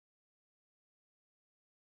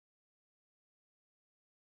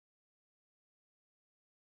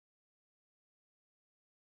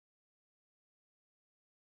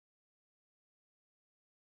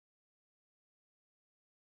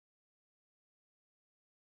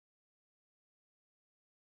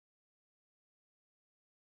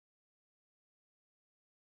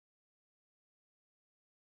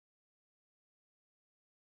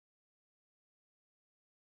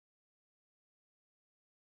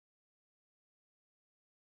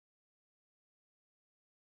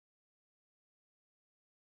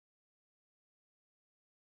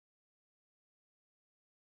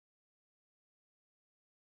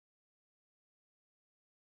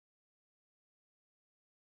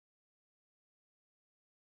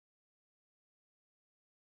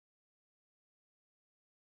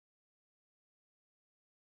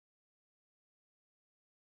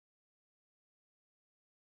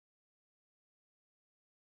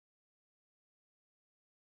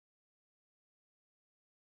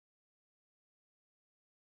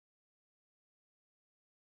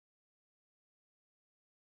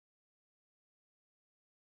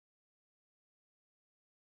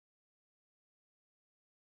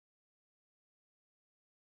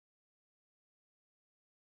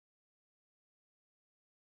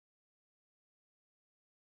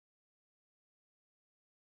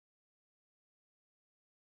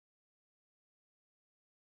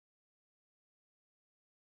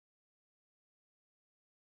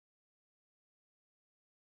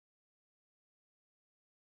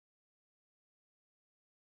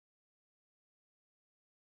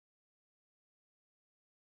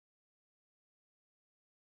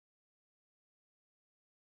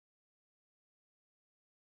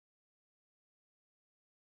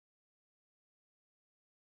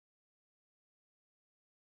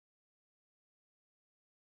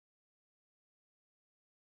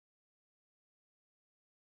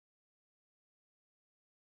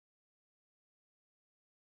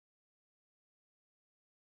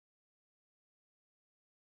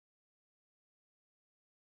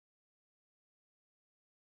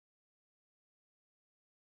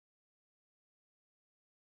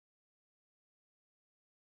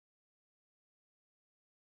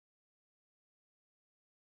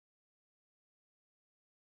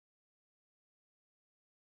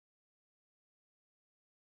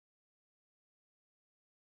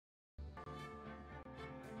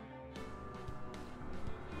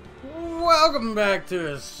Welcome back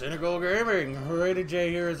to Cynical Gaming. Rated J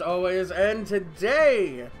here as always, and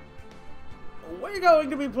today we're going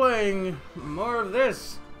to be playing more of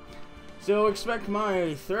this. So expect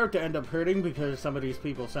my throat to end up hurting because some of these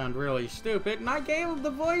people sound really stupid, and I gave them the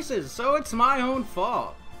voices, so it's my own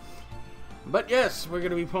fault. But yes, we're going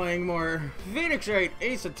to be playing more Phoenix Wright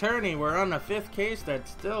Ace Attorney. We're on the 5th case that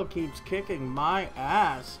still keeps kicking my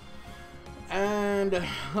ass. And,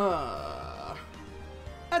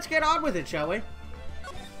 let's get on with it, shall we?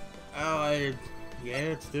 Yeah,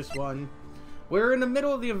 it's this one. We're in the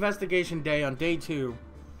middle of the investigation day on day 2.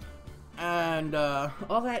 And,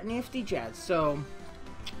 all that nifty jazz. So,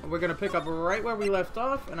 we're gonna pick up right where we left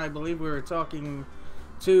off, and I believe we were talking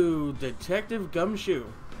to Detective Gumshoe.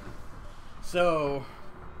 So,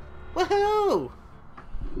 woohoo!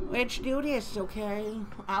 Let's do this, okay?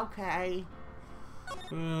 Okay.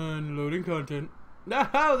 And loading content.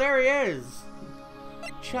 Oh, there he is!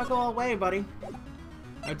 Chuckle away, buddy.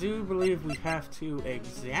 I do believe we have to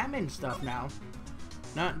examine stuff now.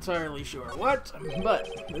 Not entirely sure what, but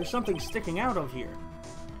there's something sticking out of here.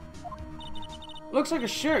 Looks like a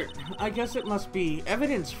shirt. I guess it must be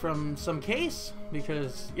evidence from some case,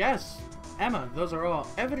 because, yes, Emma, those are all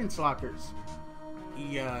evidence lockers.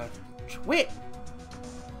 Yeah, twit!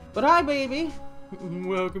 But hi, baby!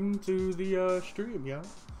 Welcome to the, stream, yeah?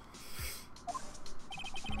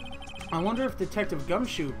 I wonder if Detective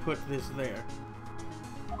Gumshoe put this there.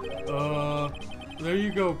 There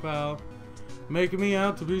you go, pal. Making me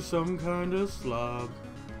out to be some kind of slob.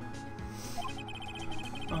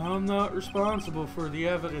 I'm not responsible for the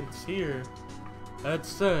evidence here. That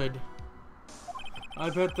said, I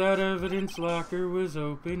bet that evidence locker was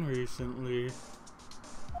open recently.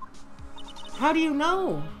 How do you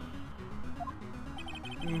know?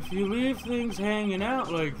 If you leave things hanging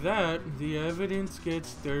out like that, the evidence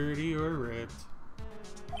gets dirty or ripped.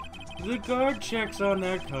 The guard checks on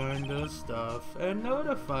that kind of stuff and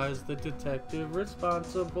notifies the detective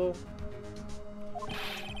responsible.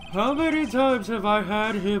 How many times have I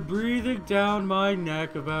had him breathing down my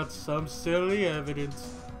neck about some silly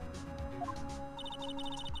evidence?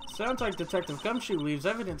 Sounds like Detective Gumshoe leaves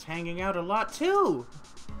evidence hanging out a lot too.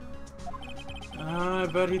 I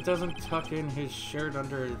bet he doesn't tuck in his shirt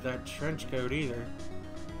under that trench coat either.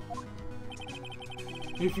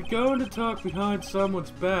 If you're going to talk behind someone's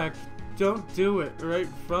back, don't do it right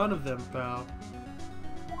in front of them, pal.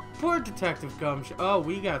 Poor Detective Gumshoe. Oh,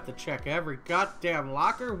 we got to check every goddamn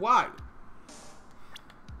locker? Why?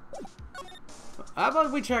 How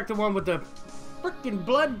about we check the one with the frickin'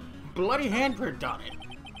 bloody handprint on it?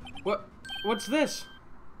 What's this?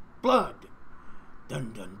 Blood.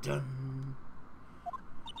 Dun dun dun.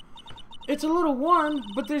 It's a little worn,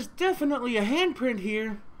 but there's definitely a handprint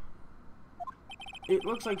here. It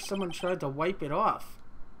looks like someone tried to wipe it off.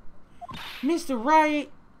 Mr.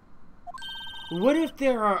 Wright, what if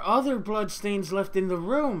there are other bloodstains left in the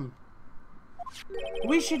room?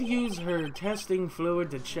 We should use her testing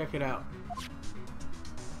fluid to check it out.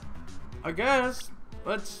 I guess.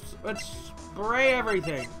 Let's spray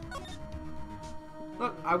everything.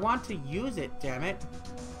 Look, I want to use it, damn it.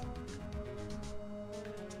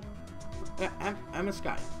 I'm a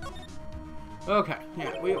Sky. Okay,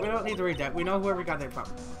 yeah, we don't need to read that. We know where we got that from.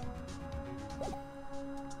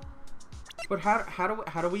 But how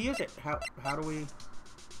do we use it? How do we?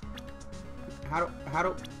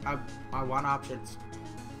 I want options.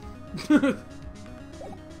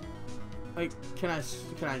 Like, can I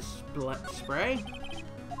spray?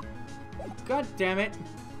 God damn it!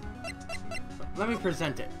 Let me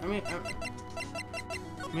present it. I mean,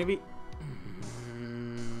 maybe.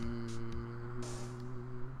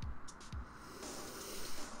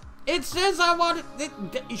 It says I want it.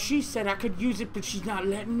 She said I could use it, but she's not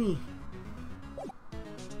letting me.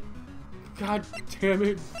 God damn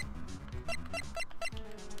it.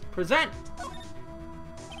 Present.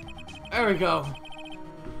 There we go.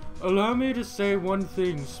 Allow me to say one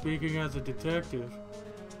thing, speaking as a detective.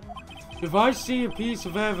 If I see a piece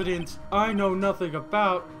of evidence I know nothing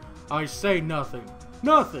about, I say nothing.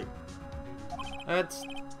 Nothing. That's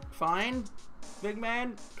fine. Big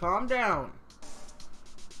man, calm down.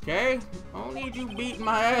 Okay? I don't need you beating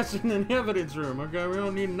my ass in an evidence room, okay? We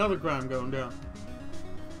don't need another crime going down.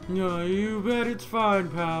 No, you bet it's fine,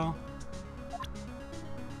 pal.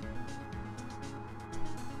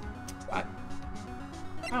 I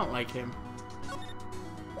don't like him.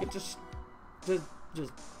 It just, you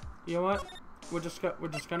know what? We're just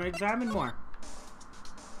gonna examine more.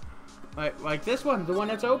 Like this one, the one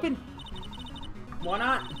that's open. Why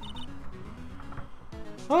not?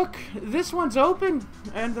 Look, this one's open,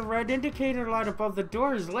 and the red indicator light above the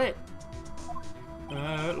door is lit.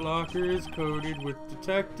 That locker is coated with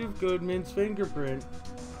Detective Goodman's fingerprint.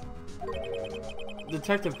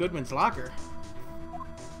 Detective Goodman's locker?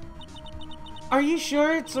 Are you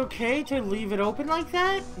sure it's okay to leave it open like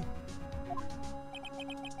that?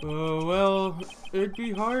 Oh, well, it'd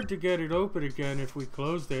be hard to get it open again if we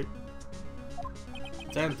closed it.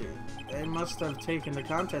 It's empty. They must have taken the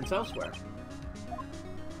contents elsewhere.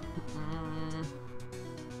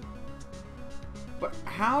 But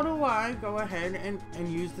how do I go ahead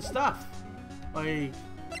and use the stuff? Like,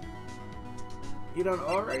 you done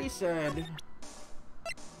already said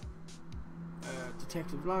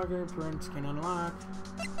detective logger, prints can unlock.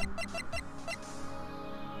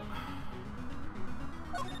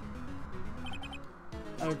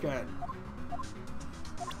 Okay.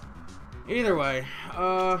 Either way,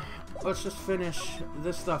 let's just finish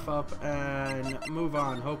this stuff up and move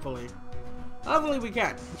on, hopefully. Hopefully we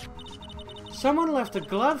can. Someone left a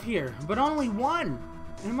glove here, but only one.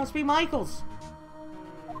 It must be Michael's.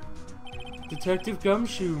 Detective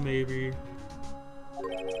Gumshoe, maybe.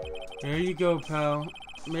 There you go, pal.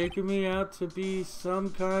 Making me out to be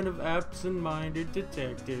some kind of absent-minded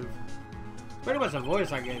detective. Pretty much the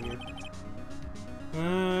voice I gave you.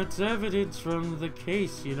 It's evidence from the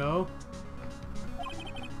case, you know.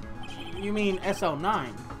 You mean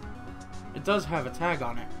SL9? It does have a tag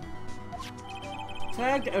on it.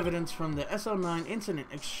 Tagged evidence from the SL9 incident.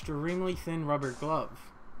 Extremely thin rubber glove.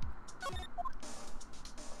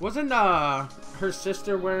 Wasn't her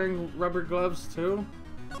sister wearing rubber gloves too?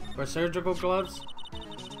 Or surgical gloves?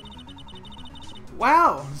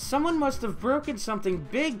 Wow! Someone must have broken something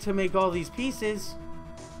big to make all these pieces.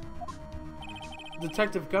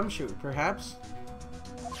 Detective Gumshoe, perhaps?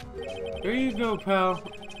 There you go, pal.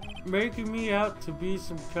 Making me out to be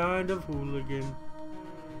some kind of hooligan.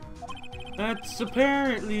 That's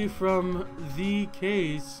apparently from the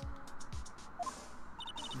case.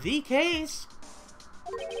 The case?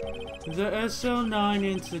 The SL9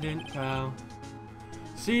 incident, pal.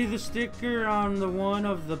 See the sticker on the one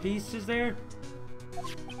of the pieces there?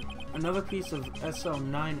 Another piece of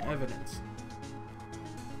SL9 evidence.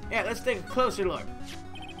 Yeah, let's take a closer look.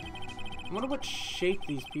 I wonder what shape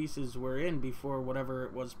these pieces were in before whatever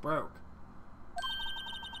it was broke.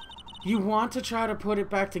 You want to try to put it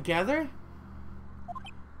back together?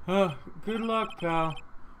 Good luck, pal.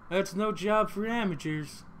 That's no job for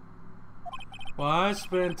amateurs. Well, I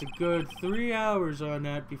spent a good 3 hours on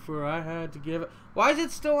that before I had to give it. Why is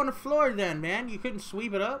it still on the floor then, man? You couldn't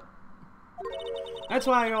sweep it up? That's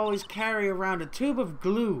why I always carry around a tube of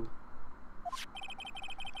glue.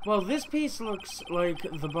 Well, this piece looks like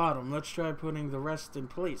the bottom. Let's try putting the rest in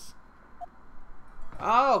place.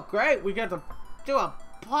 Oh, great. We got to do a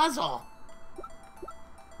puzzle.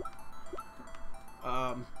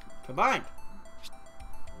 Combined.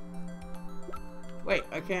 Wait,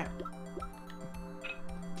 I can't.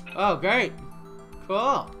 Oh, great.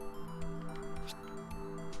 Cool.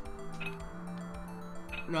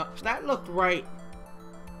 No, that looked right.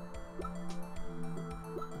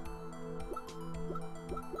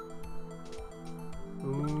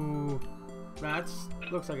 Ooh. That's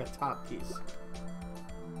looks like a top piece.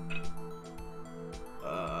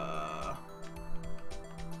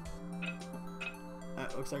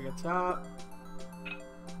 That looks like a top.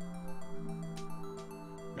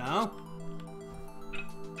 No?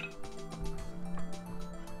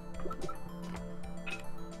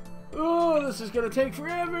 Oh, this is gonna take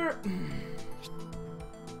forever.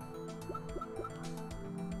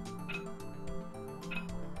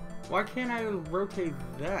 Why can't I rotate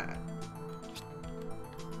that?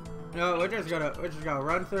 No, we're just gonna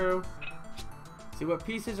run through. See what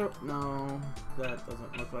pieces are. No, that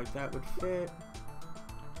doesn't look like that would fit.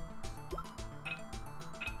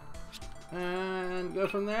 And go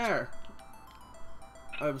from there.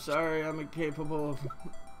 I'm sorry, I'm incapable of.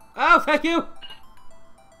 Oh, thank you.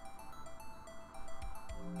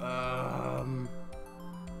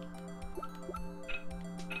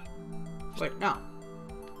 Wait, no.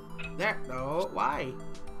 There, no, why?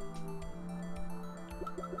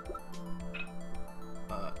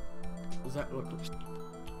 Does that look...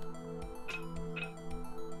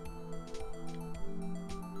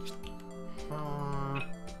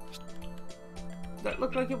 that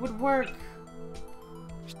looked like it would work.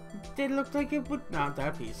 It did look like it would... Not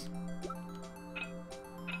that piece.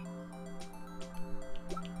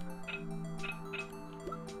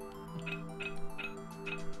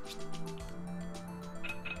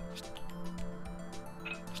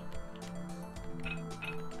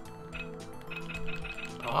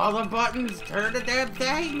 All the buttons, turn the damn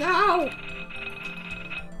thing, no!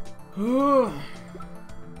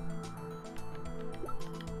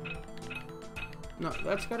 No,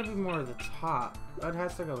 that's gotta be more of the top. That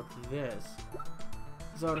has to go with this.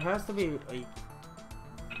 So it has to be like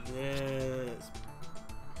this.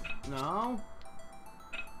 No?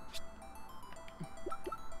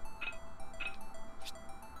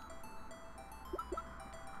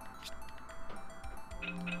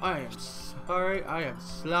 I am sorry, I am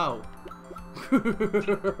slow.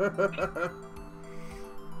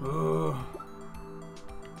 Ugh.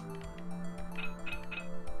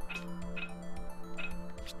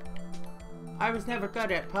 I was never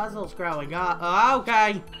good at puzzles growing up. Oh,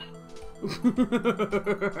 okay.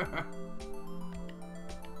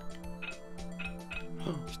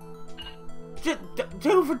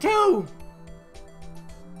 Two for two.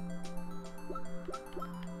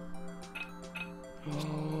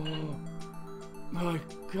 Oh my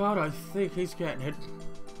God! I think he's getting it.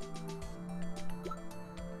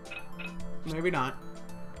 Maybe not.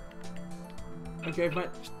 I gave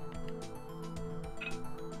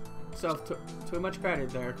myself too much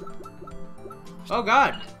credit there. Oh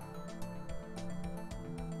God!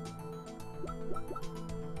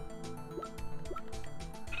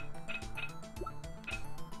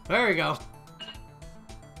 There we go.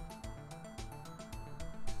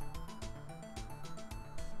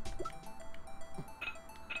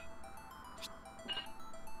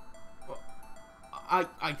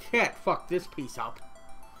 I can't fuck this piece up.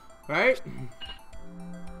 Right?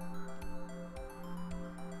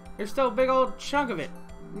 There's still a big old chunk of it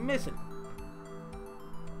missing.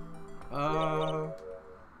 Well,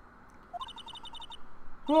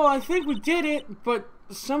 I think we did it, but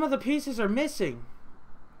some of the pieces are missing.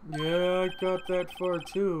 Yeah, I got that far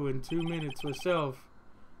too in 2 minutes myself.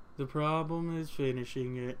 The problem is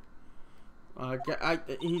finishing it.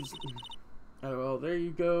 He's... Oh, well, there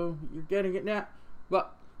you go. You're getting it now.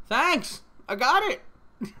 Well, thanks! I got it!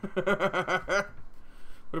 But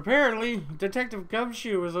apparently, Detective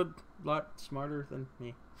Gumshoe was a lot smarter than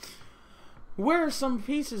me. Where some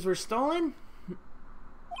pieces were stolen?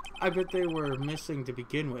 I bet they were missing to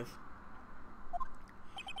begin with.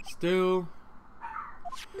 Still,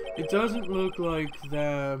 it doesn't look like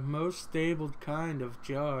the most stable kind of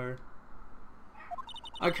jar.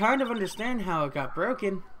 I kind of understand how it got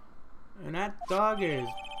broken. And that dog is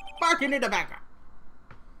barking in the background.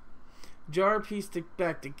 Jar pieced it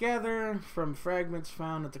back together from fragments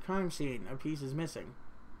found at the crime scene. A piece is missing.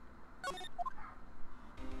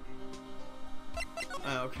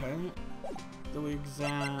 Okay.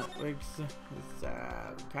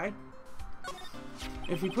 Okay.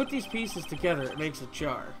 If we put these pieces together, it makes a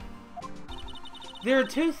jar. There are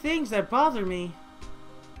two things that bother me.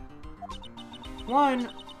 One,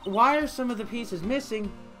 why are some of the pieces missing?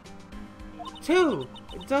 Two,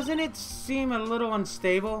 doesn't it seem a little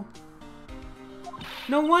unstable?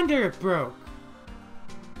 No wonder it broke.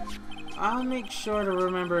 I'll make sure to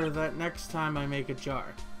remember that next time I make a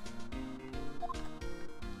jar.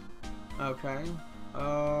 Okay.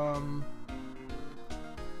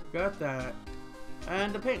 Got that.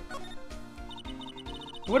 And the paint.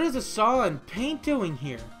 What is a saw and paint doing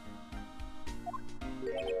here?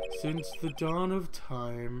 Since the dawn of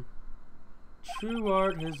time, true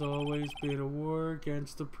art has always been a war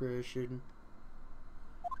against oppression.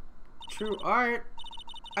 True art?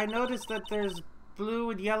 I noticed that there's blue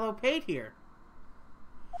and yellow paint here.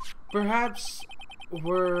 Perhaps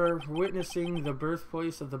we're witnessing the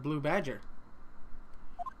birthplace of the Blue Badger.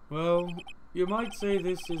 Well, you might say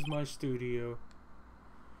this is my studio.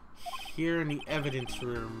 Here in the evidence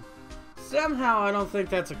room. Somehow I don't think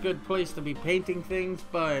that's a good place to be painting things,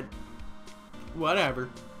 but whatever.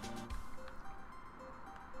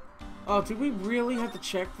 Oh, do we really have to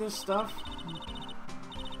check this stuff?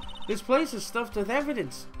 This place is stuffed with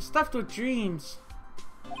evidence, stuffed with dreams.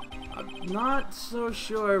 I'm not so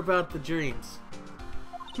sure about the dreams.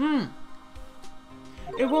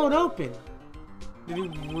 It won't open. Did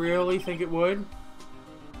you really think it would?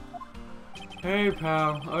 Hey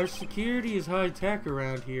pal, our security is high tech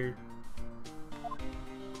around here.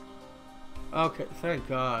 Okay, thank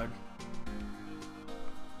God.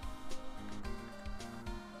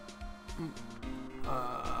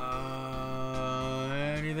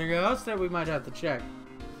 Anything else that we might have to check?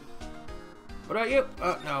 What about you?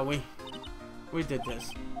 Oh no, we did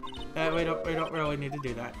this. We don't really need to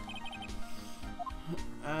do that.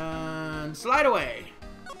 And slide away.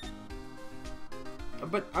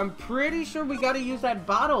 But I'm pretty sure we gotta use that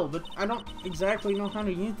bottle, but I don't exactly know how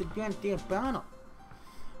to use the goddamn bottle.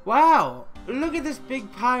 Wow, look at this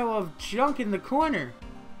big pile of junk in the corner.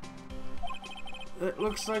 It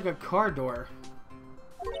looks like a car door.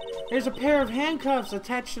 There's a pair of handcuffs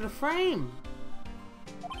attached to the frame.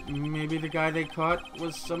 Maybe the guy they caught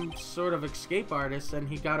was some sort of escape artist and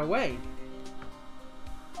he got away.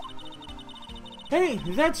 Hey,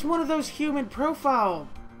 that's one of those human profiles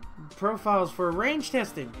for range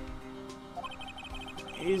testing.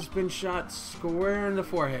 He's been shot square in the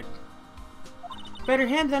forehead. Better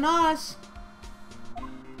him than us.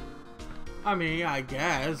 I mean, I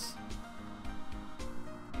guess.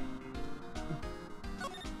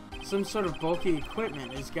 Some sort of bulky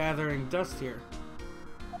equipment is gathering dust here.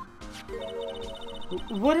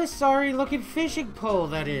 What a sorry looking fishing pole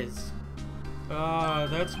that is.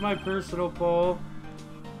 That's my personal pole.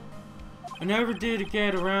 I never did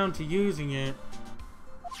get around to using it.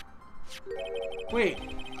 Wait,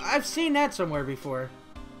 I've seen that somewhere before.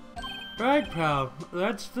 Right, pal.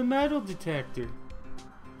 That's the metal detector.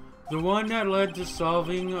 The one that led to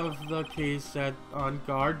solving of the case on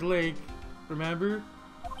Guard Lake. Remember?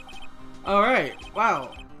 Alright,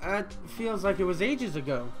 wow. That feels like it was ages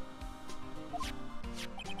ago.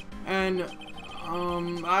 And,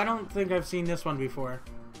 I don't think I've seen this one before.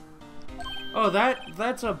 Oh,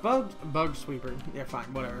 that's a bug sweeper. Yeah,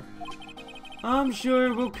 fine, whatever. I'm sure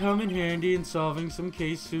it will come in handy in solving some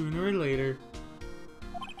case sooner or later.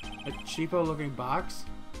 A cheapo looking box?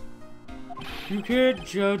 You can't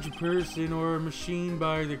judge a person or a machine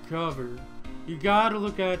by the cover. You gotta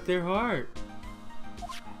look at their heart.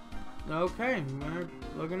 Okay, we're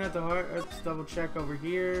looking at the heart. Let's double check over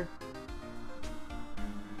here.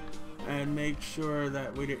 And make sure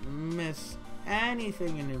that we didn't miss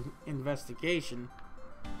anything in the investigation.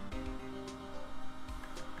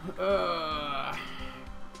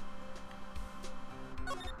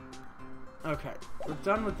 Okay, we're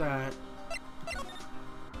done with that.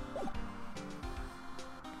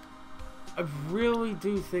 I really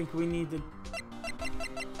do think we need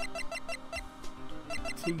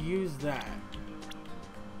to use that.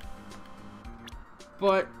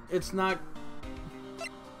 But it's not...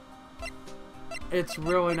 It's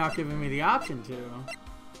really not giving me the option to.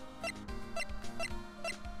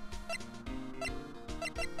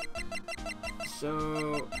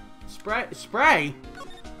 So... Spray?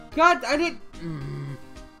 God, I didn't...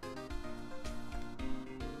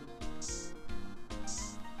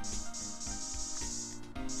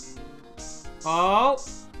 Oh!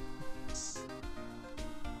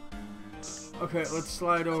 Okay, let's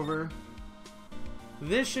slide over.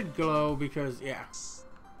 This should glow because, yeah.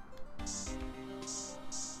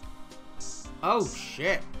 Oh,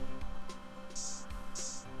 shit.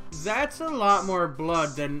 That's a lot more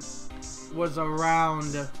blood than was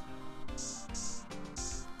around.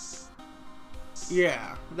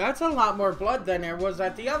 Yeah, that's a lot more blood than there was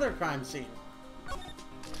at the other crime scene.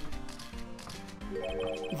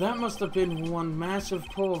 That must have been one massive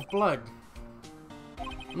pool of blood.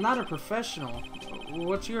 I'm not a professional.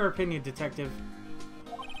 What's your opinion, detective?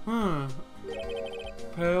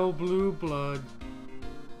 Pale blue blood.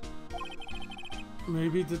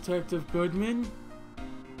 Maybe Detective Goodman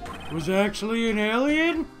was actually an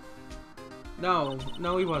alien? No,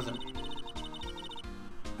 he wasn't.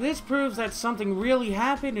 This proves that something really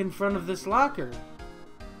happened in front of this locker.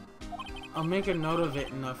 I'll make a note of it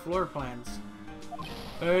in the floor plans.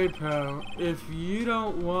 Hey pal, if you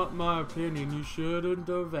don't want my opinion, you shouldn't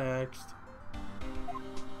have asked.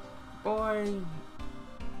 Boy.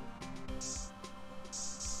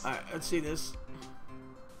 Alright, let's see this.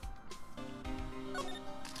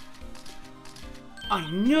 I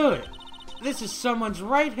knew it! This is someone's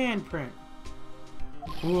right handprint.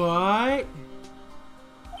 What?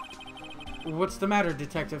 What's the matter,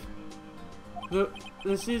 detective?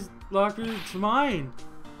 This is locker, it's mine.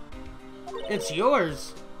 It's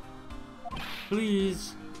yours.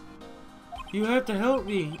 Please. You have to help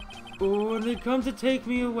me. When they come to take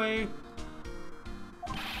me away,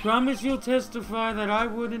 promise you'll testify that I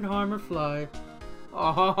wouldn't harm a fly.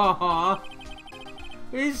 Aww.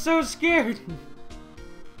 He's so scared.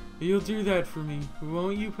 You'll do that for me,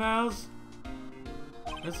 won't you, pals?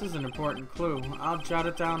 This is an important clue. I'll jot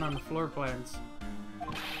it down on the floor plans.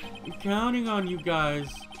 I'm counting on you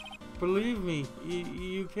guys. Believe me,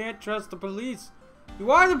 you can't trust the police.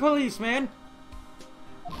 You are the police, man!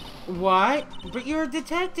 What? But you're a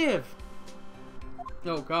detective!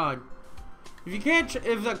 Oh, God. If you can't,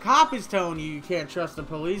 if the cop is telling you you can't trust the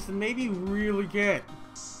police, then maybe you really can't.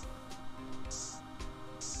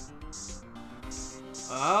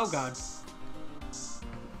 Oh, God.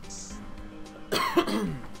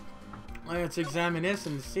 Let's examine this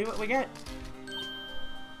and see what we get.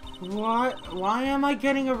 What? Why am I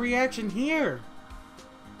getting a reaction here?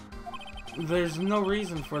 There's no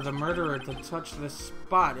reason for the murderer to touch this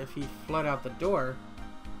spot if he fled out the door.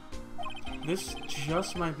 This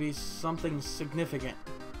just might be something significant.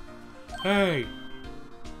 Hey,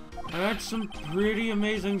 that's some pretty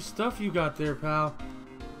amazing stuff you got there, pal.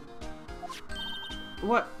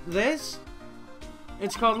 What, this?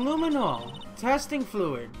 It's called luminol, testing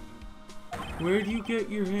fluid. Where do you get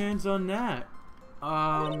your hands on that?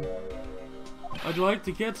 I'd like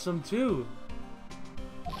to get some too.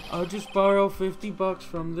 I'll just borrow $50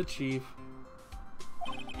 from the chief.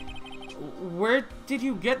 Where did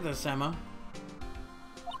you get this, Emma?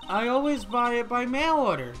 I always buy it by mail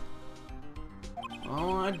order.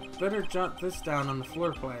 Oh, I'd better jot this down on the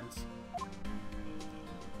floor plans.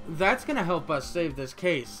 That's gonna help us save this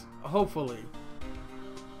case, hopefully.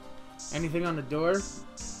 Anything on the door?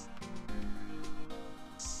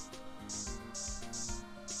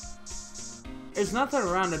 There's nothing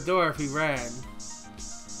around the door if he ran.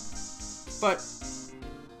 But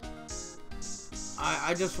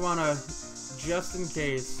I just wanna, just in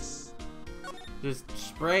case, just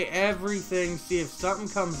spray everything, see if something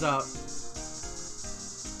comes up.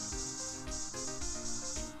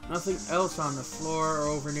 Nothing else on the floor or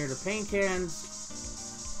over near the paint cans.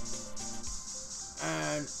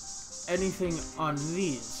 And anything on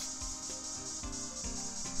these.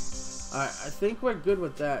 Alright, I think we're good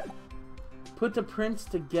with that. Put the prints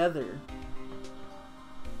together.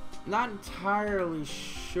 Not entirely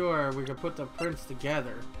sure we could put the prints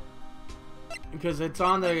together. Because it's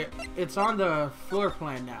on the floor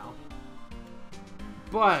plan now.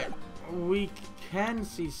 But we can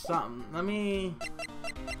see something. Let me...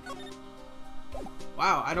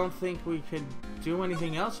 Wow, I don't think we could do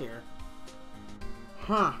anything else here.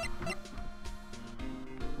 Huh.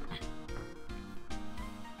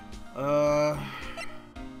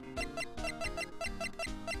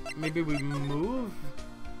 Maybe we move?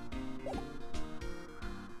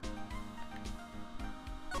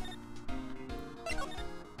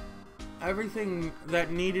 Everything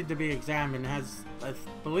that needed to be examined has, I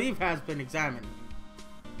believe, has been examined.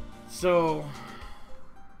 So...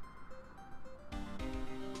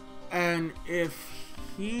 And if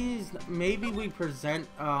he's... Maybe we present,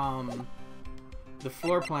 the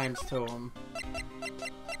floor plans to him.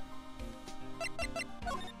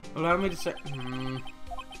 Allow me to say...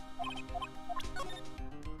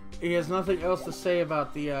 He has nothing else to say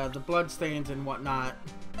about the blood stains and whatnot.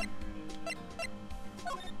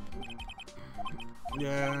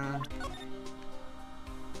 Yeah.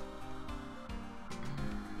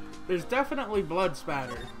 There's definitely blood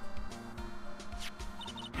spatter.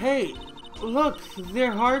 Hey, look,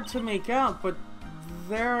 they're hard to make out, but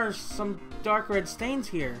there are some dark red stains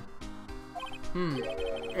here.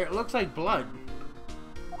 It looks like blood.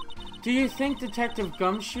 Do you think Detective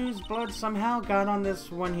Gumshoe's blood somehow got on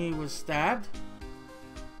this when he was stabbed?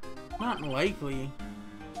 Not likely.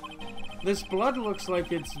 This blood looks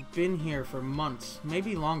like it's been here for months,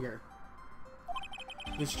 maybe longer.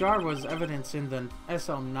 This jar was evidence in the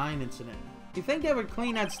SL9 incident. You think they would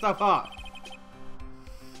clean that stuff off?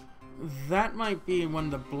 That might be when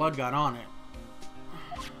the blood got on it.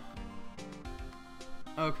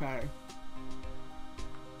 Okay.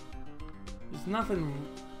 There's nothing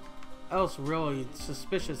else really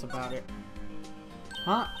suspicious about it.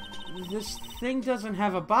 Huh? This thing doesn't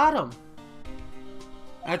have a bottom.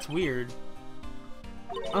 That's weird.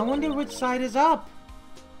 I wonder which side is up.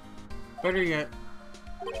 Better yet,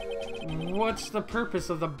 what's the purpose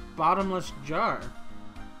of the bottomless jar?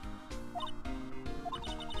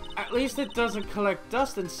 At least it doesn't collect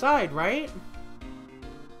dust inside, right?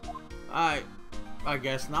 I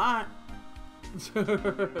guess not.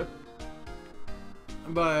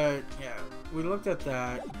 But, yeah, we looked at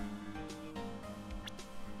that.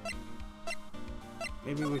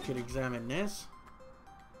 Maybe we could examine this.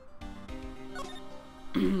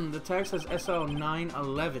 The tag says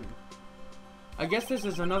SL911. I guess this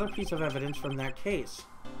is another piece of evidence from that case.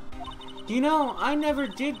 You know, I never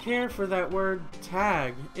did care for that word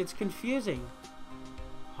tag. It's confusing.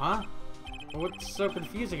 Huh? What's so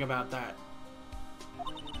confusing about that?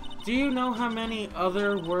 Do you know how many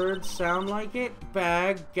other words sound like it?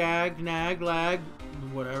 Bag, gag, nag, lag,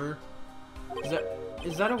 whatever.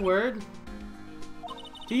 Is that a word?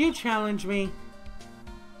 Do you challenge me?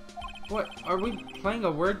 What, are we playing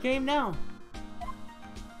a word game now?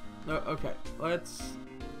 No, okay, let's...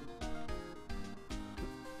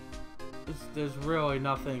 There's really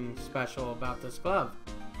nothing special about this glove.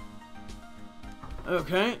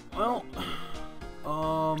 Okay, well...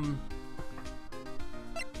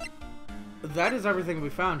 That is everything we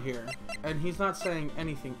found here. And he's not saying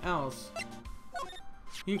anything else.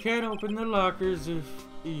 You can't open the lockers if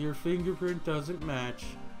your fingerprint doesn't match.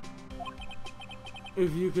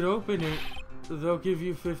 If you could open it, they'll give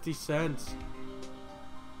you 50 cents.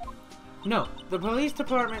 No, the police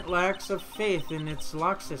department lacks a faith in its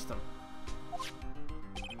lock system.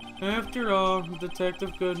 After all,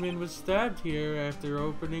 Detective Goodman was stabbed here after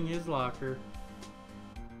opening his locker.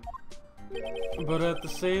 But at the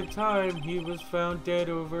same time, he was found dead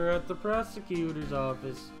over at the prosecutor's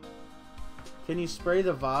office. Can you spray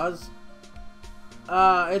the vase?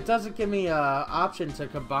 It doesn't give me an option to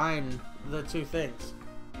combine the two things.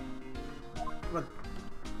 But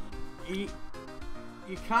you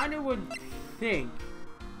kind of would think.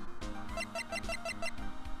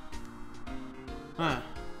 Huh.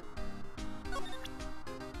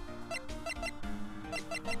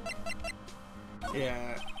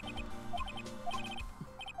 Yeah.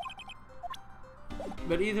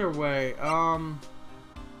 But either way,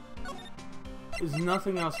 there's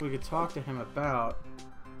nothing else we could talk to him about.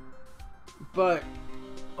 But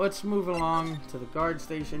let's move along to the guard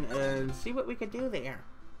station and see what we could do there.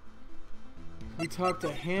 We talk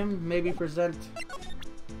to him, maybe present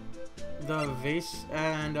the vase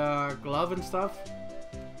and glove and stuff.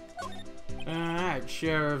 That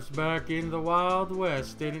sheriff's back in the Wild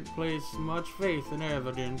West didn't place much faith in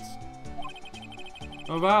evidence.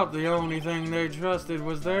 About the only thing they trusted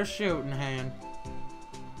was their shooting hand.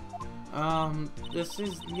 This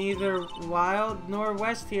is neither Wild nor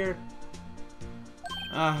West here.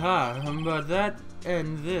 Aha, but that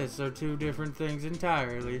and this are two different things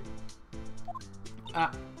entirely.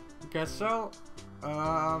 Guess so.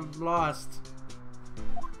 I'm lost.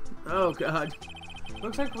 Oh god.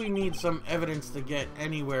 Looks like we need some evidence to get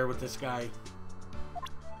anywhere with this guy.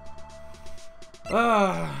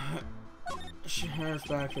 Sheriff's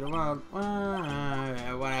back in the wild.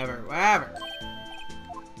 Whatever.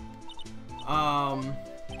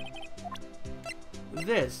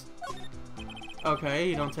 This. Okay,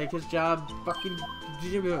 you don't take his job. Fucking.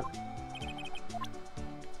 Do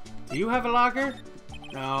you have a locker?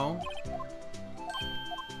 No.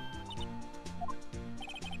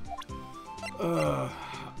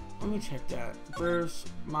 Let me check that. Bruce,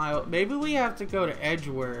 Miles. Maybe we have to go to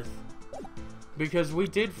Edgeworth. Because we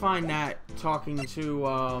did find that talking to,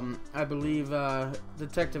 I believe,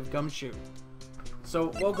 Detective Gumshoe.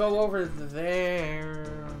 So we'll go over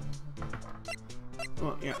there.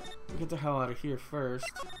 Well, yeah. Get the hell out of here first.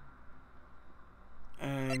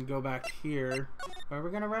 And go back here. Where are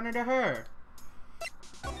we gonna run into her?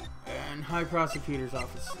 And High Prosecutor's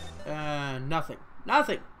office. And nothing.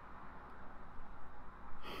 Nothing!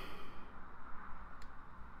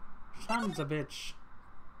 Son's a bitch.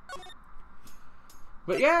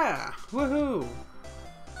 But yeah! Woohoo!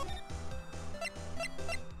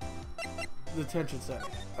 Detention center.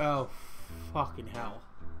 Oh, fucking hell.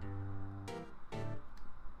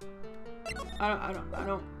 I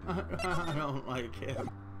don't like him.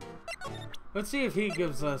 Let's see if he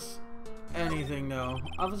gives us anything, though.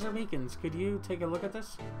 Officer Meekins, could you take a look at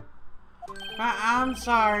this? I'm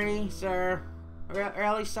sorry, sir.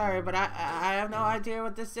 Really sorry, but I have no idea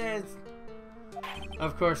what this is.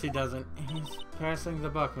 Of course he doesn't. He's passing the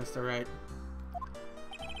buck, Mr. Wright.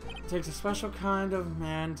 It takes a special kind of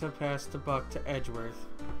man to pass the buck to Edgeworth.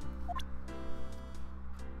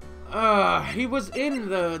 He was in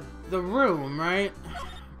the room, right?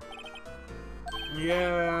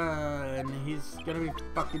 Yeah, and he's gonna be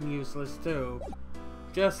fucking useless too.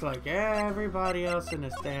 Just like everybody else in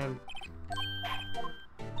this damn...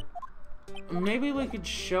 Maybe we could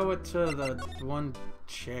show it to the one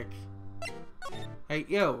chick. Hey,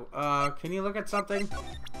 yo, can you look at something?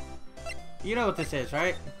 You know what this is,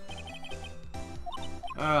 right?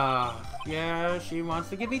 Yeah, she wants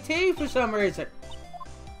to give me tea for some reason.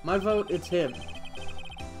 My vote, it's him.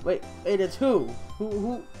 Wait, it's who?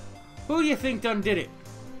 Who do you think done did it?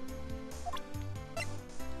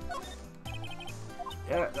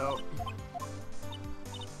 Yeah, no.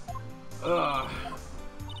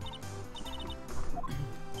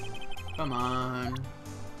 Come on.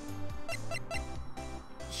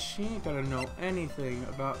 She ain't gonna know anything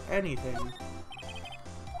about anything.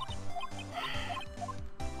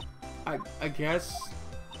 I guess.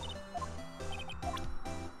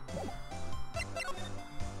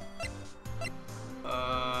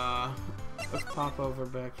 Let's pop over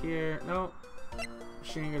back here. Nope.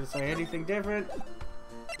 She ain't gonna say anything different.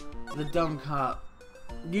 The dumb cop.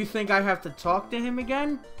 Do you think I have to talk to him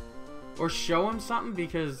again? Or show him something?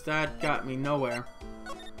 Because that got me nowhere.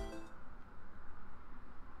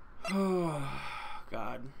 Oh,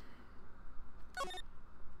 God.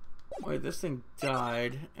 Wait, this thing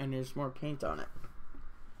died, and there's more paint on it.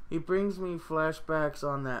 He brings me flashbacks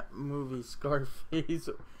on that movie, Scarface.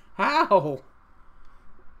 How?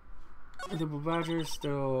 The Blue Badger is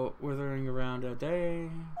still withering around a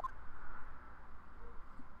day.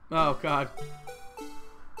 Oh, God.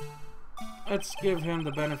 Let's give him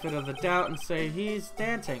the benefit of the doubt and say he's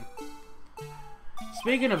dancing.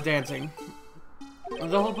 Speaking of dancing,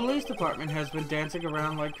 the whole police department has been dancing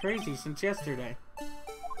around like crazy since yesterday.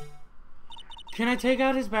 Can I take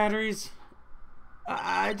out his batteries?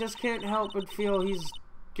 I just can't help but feel he's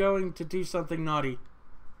going to do something naughty.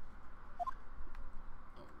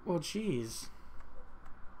 Well, jeez.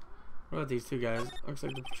 What about these two guys? Looks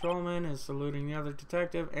like the patrolman is saluting the other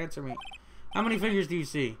detective. Answer me. How many fingers do you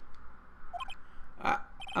see?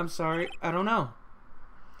 I'm sorry, I don't know.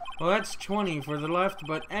 Well, that's 20 for the left,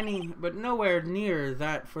 but nowhere near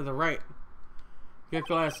that for the right. Get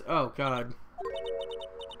glass. Oh, God.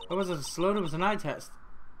 That was a slow. It was an eye test.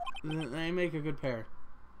 They make a good pair.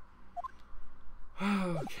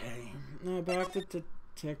 Okay. Now back to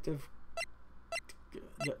detective.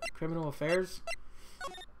 Criminal affairs.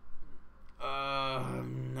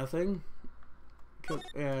 Nothing.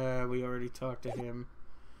 We already talked to him.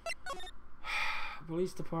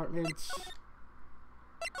 Police departments.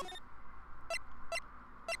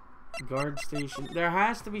 Guard station. There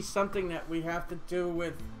has to be something that we have to do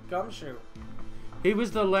with Gumshoe. He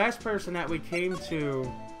was the last person that we came to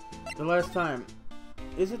the last time.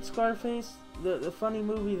 Is it Scarface? The funny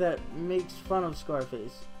movie that makes fun of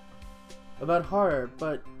Scarface. About horror,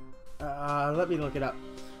 but let me look it up.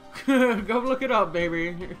 Go look it up,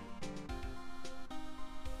 baby.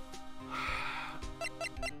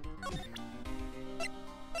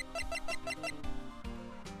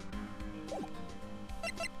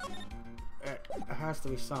 It has to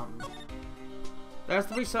be something. There has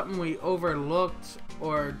to be something we overlooked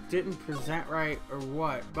or didn't present right or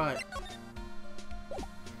what, but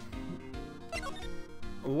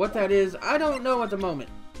what that is, I don't know at the moment.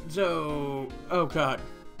 So, oh God.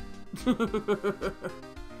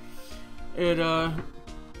 It's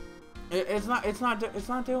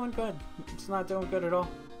not doing good. It's not doing good at all.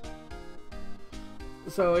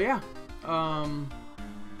 So yeah.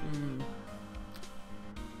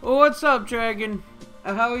 What's up, Dragon?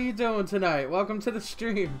 How are you doing tonight? Welcome to the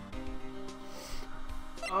stream.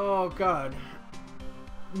 Oh God.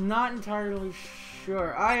 Not entirely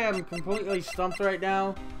sure. I am completely stumped right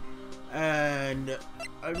now, and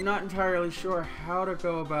I'm not entirely sure how to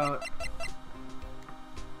go about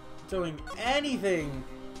doing anything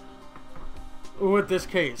with this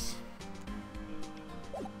case.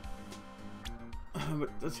 But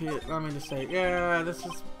let's see it. Let me just say, yeah, this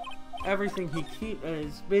is everything he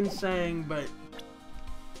has been saying, but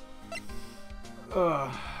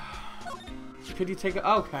could you take it?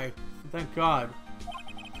 Okay, thank God.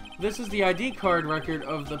 This is the ID card record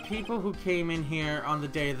of the people who came in here on the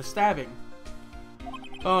day of the stabbing.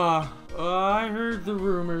 I heard the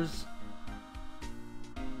rumors.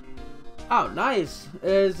 Oh, nice.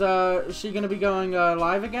 Is she gonna be going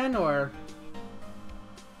live again, or?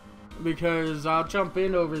 Because I'll jump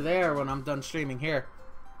in over there when I'm done streaming here.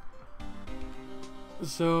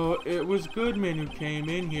 So it was Goodman who came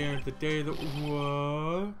in here the day that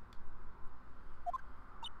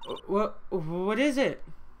what is it?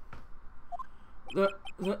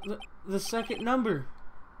 The second number.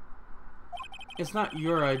 It's not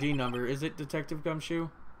your ID number, is it, Detective Gumshoe?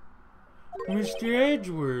 Mr.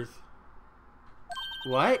 Edgeworth.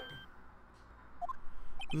 What?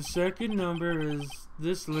 The second number is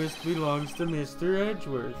this list belongs to Mr.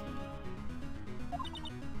 Edgeworth.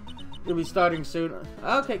 It'll be starting soon.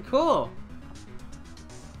 Okay, cool.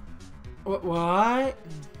 What?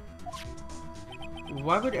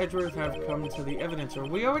 Why would Edgeworth have come to the evidence room?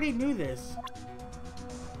 We already knew this.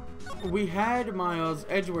 We had Miles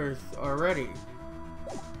Edgeworth already.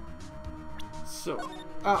 So,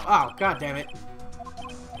 oh, God damn it.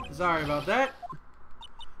 Sorry about that.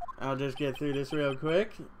 I'll just get through this real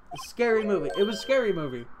quick. Scary movie. It was a scary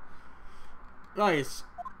movie. Nice.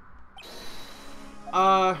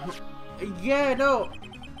 Yeah, no.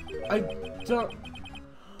 I don't.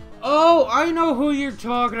 Oh, I know who you're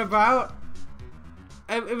talking about.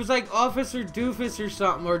 It was like Officer Doofus or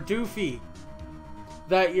something, or Doofy.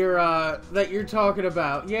 That you're talking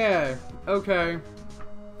about. Yeah. Okay.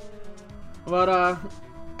 But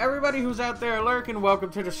everybody who's out there lurking,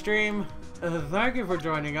 welcome to the stream. Thank you for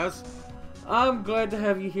joining us. I'm glad to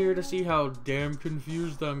have you here to see how damn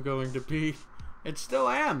confused I'm going to be. And still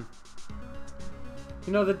am.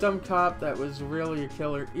 You know the dumb cop that was really a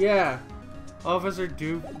killer? Yeah. Officer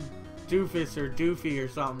Doofus or Doofy or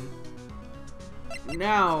something.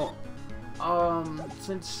 Now,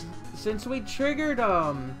 since we triggered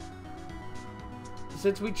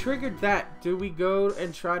that, do we go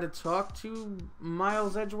and try to talk to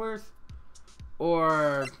Miles Edgeworth?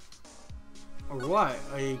 Or what?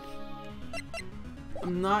 Like,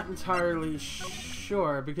 I'm not entirely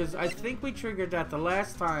sure, because I think we triggered that the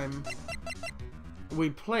last time we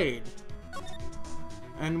played.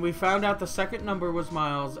 And we found out the second number was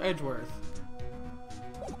Miles Edgeworth.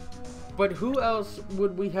 But who else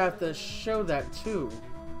would we have to show that to?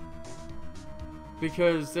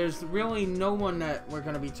 Because there's really no one that we're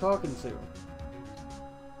going to be talking to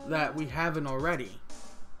that we haven't already.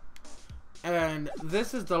 And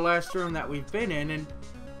this is the last room that we've been in, and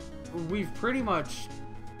we've pretty much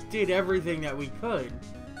did everything that we could.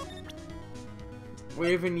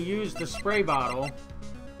 We even used the spray bottle,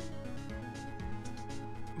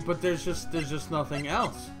 but there's just nothing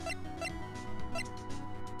else.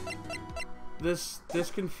 This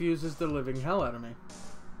confuses the living hell out of me.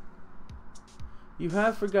 You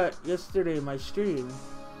have forgot yesterday my stream.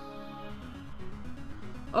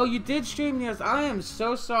 Oh, you did stream? Yes, I am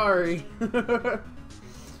so sorry.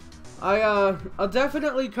 I'll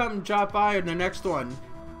definitely come drop by in the next one.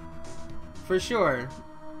 For sure.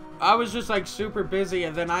 I was just like super busy,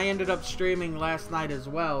 and then I ended up streaming last night as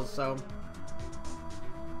well, so.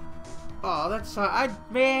 Oh, that's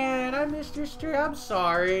man, I missed your stream. I'm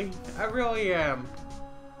sorry. I really am.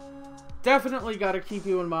 Definitely got to keep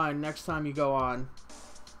you in mind next time you go on.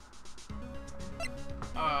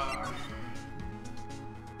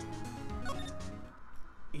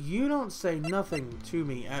 You don't say nothing to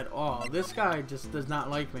me at all. This guy just does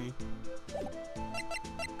not like me.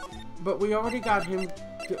 But we already got him.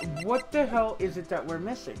 What the hell is it that we're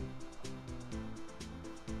missing?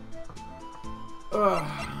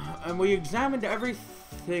 And we examined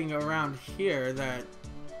everything around here that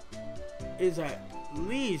is at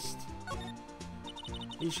least...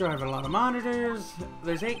 You sure have a lot of monitors.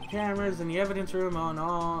 There's 8 cameras in the evidence room on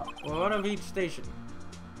one of each station.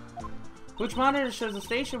 Which monitor shows the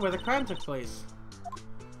station where the crime took place?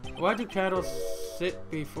 Why do cattle sit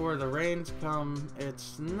before the rains come?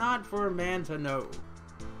 It's not for a man to know.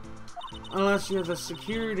 Unless you're the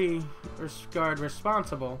security guard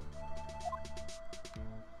responsible.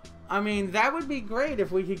 I mean, that would be great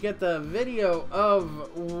if we could get the video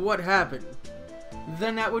of what happened.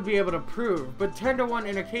 Then that would be able to prove. But 10 to 1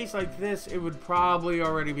 in a case like this, it would probably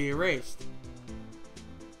already be erased.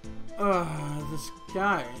 This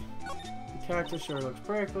guy. The cactus sure looks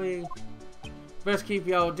prickly. Best keep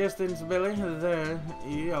y'all distance, Billy.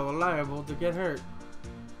 You're liable to get hurt.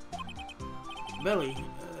 Billy,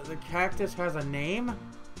 the cactus has a name?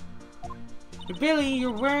 Billy,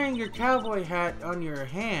 you're wearing your cowboy hat on your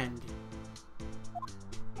hand.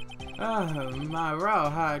 Oh, my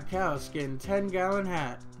rawhide cowskin 10-gallon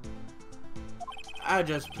hat. I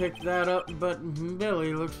just picked that up, but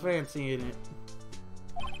Billy looks fancy in it.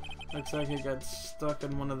 Looks like it got stuck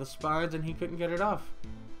in one of the spines and he couldn't get it off.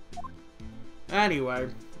 Anyway.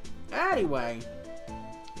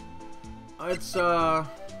 It's,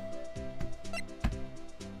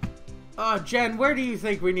 Jen, where do you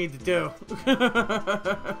think we need to do?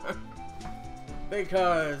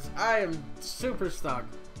 Because I am super stuck.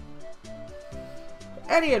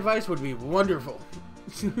 Any advice would be wonderful.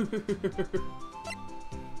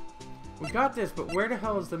 We got this, but where the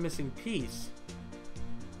hell is the missing piece?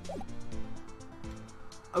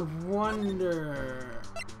 I wonder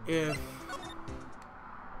if...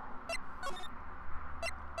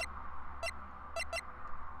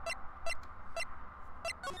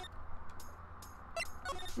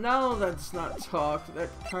 No, that's not talk. That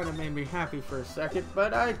kind of made me happy for a second,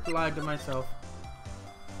 but I lied to myself.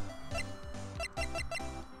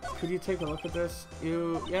 Could you take a look at this?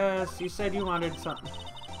 Yes, you said you wanted something.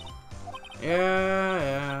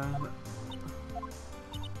 Yeah.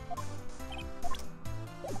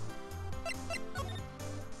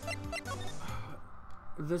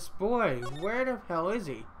 This boy, where the hell is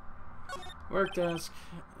he? Work desk.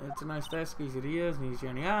 It's a nice desk, easy to use, and easy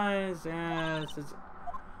on the eyes. Yes, it's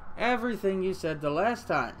everything you said the last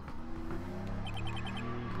time.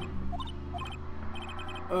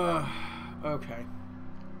 Okay.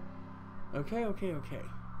 Okay.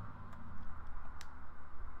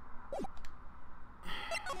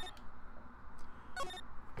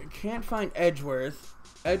 Can't find Edgeworth.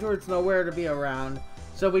 Edgeworth's nowhere to be around,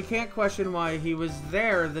 so we can't question why he was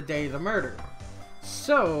there the day of the murder.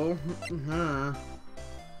 So,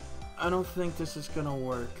 I don't think this is gonna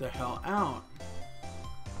work the hell out.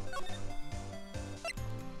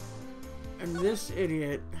 And this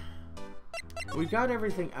idiot, we got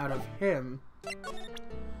everything out of him.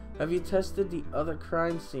 Have you tested the other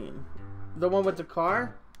crime scene? The one with the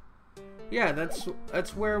car? Yeah,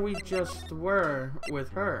 that's where we just were with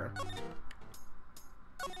her.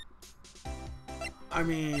 I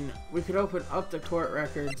mean, we could open up the court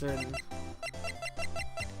records and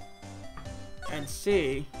and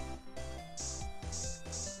see.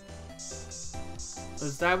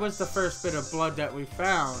 Because that was the first bit of blood that we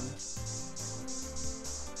found.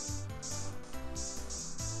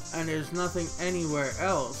 And there's nothing anywhere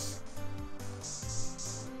else.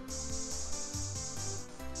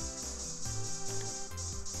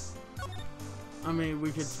 I mean,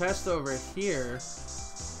 we could test over here.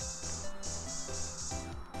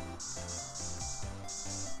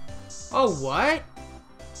 Oh, what?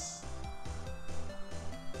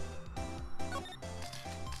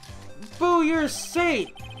 Boo, you're a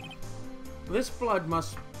saint! This blood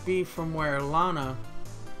must be from where Lana...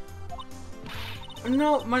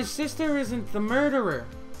 No, my sister isn't the murderer.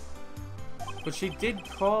 But she did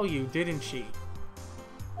call you, didn't she?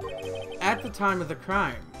 At the time of the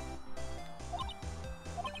crime.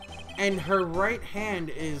 And her right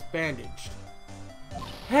hand is bandaged.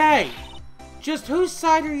 Hey! Just whose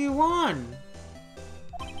side are you on?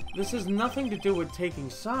 This has nothing to do with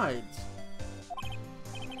taking sides.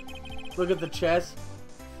 Look at the chest.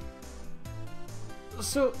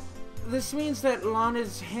 So, this means that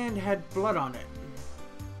Lana's hand had blood on it.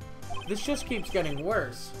 This just keeps getting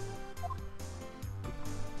worse.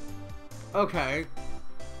 Okay.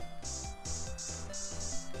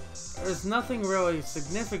 There's nothing really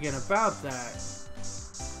significant about that.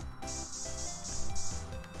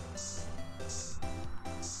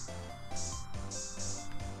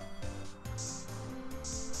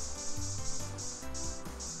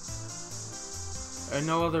 And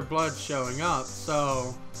no other blood showing up,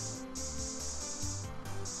 so...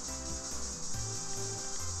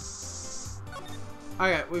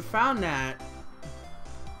 Alright, we found that.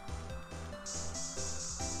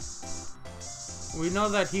 We know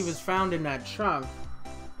that he was found in that trunk.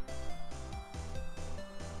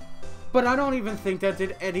 But I don't even think that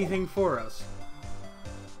did anything for us.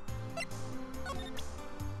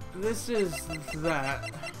 This is that.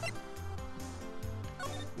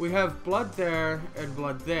 We have blood there and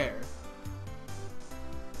blood there.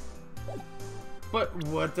 But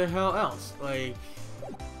what the hell else? Like,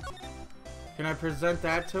 can I present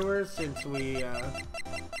that to her since we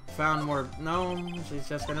found more? No, she's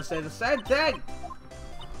just gonna say the same thing.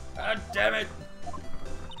 God damn it.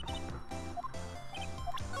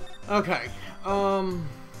 Okay.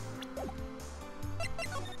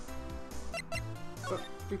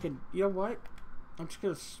 Freaking, you know what? I'm just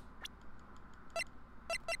gonna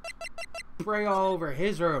spray all over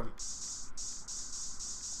his room.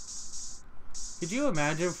 Could you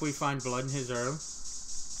imagine if we find blood in his room?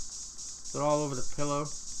 Is it all over the pillow,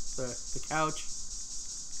 the couch?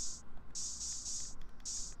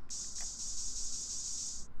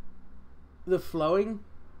 The flowing?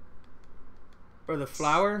 Or the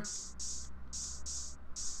flower?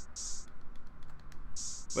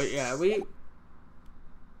 But yeah, we...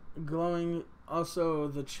 Glowing, also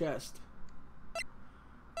the chest.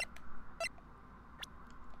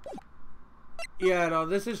 Yeah, no,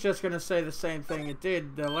 this is just gonna say the same thing it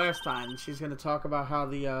did the last time. She's gonna talk about how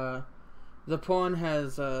the pawn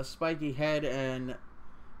has a spiky head and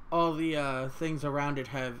all the things around it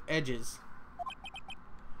have edges.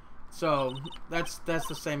 So that's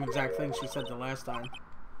the same exact thing she said the last time.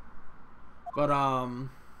 But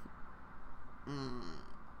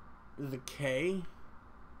the K.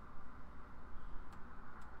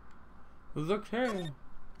 The K.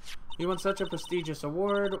 He won such a prestigious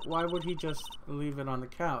award, why would he just leave it on the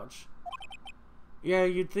couch? Yeah,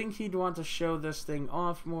 you'd think he'd want to show this thing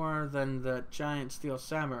off more than the giant steel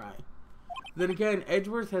samurai. Then again,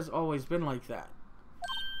 Edgeworth has always been like that.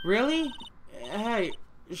 Really? Hey,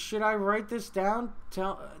 should I write this down?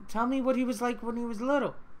 Tell me what he was like when he was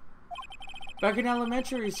little. Back in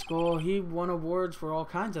elementary school, he won awards for all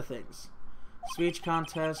kinds of things. Speech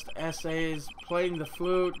contest, essays, playing the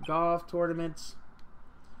flute, golf, tournaments.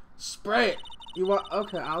 Spray it! You want...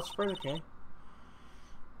 Okay, I'll spray the K.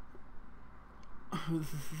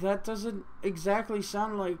 That doesn't exactly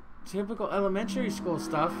sound like typical elementary school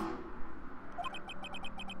stuff.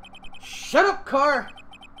 Shut up, Car!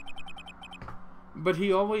 But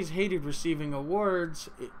he always hated receiving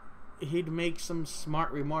awards. He'd make some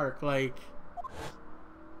smart remark like,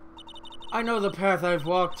 I know the path I've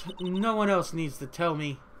walked. No one else needs to tell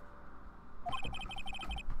me.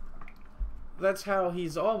 That's how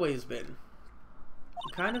he's always been.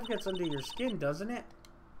 It kind of gets under your skin, doesn't it?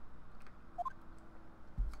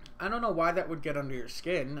 I don't know why that would get under your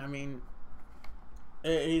skin. I mean,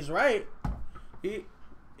 he's right. He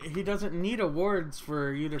doesn't need awards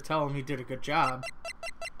for you to tell him he did a good job.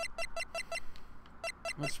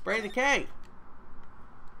 Let's spray the K.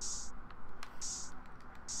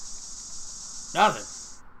 Nothing.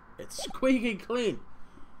 It's squeaky clean.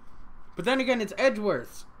 But then again, it's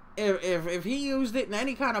Edgeworth's. If he used it in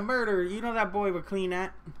any kind of murder, you know that boy would clean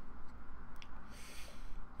that.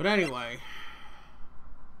 But anyway,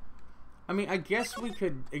 I mean, I guess we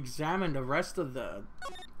could examine the rest of the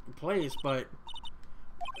place, but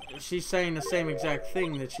she's saying the same exact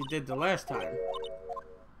thing that she did the last time.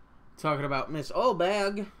 Talking about Miss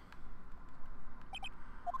Oldbag.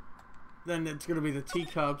 Then it's gonna be the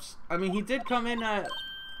teacups. I mean, he did come in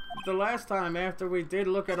the last time after we did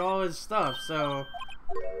look at all his stuff, so...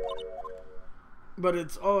 But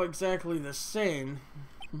it's all exactly the same.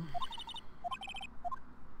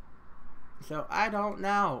 So, I don't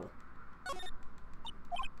know.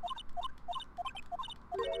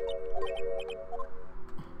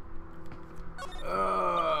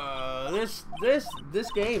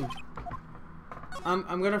 This game.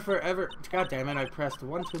 I'm gonna forever... God damn it, I pressed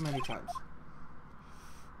one too many times.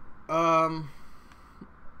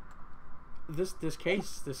 This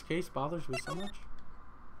case bothers me so much.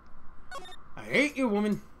 I hate you,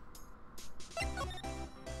 woman.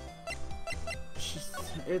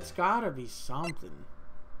 It's gotta be something.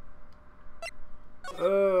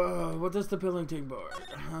 What does the Billington board?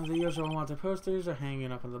 The usual wanted posters are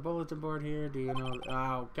hanging up on the bulletin board here. Do you know?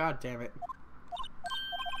 Oh, god damn it.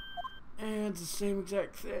 And it's the same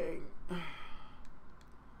exact thing.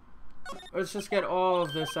 Let's just get all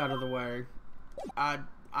of this out of the way. I'm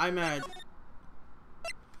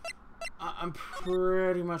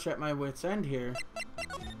pretty much at my wit's end here.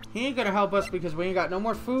 He ain't gonna help us because we ain't got no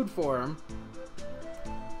more food for him.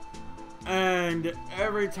 And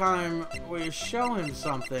every time we show him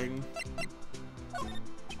something,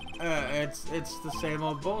 it's the same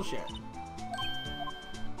old bullshit.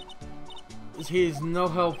 He's no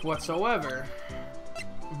help whatsoever.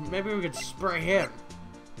 Maybe we could spray him.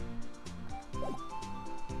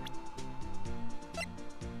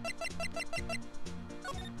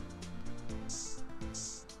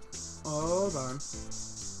 Hold on.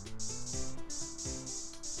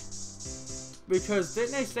 Because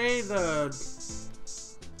didn't they say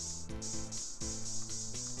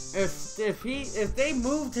if they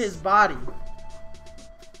moved his body,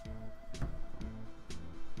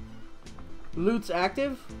 loot's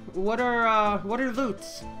active? What are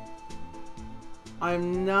loots?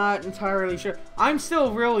 I'm not entirely sure. I'm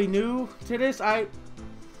still really new to this. I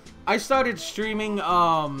started streaming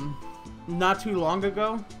not too long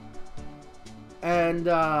ago, and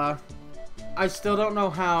I still don't know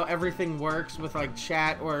how everything works with like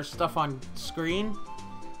chat or stuff on screen.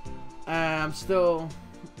 I'm still...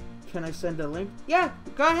 Can I send a link? Yeah,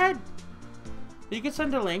 go ahead. You can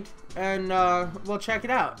send a link and we'll check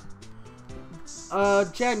it out.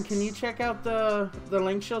 Jen, can you check out the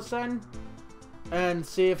link she'll send and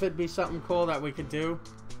see if it'd be something cool that we could do?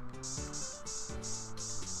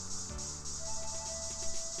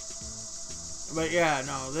 But yeah,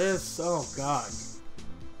 no, this... Oh god.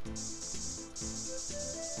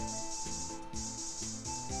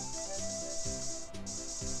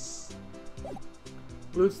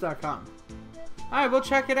 Loots.com. Alright, we'll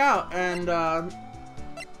check it out, and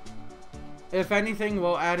if anything,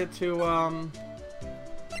 we'll add it to our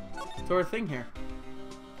thing here.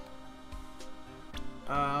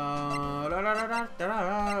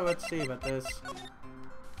 Let's see about this.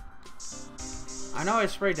 I know I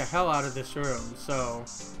sprayed the hell out of this room, so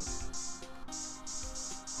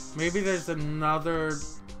maybe there's another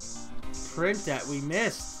print that we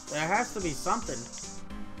missed. There has to be something.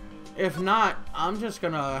 If not, I'm just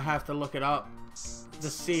gonna have to look it up to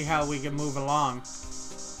see how we can move along.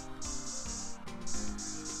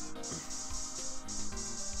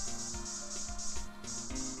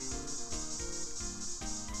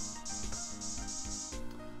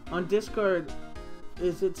 On Discord,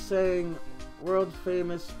 is it saying world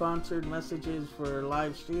famous sponsored messages for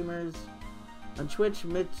live streamers? On Twitch,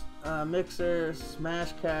 Mixer,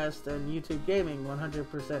 Smashcast, and YouTube Gaming,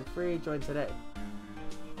 100% free. Join today.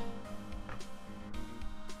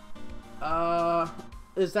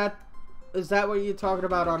 Is that what you're talking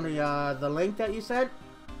about on the link that you sent?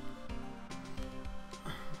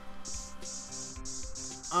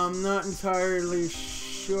 I'm not entirely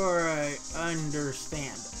sure I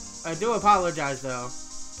understand. I do apologize though.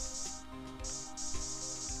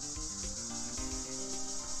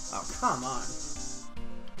 Oh, come on.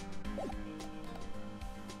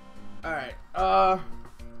 Alright,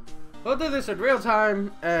 we'll do this in real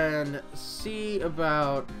time and see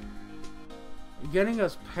about getting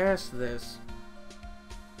us past this,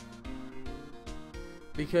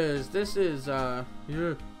 because this is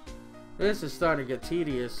starting to get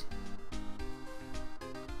tedious.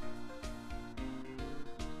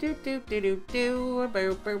 Do do do do do.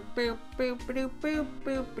 Boo boo boo boo boo boo boo boo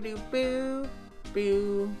boo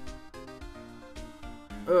boo.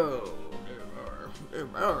 Oh, there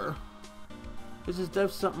are. This is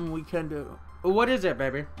definitely something we can do. What is it,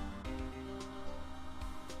 baby?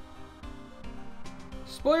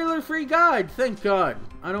 Spoiler-free guide. Thank God.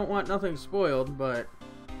 I don't want nothing spoiled, but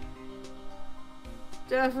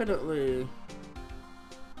definitely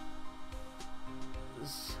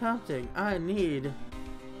something I need.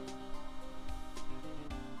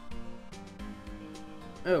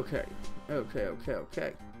 Okay. It's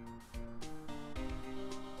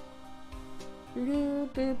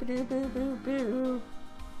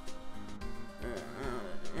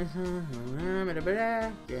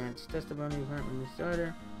testimony apartment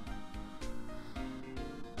starter.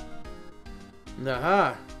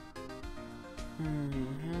 Aha.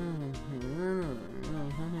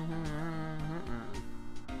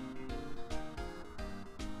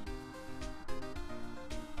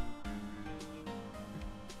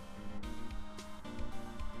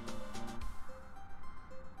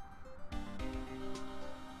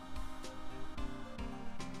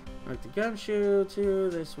 Like the gumshoe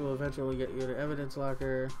too. This will eventually get you to evidence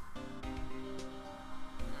locker.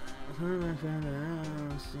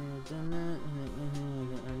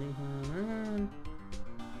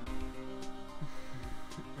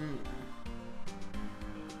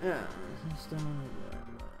 Yeah.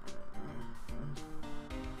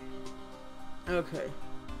 Okay.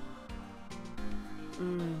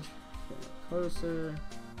 Closer.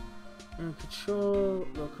 And control,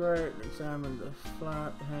 look right, examine the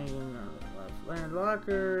flap hanging on the left land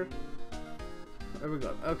locker. There we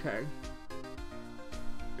go. Okay.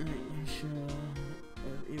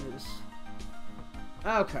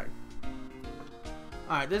 Okay.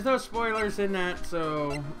 Alright, there's no spoilers in that,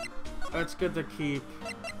 so that's good to keep.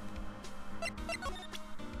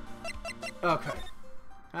 Okay.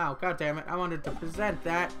 Oh, god damn it. I wanted to present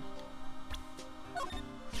that.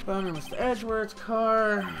 Finding Mr. Edgeworth's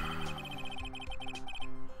car.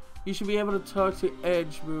 You should be able to talk to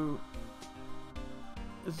Edge, boo.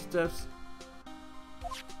 It's just...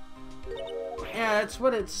 Yeah, that's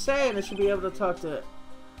what it's saying. I should be able to talk to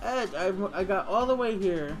Edge. I got all the way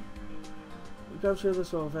here. Gumshoe,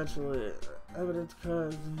 this will eventually... Evidence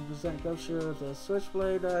cause present Gumshoe with a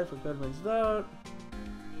switchblade knife for Goodman's note.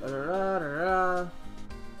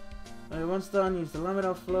 Once done, use the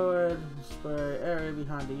luminol fluid. Spray area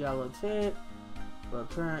behind the yellow tape. For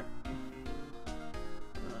current...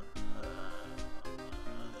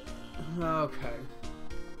 Okay.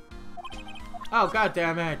 Oh, god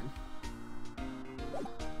damn it.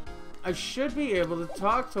 I should be able to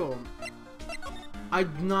talk to him.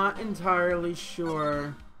 I'm not entirely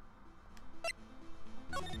sure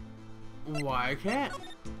why I can't.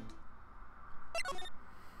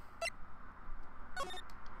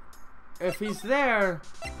 If he's there,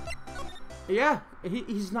 yeah,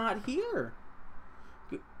 he's not here.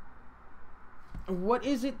 What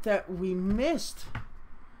is it that we missed?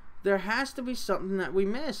 There has to be something that we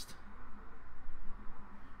missed.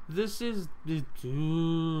 This is the...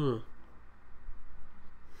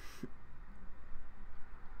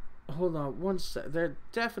 Hold on one sec. There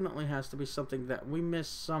definitely has to be something that we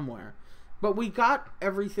missed somewhere. But we got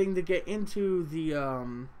everything to get into the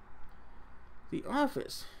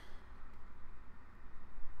office.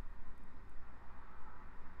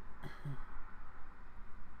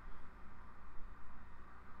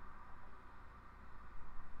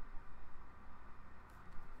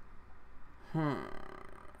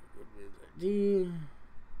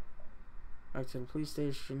 Back to the police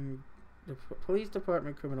station. The police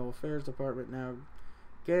department, criminal affairs department now.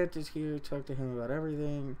 Gant is here. Talk to him about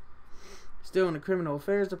everything. Still in the criminal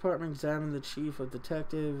affairs department. Examine the chief of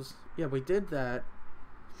detectives. Yeah, we did that.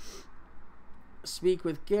 Speak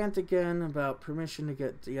with Gant again about permission to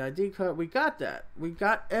get the ID card. We got that. We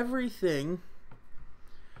got everything.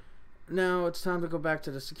 Now it's time to go back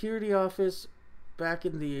to the security office. Back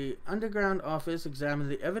in the underground office, examine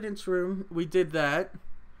the evidence room. We did that.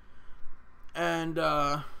 And,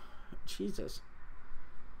 Jesus.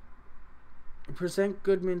 Present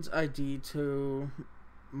Goodman's ID to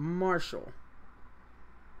Marshall.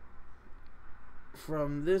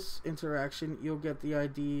 From this interaction, you'll get the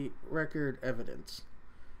ID record evidence.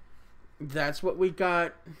 That's what we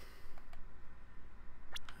got.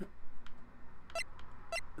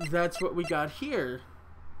 That's what we got here.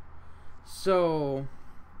 So,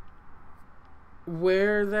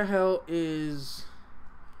 where the hell is...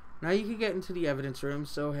 Now you can get into the evidence room,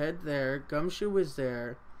 so head there. Gumshoe is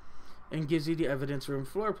there, and gives you the evidence room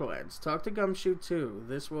floor plans. Talk to Gumshoe too.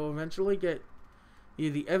 This will eventually get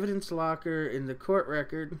The evidence locker in the court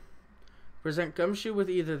record. Present Gumshoe with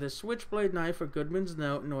either the switchblade knife or Goodman's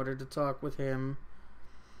note in order to talk with him.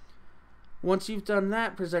 Once you've done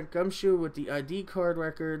that, present Gumshoe with the ID card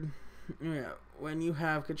record. Yeah. When you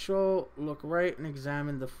have control, look right and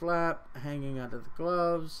examine the flap hanging out of the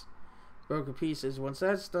gloves. Broken pieces. Once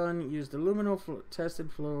that's done, use the luminol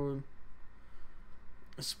tested fluid.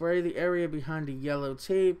 Spray the area behind the yellow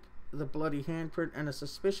tape, the bloody handprint, and a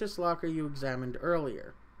suspicious locker you examined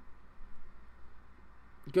earlier.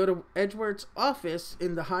 Go to Edgeworth's office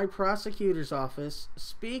in the High Prosecutor's office.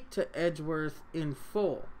 Speak to Edgeworth in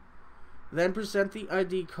full. Then present the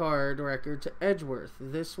ID card record to Edgeworth.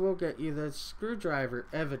 This will get you the screwdriver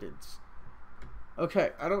evidence.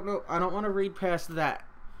 Okay, I don't know. I don't want to read past that.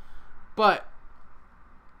 But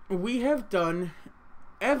we have done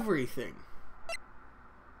everything.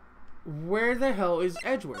 Where the hell is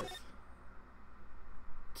Edgeworth?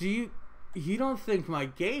 You don't think my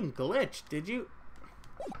game glitched, did you?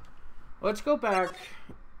 Let's go back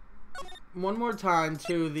one more time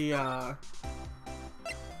to the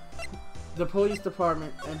police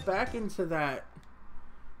department and back into that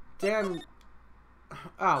damn...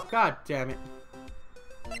 Oh, god damn it.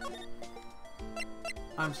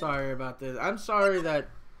 I'm sorry about this. I'm sorry that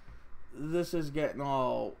this is getting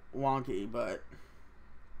all wonky, but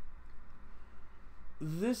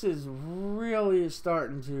this is really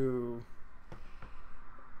starting to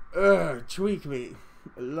tweak me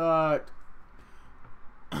a lot.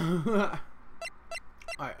 Alright,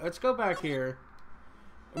 let's go back here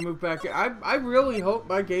and move back here. I really hope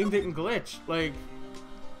my game didn't glitch. Like,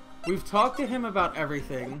 we've talked to him about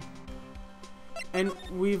everything, and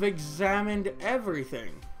we've examined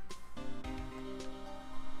everything.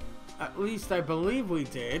 At least I believe we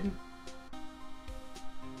did.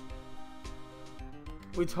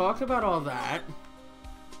 We talked about all that.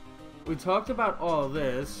 We talked about all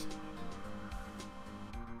this.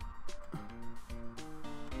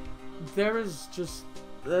 There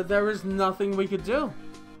is nothing we could do.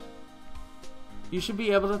 You should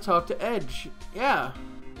be able to talk to Edge. Yeah.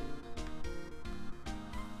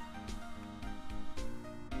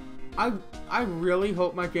 I really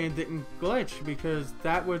hope my game didn't glitch, because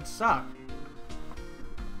that would suck.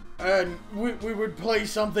 And we would play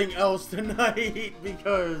something else tonight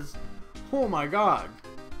because, oh my god.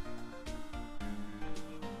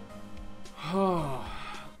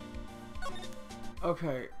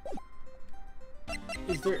 Okay.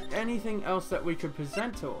 Is there anything else that we could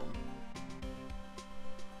present to him?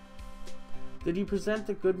 Did you present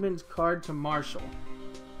the Goodman's card to Marshall?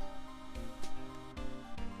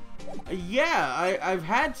 Yeah, I've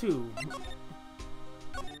had to.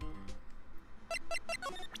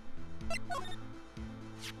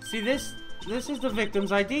 See, this is the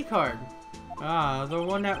victim's ID card. Ah, the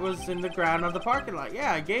one that was in the ground of the parking lot.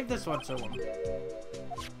 Yeah, I gave this one to him.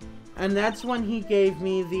 And that's when he gave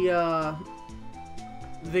me the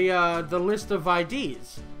list of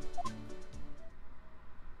IDs.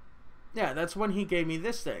 Yeah, that's when he gave me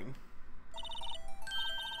this thing.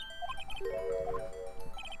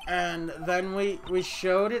 And then we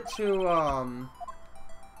showed it to,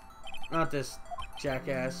 not this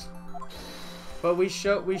jackass, but we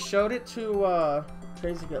showed it to,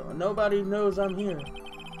 Crazy Girl. Nobody knows I'm here.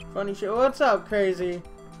 Funny shit. What's up, Crazy?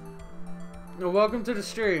 Welcome to the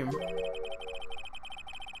stream.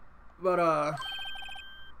 But,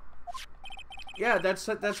 yeah,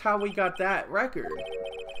 that's how we got that record.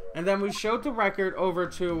 And then we showed the record over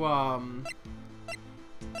to,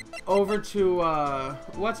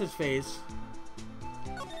 what's his face?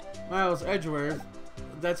 Miles Edgeworth.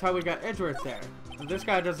 That's how we got Edgeworth there. And this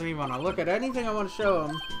guy doesn't even want to look at anything I want to show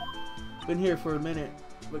him. Been here for a minute,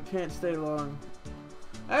 but can't stay long.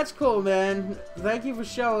 That's cool, man. Thank you for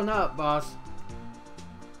showing up, boss.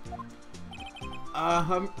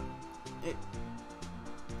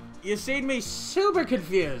 You seen me super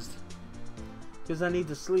confused. Because I need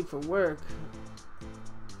to sleep for work.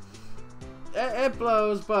 It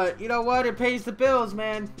blows, but you know what? It pays the bills,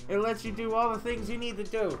 man. It lets you do all the things you need to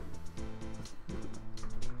do.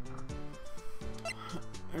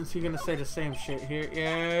 Is he gonna say the same shit here?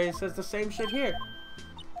 Yeah, he says the same shit here.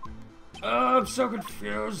 Oh, I'm so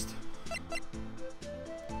confused.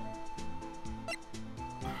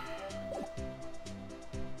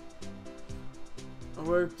 I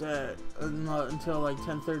worked at until like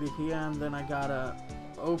 10:30 p.m. Then I gotta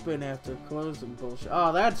open after closing bullshit.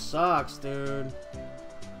 Oh, that sucks, dude.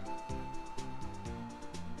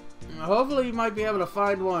 Hopefully you might be able to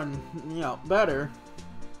find one, you know, better.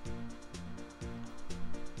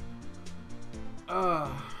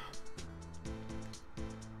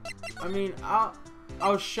 I mean,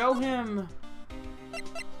 I'll show him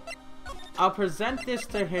I'll present this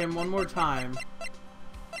to him one more time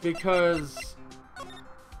because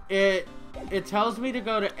it tells me to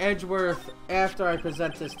go to Edgeworth after I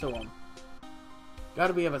present this to him.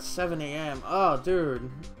 Gotta be up at 7 a.m. Oh, dude.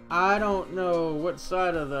 I don't know what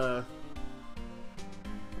side of the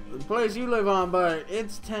place you live on, but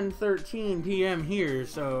it's 10:13 p.m. here,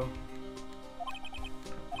 so...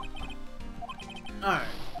 Alright.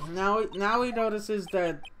 Now he notices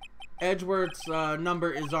that Edgeworth's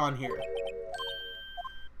number is on here.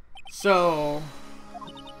 So...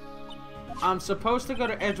 I'm supposed to go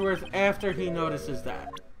to Edgeworth after he notices that.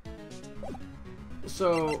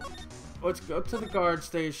 So... Let's go to the guard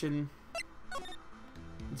station.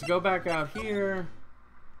 Let's go back out here.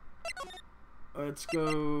 Let's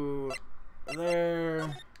go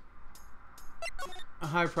there. A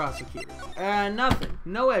high prosecutor. And nothing.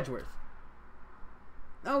 No Edgeworth.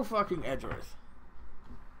 No fucking Edgeworth.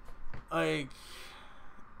 Like,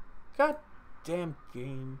 goddamn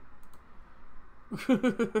game.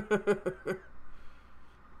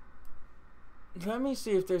 Let me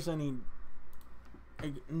see if there's any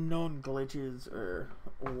known glitches or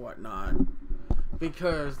whatnot,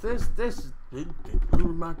 because this it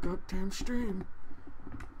ruined my goddamn stream.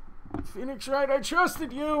 Phoenix Wright, I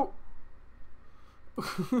trusted you.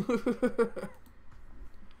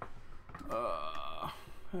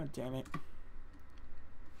 God damn it.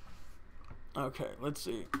 Okay, let's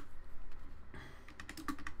see.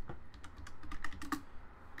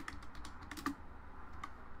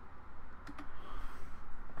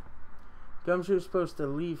 Gumshoe's supposed to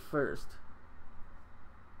leave first.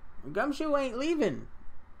 Gumshoe ain't leaving.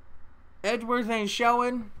 Edgeworth ain't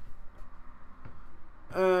showing.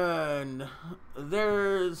 And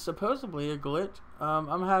there's supposedly a glitch.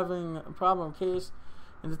 I'm having a problem case.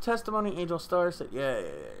 In the testimony, Angel Star said, yeah.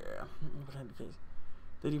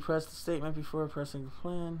 Did he press the statement before pressing the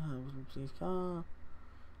plan? Please come.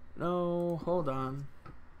 No, hold on.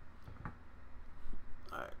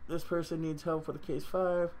 Alright, this person needs help for the case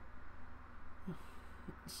 5.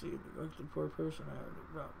 Let's see, the poor person.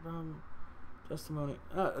 Testimony.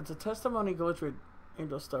 It's a testimony glitch with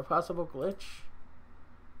Angel Star. Possible glitch.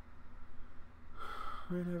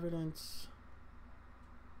 Read evidence.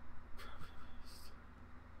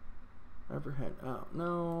 Apprehend. Oh,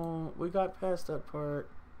 no. We got past that part.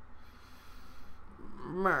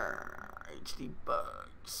 HD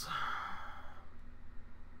bugs.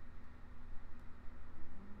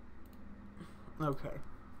 Okay.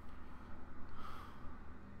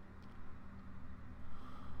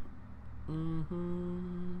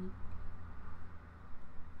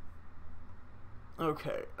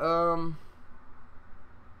 Okay, oh,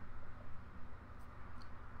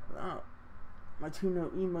 my 2 no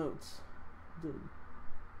emotes.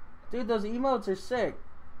 Dude, those emotes are sick.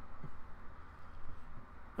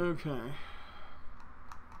 Okay.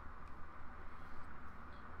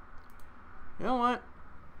 You know what?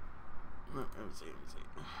 Let me see.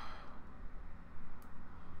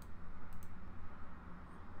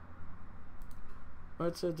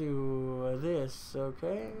 Let's do this,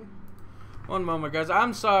 okay? One moment, guys.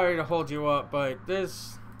 I'm sorry to hold you up, but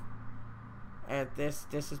this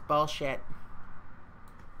is bullshit.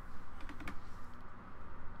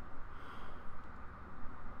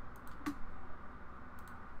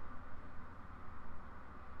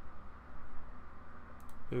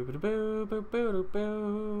 Boo boo boo boo boo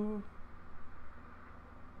boo.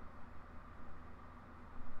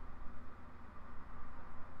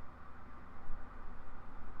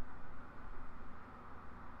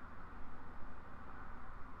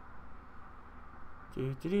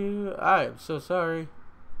 I'm so sorry.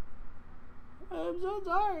 I'm so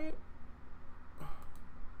sorry.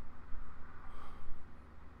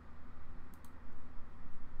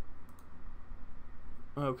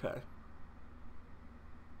 Okay.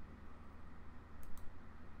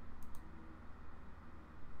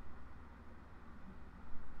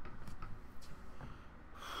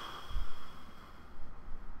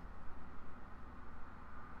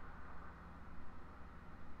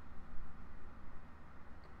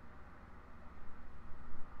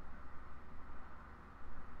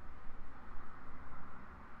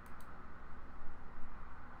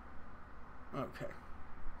 Okay.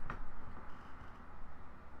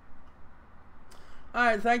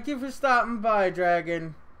 Alright, thank you for stopping by,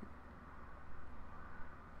 Dragon.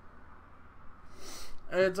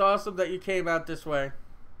 It's awesome that you came out this way.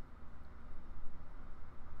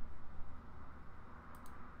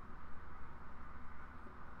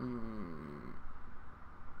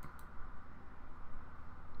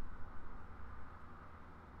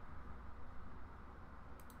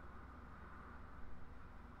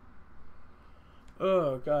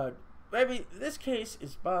 Oh, God. Baby, this case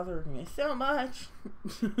is bothering me so much.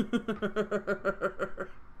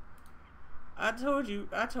 I told you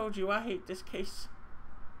I hate this case.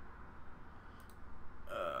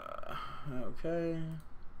 Okay.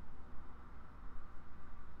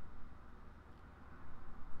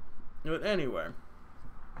 But anyway.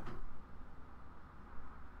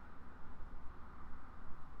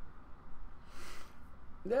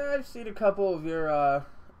 Yeah, I've seen a couple of your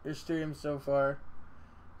streams so far.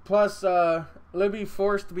 Plus, Libby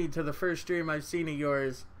forced me to the first stream I've seen of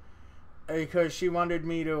yours because she wanted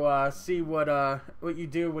me to see what you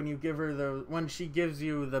do when you give her when she gives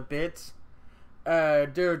you the bits.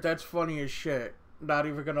 Dude, that's funny as shit. Not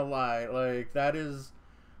even gonna lie. Like, that's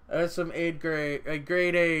some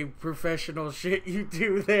grade A professional shit you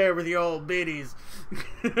do there with the old biddies.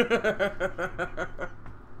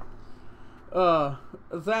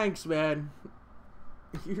 Thanks, man.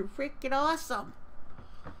 You're freaking awesome.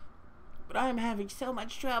 But I'm having so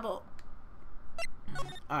much trouble.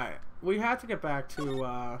 Alright, we have to get back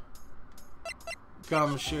to,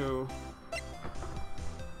 Gumshoe.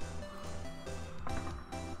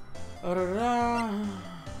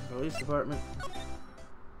 Police department.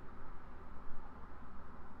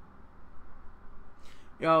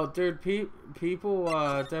 Yo, dude, people,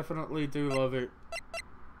 definitely do love it.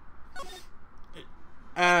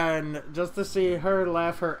 And just to see her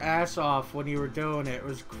laugh her ass off when you were doing it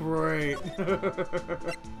was great.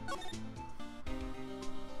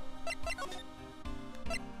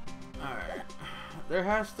 Alright. There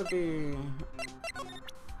has to be...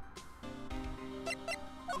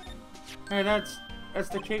 Hey, that's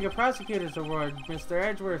the King of Prosecutors Award Mr.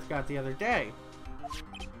 Edgeworth got the other day.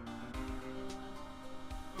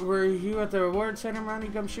 Were you at the award ceremony,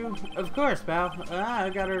 Gumshoe? Of course, pal. I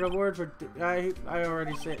got an award for... I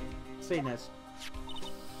already seen this.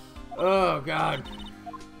 Oh, God.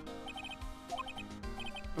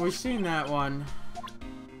 We've seen that one.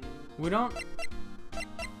 We don't...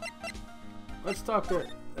 Let's talk to...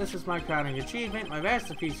 This is my crowning achievement, my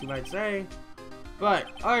masterpiece, you might say. But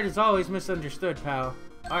art is always misunderstood, pal.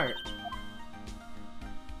 Art.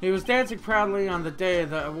 He was dancing proudly on the day of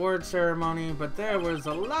the award ceremony, but there was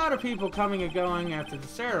a lot of people coming and going after the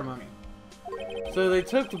ceremony. So they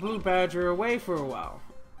took the Blue Badger away for a while.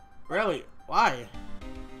 Really? Why?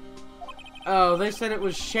 Oh, they said it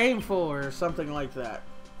was shameful or something like that.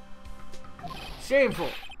 Shameful.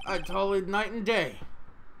 I told it night and day.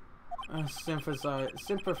 Sympathize.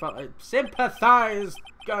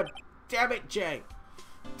 God damn it, Jay.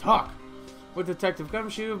 Talk with Detective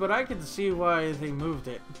Gumshoe, but I could see why they moved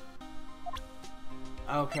it.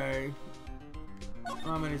 Okay.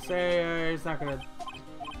 I'm gonna say he's not gonna...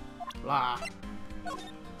 Blah.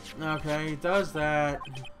 Okay, he does that.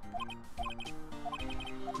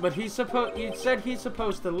 But you said he's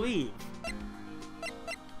supposed to leave.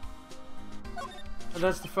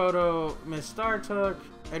 That's the photo Miss Star took.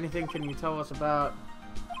 Anything can you tell us about?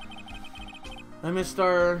 Miss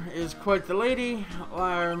Star is quite the lady. Well,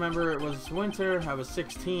 I remember it was winter. I was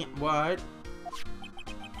 16. What?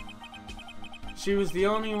 She was the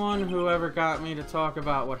only one who ever got me to talk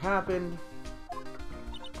about what happened.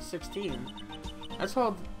 16. That's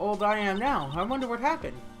how old I am now. I wonder what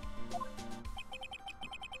happened.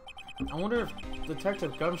 I wonder if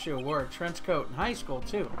Detective Gumshoe wore a trench coat in high school,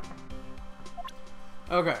 too.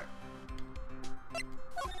 Okay.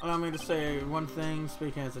 Allow me to say one thing,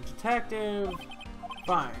 speaking as a detective.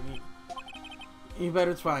 Fine. You bet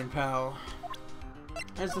it's fine, pal.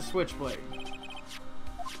 As the switchblade.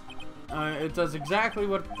 It does exactly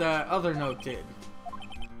what the other note did.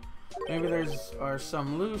 Maybe are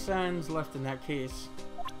some loose ends left in that case.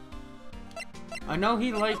 I know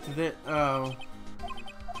he liked that,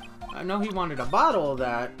 I know he wanted a bottle of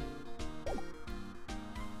that.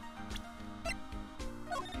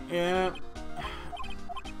 Yeah.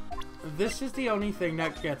 This is the only thing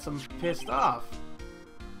that gets him pissed off.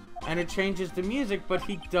 And it changes the music, but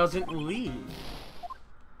he doesn't leave.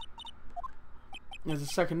 There's a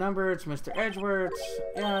second number, it's Mr. Edgeworth.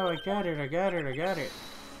 Yeah, I got it.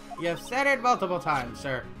 You've said it multiple times,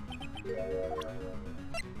 sir.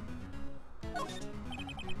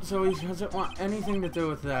 So he doesn't want anything to do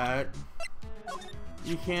with that.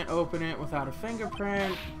 You can't open it without a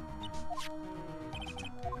fingerprint.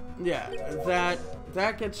 Yeah,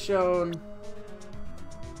 that gets shown.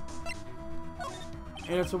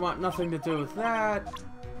 He doesn't want nothing to do with that.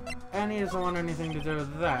 And he doesn't want anything to do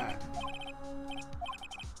with that.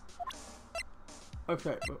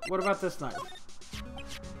 Okay, what about this knife?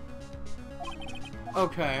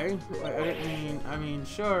 Okay, wait, I didn't mean, I mean,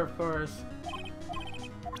 sure, of course.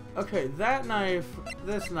 Okay, that knife,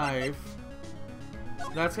 this knife.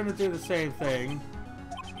 That's gonna do the same thing.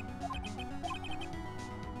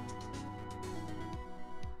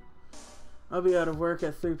 I'll be out of work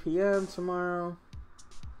at 3 p.m. tomorrow.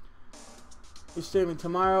 You're streaming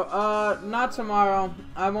tomorrow? Not tomorrow.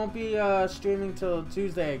 I won't be streaming till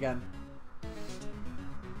Tuesday again.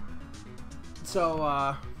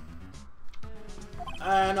 So,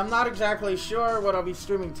 and I'm not exactly sure what I'll be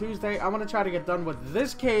streaming Tuesday. I want to try to get done with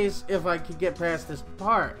this case if I could get past this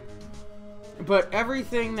part. But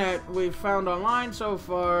everything that we've found online so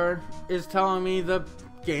far is telling me the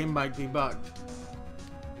game might be bugged.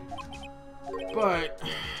 But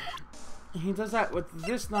he does that with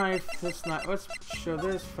this knife, this knife. Let's show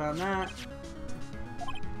this, found that.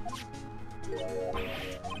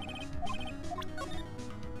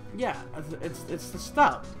 Yeah, it's the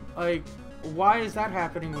stub. Like, why is that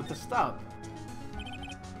happening with the stub?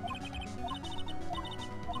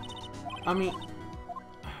 I mean,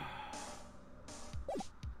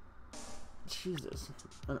 Jesus.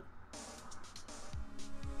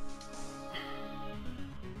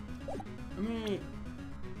 Let me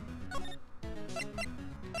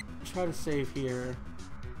try to save here.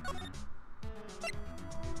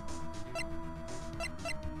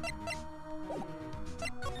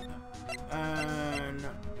 And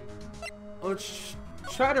let's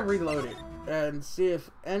try to reload it and see if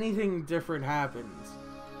anything different happens.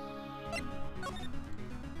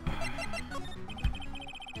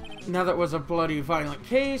 Now that was a bloody violent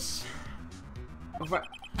case.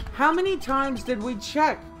 How many times did we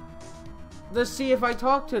check to see if I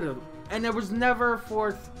talked to them? And there was never a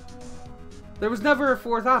fourth. There was never a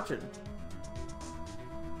fourth option.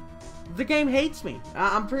 The game hates me.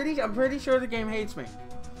 I'm pretty sure the game hates me.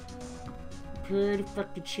 Pretty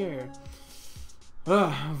fucking sure.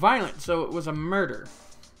 Violent. So it was a murder.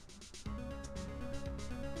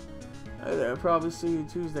 I'll probably see you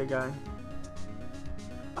Tuesday, guy.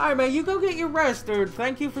 Alright, man, you go get your rest, dude.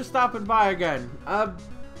 Thank you for stopping by again.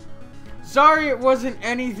 Sorry it wasn't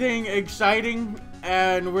anything exciting,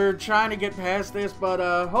 and we're trying to get past this, but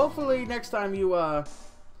hopefully next time you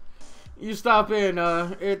stop in,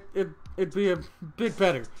 it'd be a bit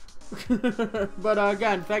better. But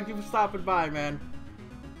again, thank you for stopping by, man.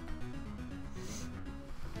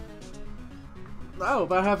 Oh,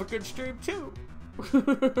 but have a good stream too.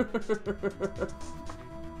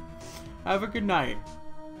 Have a good night.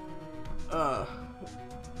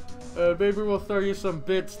 Maybe we'll throw you some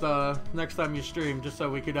bits the next time you stream, just so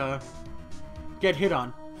we could get hit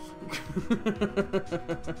on.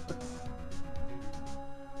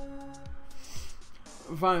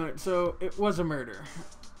 Violent. So it was a murder,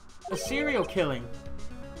 a serial killing.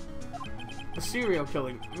 A serial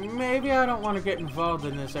killing. Maybe I don't want to get involved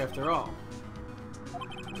in this after all.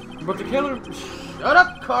 But the killer. Shut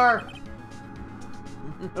up, car.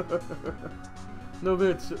 No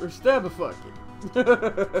bits, or stab a fucking.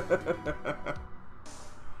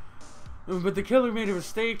 But the killer made a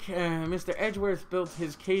mistake, and Mr. Edgeworth built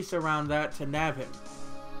his case around that to nab him.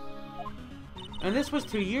 And this was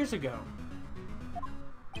 2 years ago.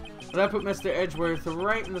 That put Mr. Edgeworth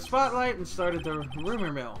right in the spotlight and started the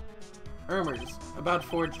rumors about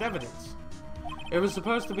forged evidence. It was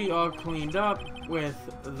supposed to be all cleaned up with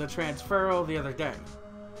the transferal the other day.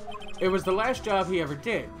 It was the last job he ever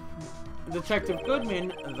did. Detective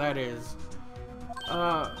Goodman, that is.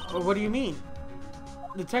 What do you mean?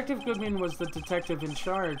 Detective Goodman was the detective in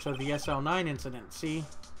charge of the SL9 incident, see?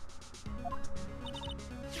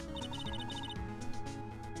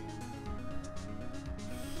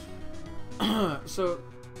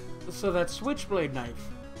 So that switchblade knife.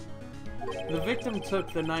 The victim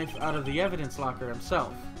took the knife out of the evidence locker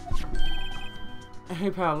himself.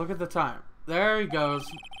 Hey pal, look at the time. There he goes.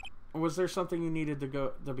 Was there something you needed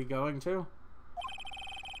to be going to?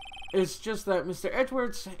 It's just that Mr.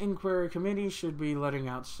 Edwards' inquiry committee should be letting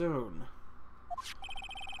out soon.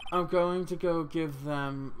 I'm going to go give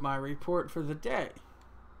them my report for the day.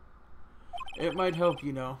 It might help,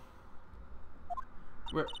 you know.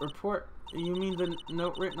 Report? You mean the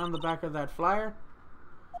note written on the back of that flyer?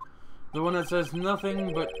 The one that says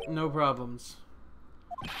nothing but no problems.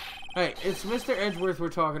 Hey, it's Mr. Edgeworth we're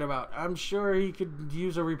talking about. I'm sure he could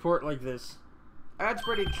use a report like this. That's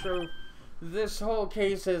pretty true. This whole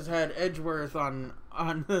case has had Edgeworth on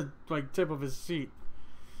the tip of his seat.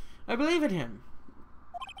 I believe in him.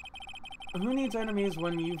 Who needs enemies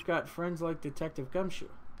when you've got friends like Detective Gumshoe?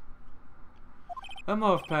 I'm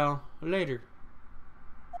off, pal. Later.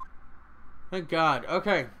 Thank God.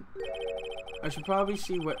 Okay. I should probably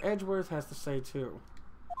see what Edgeworth has to say too.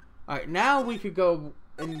 Alright, now we could go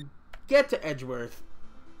and get to Edgeworth.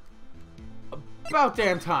 About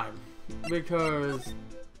damn time. Because,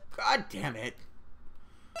 God damn it.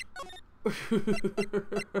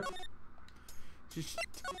 Just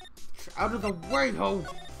out of the way, ho!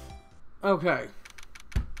 Okay.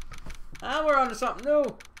 And we're on to something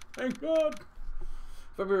new. Thank God.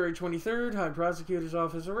 February 23rd, High Prosecutor's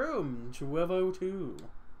Office room, 1202.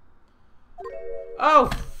 Oh,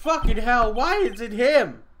 fucking hell, why is it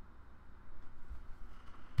him?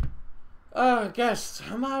 Guest,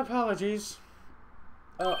 my apologies.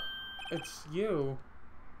 It's you.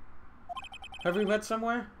 Have we met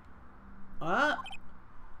somewhere? What?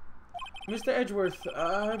 Mr. Edgeworth,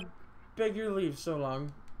 I beg your leave so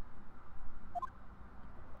long.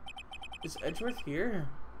 Is Edgeworth here?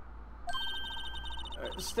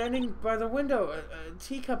 Standing by the window, a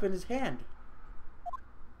teacup in his hand.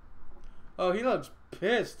 Oh, he looks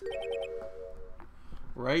pissed.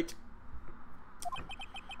 Right?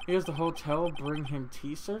 Here's the hotel bring him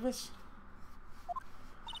tea service?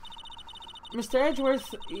 Mr.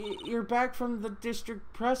 Edgeworth, you're back from the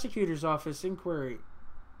district prosecutor's office inquiry.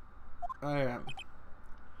 I am.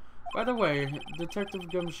 By the way,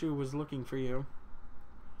 Detective Gumshoe was looking for you.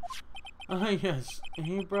 Yes.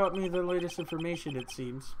 He brought me the latest information, it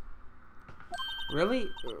seems. Really?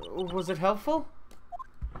 Was it helpful?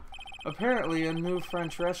 Apparently, a new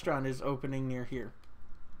French restaurant is opening near here.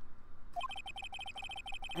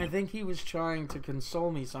 I think he was trying to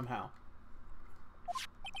console me somehow.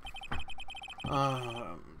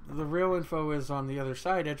 The real info is on the other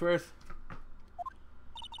side, Edgeworth.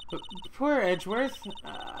 But poor Edgeworth.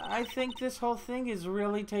 I think this whole thing is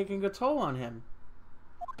really taking a toll on him.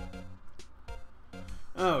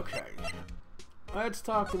 Okay. Let's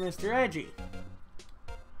talk to Mr. Edgy.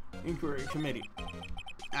 Inquiry Committee.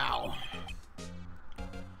 Ow.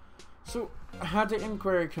 So, how'd the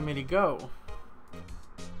Inquiry Committee go?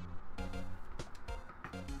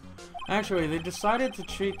 Actually, they decided to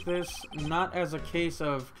treat this not as a case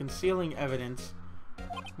of concealing evidence,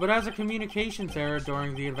 but as a communications error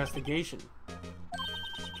during the investigation.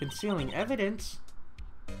 Concealing evidence?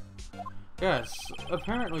 Yes,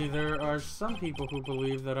 apparently there are some people who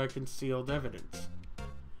believe that I concealed evidence.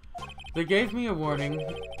 They gave me a warning.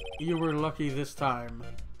 You were lucky this time.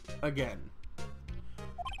 Again.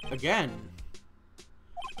 Again?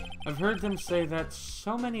 I've heard them say that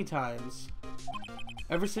so many times.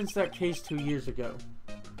 Ever since that case 2 years ago.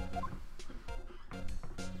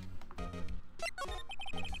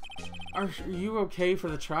 Are you okay for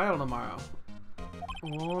the trial tomorrow?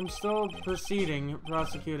 Well, I'm still prosecuting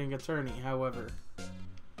attorney, however.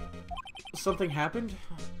 Something happened?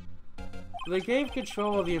 They gave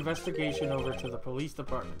control of the investigation over to the police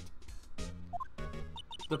department.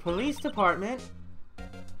 The police department?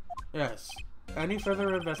 Yes. Any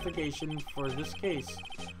further investigation for this case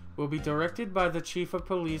will be directed by the Chief of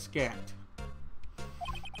Police Gant.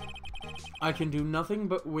 I can do nothing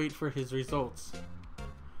but wait for his results.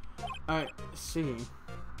 I see.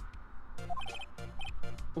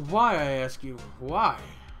 Why, I ask you? Why?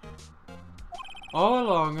 All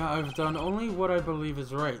along, I've done only what I believe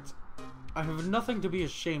is right. I have nothing to be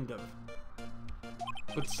ashamed of.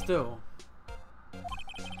 But still.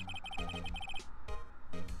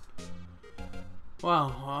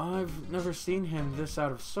 Wow, I've never seen him this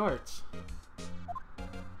out of sorts.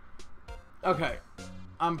 Okay.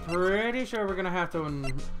 I'm pretty sure we're gonna have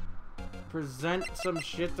to present some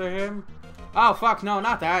shit to him. Oh, fuck, no,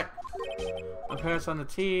 not that. I'll pass on the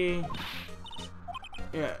tea.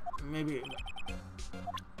 Yeah, maybe.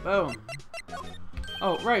 Boom.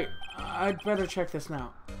 Oh, right. I'd better check this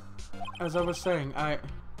now. As I was saying,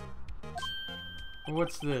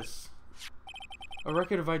 What's this? A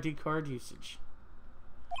record of ID card usage.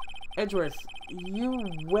 Edgeworth, you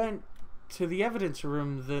went to the evidence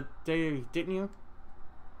room that day, didn't you?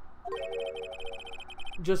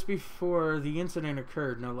 Just before the incident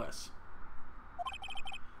occurred, no less.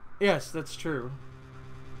 Yes, that's true.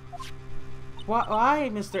 Why,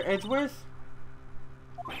 Mr. Edgeworth?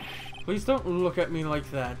 Please don't look at me like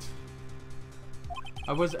that.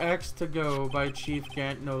 I was asked to go by Chief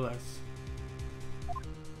Gant, no less.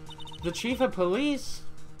 The Chief of Police?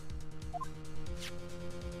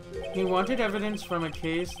 He wanted evidence from a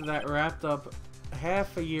case that wrapped up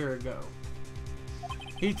half a year ago.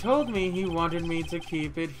 He told me he wanted me to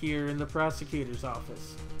keep it here in the prosecutor's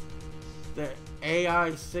office. The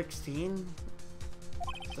AI-16?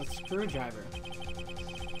 The screwdriver.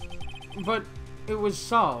 But it was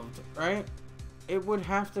solved, right? It would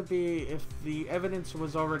have to be if the evidence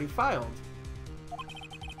was already filed.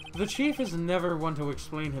 The chief is never one to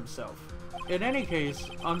explain himself. In any case,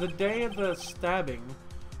 on the day of the stabbing,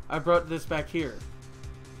 I brought this back here.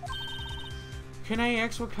 Can I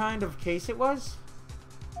ask what kind of case it was?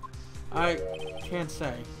 I can't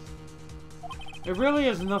say. It really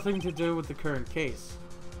has nothing to do with the current case.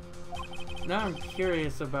 Now I'm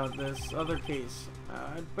curious about this other case.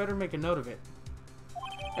 I'd better make a note of it.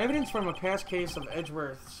 Evidence from a past case of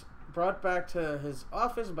Edgeworth's brought back to his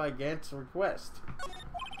office by Gant's request.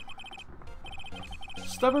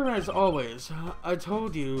 Stubborn as always, I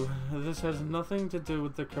told you this has nothing to do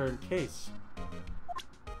with the current case.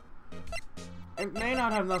 It may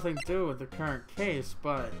not have nothing to do with the current case,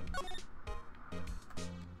 but...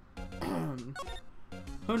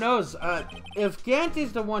 who knows? If Gant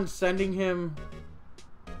is the one sending him...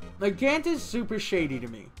 Like, Gant is super shady to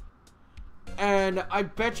me. And I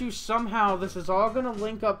bet you somehow this is all gonna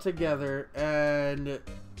link up together and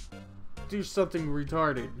do something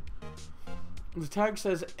retarded. The tag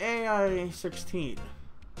says AI 16.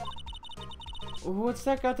 What's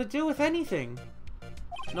that got to do with anything?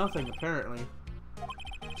 Nothing, apparently.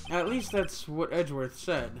 At least that's what Edgeworth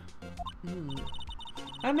said.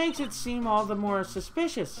 That makes it seem all the more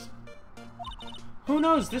suspicious. Who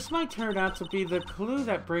knows, this might turn out to be the clue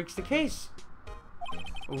that breaks the case.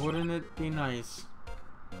 Wouldn't it be nice?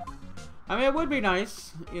 I mean, it would be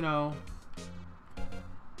nice, you know.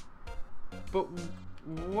 But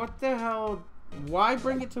what the hell? Why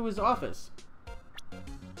bring it to his office?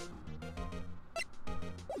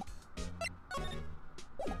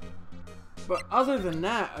 But other than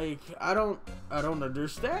that, like, I don't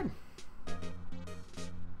understand.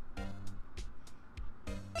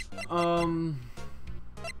 I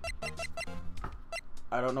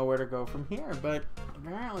don't know where to go from here, but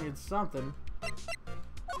apparently it's something.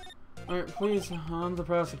 Alright, please, I'm the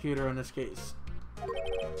prosecutor on this case.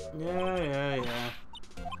 Yeah.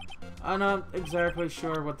 I'm not exactly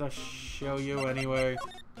sure what to show you anyway.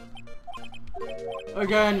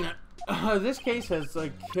 Again, this case has,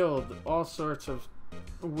 like, killed all sorts of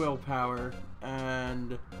willpower,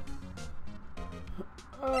 and...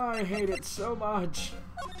 oh, I hate it so much.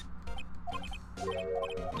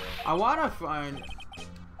 I wanna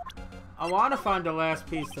find the last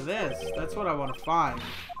piece to this. That's what I want to find.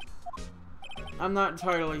 I'm not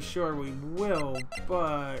entirely sure we will,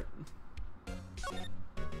 but...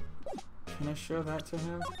 can I show that to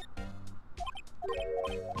him?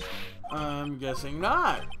 I'm guessing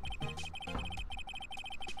not.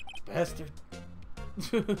 Bastard.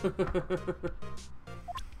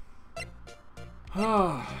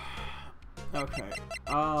 Okay.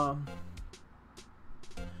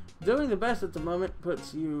 Doing the best at the moment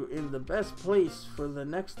puts you in the best place for the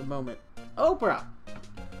next moment. Oprah!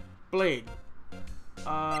 Blade.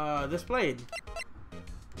 This blade.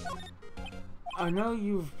 I know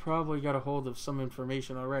you've probably got a hold of some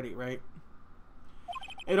information already, right?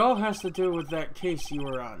 It all has to do with that case you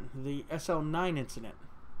were on, the SL9 incident.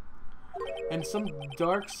 And some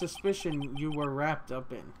dark suspicion you were wrapped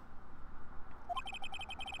up in.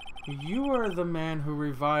 You are the man who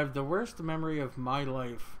revived the worst memory of my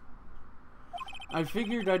life. I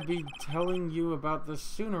figured I'd be telling you about this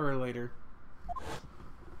sooner or later.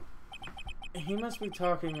 He must be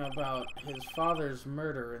talking about his father's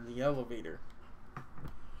murder in the elevator.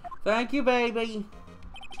 Thank you, baby!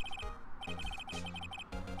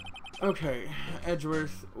 Okay,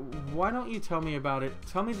 Edgeworth, why don't you tell me about it?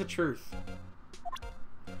 Tell me the truth.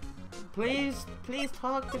 Please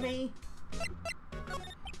talk to me.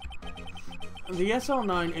 The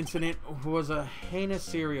SL9 incident was a heinous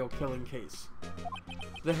serial killing case.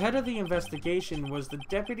 The head of the investigation was the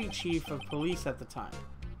deputy chief of police at the time,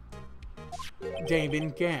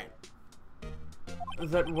 Damon Gant.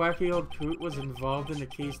 That wacky old coot was involved in the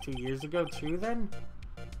case 2 years ago too, then?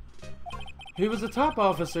 He was a top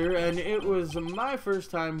officer, and it was my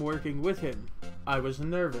first time working with him. I was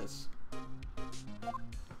nervous.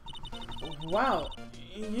 Wow,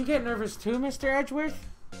 you get nervous too, Mr. Edgeworth?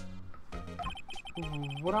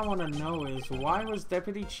 What I want to know is, why was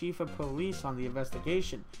Deputy Chief of Police on the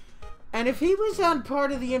investigation? And if he was on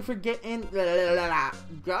part of the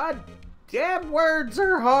God damn, words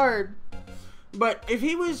are hard. But if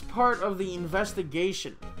he was part of the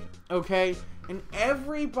investigation, okay, and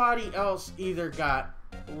everybody else either got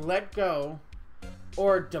let go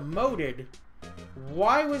or demoted,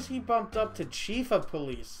 why was he bumped up to Chief of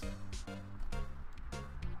Police?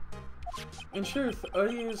 In truth, I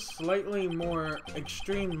use slightly more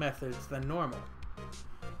extreme methods than normal.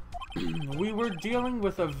 We were dealing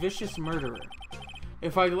with a vicious murderer.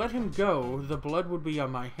 If I let him go, the blood would be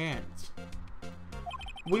on my hands.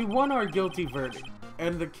 We won our guilty verdict,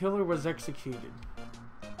 and the killer was executed.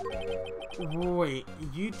 Wait,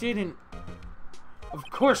 you didn't... Of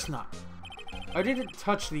course not. I didn't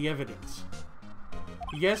touch the evidence.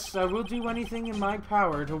 Yes, I will do anything in my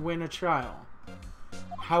power to win a trial.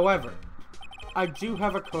 However, I do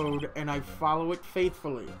have a code, and I follow it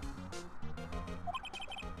faithfully.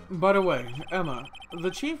 By the way, Emma, the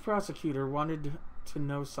chief prosecutor wanted to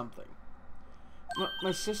know something.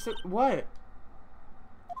 My sister... What?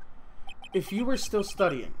 If you were still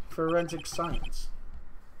studying forensic science.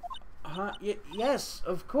 Yes,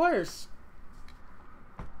 of course.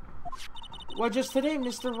 Well, just today,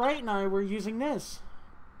 Mr. Wright and I were using this.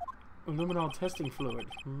 Luminol testing fluid.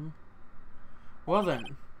 Well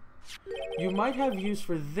then. You might have use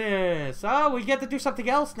for this. Oh, we get to do something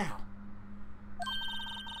else now.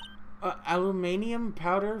 Aluminium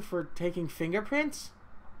powder for taking fingerprints?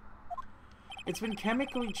 It's been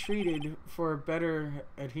chemically treated for better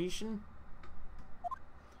adhesion.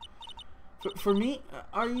 For me,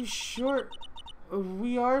 are you sure?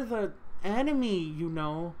 We are the enemy, you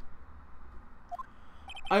know.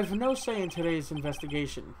 I've no say in today's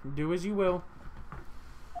investigation. Do as you will.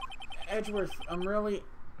 Edgeworth, I'm really...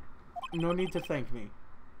 No need to thank me.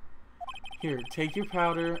 Here, take your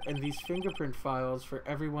powder and these fingerprint files for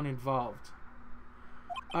everyone involved.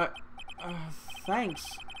 Thanks.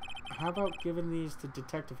 How about giving these to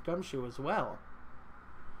Detective Gumshoe as well?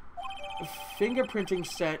 Fingerprinting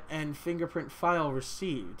set and fingerprint file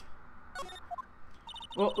received.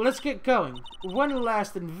 Well, let's get going. One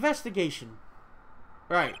last investigation.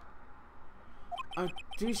 Right. I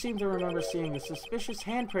do seem to remember seeing a suspicious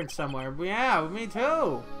handprint somewhere. Yeah, me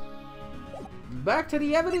too. Back to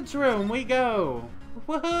the evidence room we go.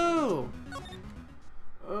 Woohoo!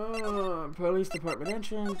 Police department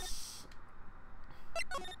entrance.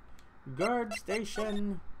 Guard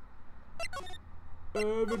station.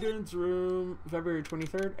 Evidence room. February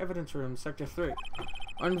 23rd. Evidence room, Sector 3.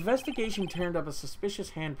 Our investigation turned up a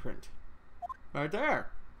suspicious handprint. Right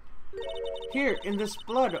there. Here, in this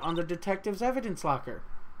blood on the detective's evidence locker.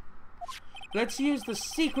 Let's use the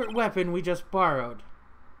secret weapon we just borrowed.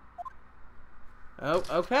 Oh,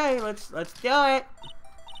 okay, let's do it.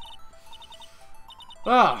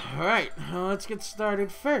 Oh, alright. Let's get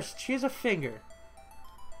started first. Choose a finger.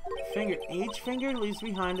 Each finger leaves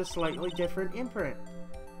behind a slightly different imprint.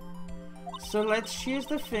 So let's choose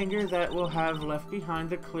the finger that will have left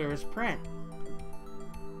behind the clearest print.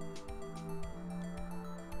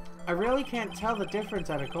 I really can't tell the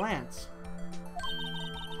difference at a glance.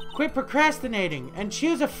 Quit procrastinating and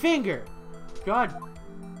choose a finger! God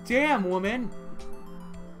damn, woman!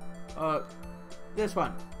 This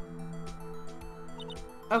one.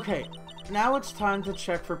 Okay, now it's time to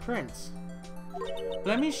check for prints.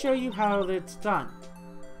 Let me show you how it's done.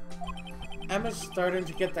 Emma's starting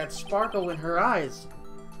to get that sparkle in her eyes.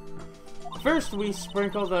 First, we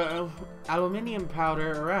sprinkle the aluminium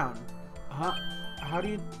powder around. How do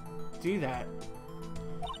you do that?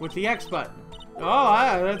 With the X button.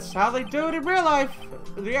 Oh, that's how they do it in real life.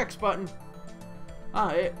 The X button.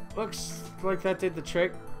 It looks like that did the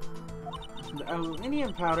trick. The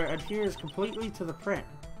aluminium powder adheres completely to the print.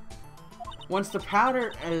 Once the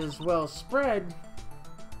powder is well spread,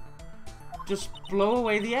 just blow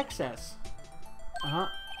away the excess.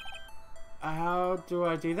 How do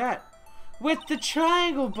I do that? With the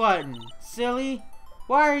triangle button, silly!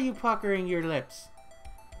 Why are you puckering your lips?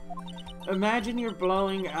 Imagine you're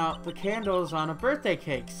blowing out the candles on a birthday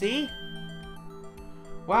cake, see?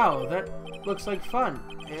 Wow, that looks like fun.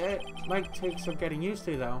 It might take some getting used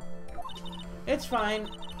to, though. It's fine.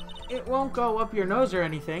 It won't go up your nose or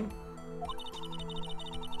anything.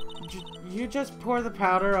 You just pour the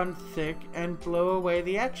powder on thick and blow away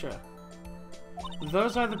the extra.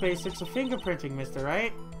 Those are the basics of fingerprinting, Mr.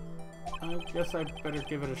 Wright. I guess I'd better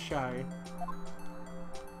give it a try.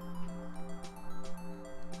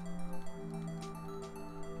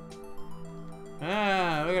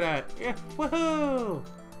 Look at that. Yeah, woohoo!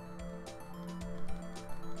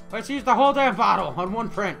 Let's use the whole damn bottle on one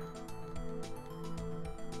print.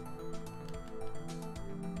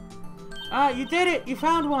 You did it! You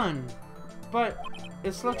found one! But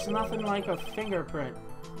this looks nothing like a fingerprint.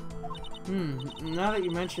 Now that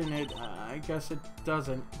you mention it, I guess it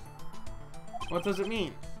doesn't. What does it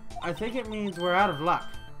mean? I think it means we're out of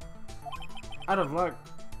luck. Out of luck?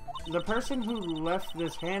 The person who left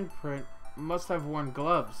this handprint must have worn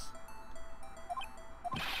gloves.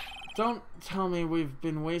 Don't tell me we've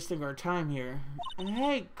been wasting our time here. And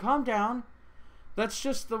hey, calm down. That's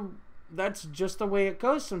just the way it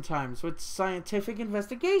goes sometimes with scientific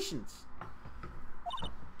investigations.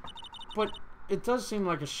 But it does seem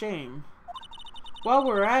like a shame. While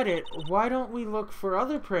we're at it, why don't we look for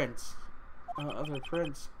other prints? Other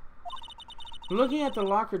prints. Looking at the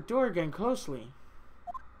locker door again closely.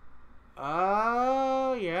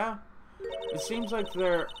 Oh, yeah. It seems like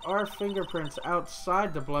there are fingerprints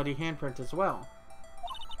outside the bloody handprint as well.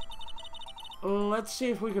 Let's see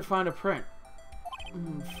if we can find a print.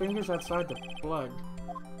 Fingers outside the blood.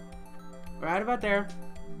 Right about there.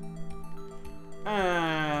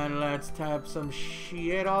 And let's tap some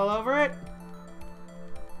shit all over it.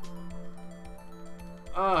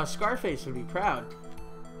 Oh, Scarface would be proud.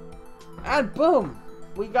 And boom!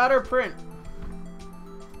 We got our print.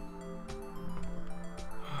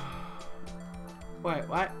 Wait,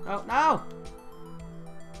 what? Oh, no!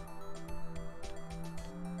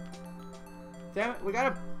 Damn it, we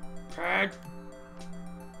got a print.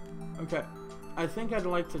 Okay, I think I'd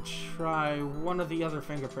like to try one of the other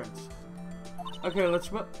fingerprints. Okay, let's...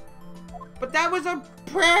 But that was a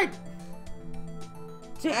print!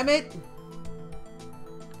 Damn it!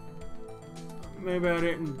 Maybe I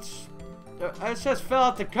didn't... I just fell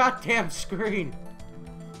off the goddamn screen.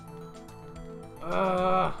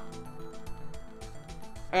 We're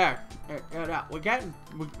getting...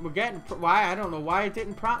 Why? I don't know why it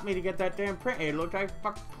didn't prompt me to get that damn print. It looked like a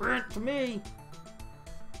fucking print to me.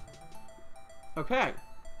 Okay.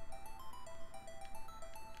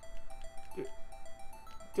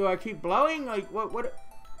 Do I keep blowing? Like,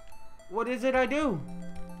 what is it I do?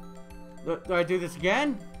 Do I do this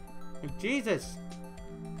again? Jesus.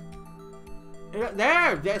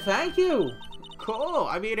 There, thank you. Cool.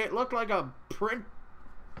 I mean, it looked like a print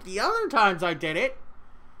the other times I did it.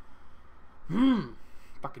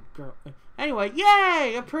 Fucking girl. Anyway,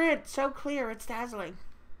 yay! A print. So clear, it's dazzling.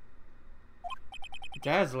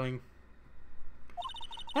 Dazzling.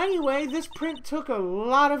 Anyway, this print took a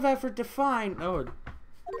lot of effort to find. Oh, it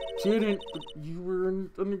didn't. You were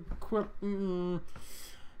unequipped.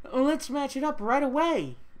 Let's match it up right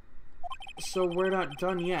away. So we're not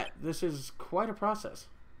done yet. This is quite a process.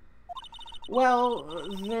 Well,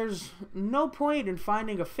 there's no point in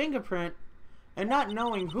finding a fingerprint and not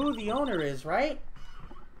knowing who the owner is, right?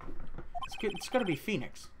 It's gonna be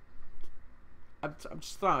Phoenix. I'm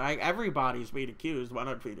just thought everybody's being accused. Why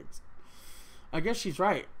not Phoenix? I guess she's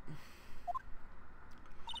right.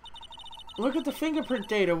 Look at the fingerprint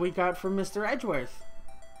data we got from Mr. Edgeworth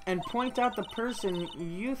and point out the person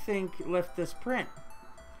you think left this print.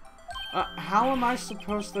 How am I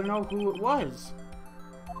supposed to know who it was?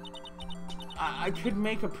 I could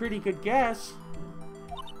make a pretty good guess.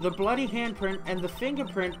 The bloody handprint and the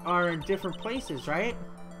fingerprint are in different places, right?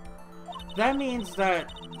 That means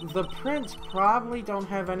that the prints probably don't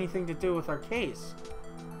have anything to do with our case.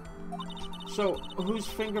 So, whose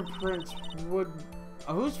fingerprints would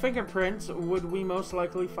we most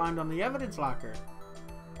likely find on the evidence locker?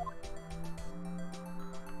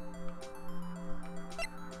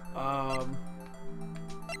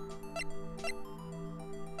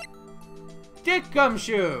 Dick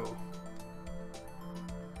Gumshoe!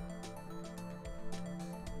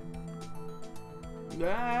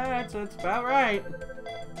 That's about right.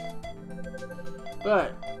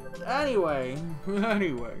 But, anyway.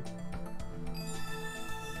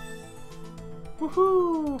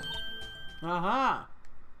 Woohoo! Aha!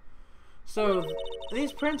 So,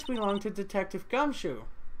 these prints belong to Detective Gumshoe.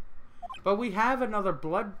 But we have another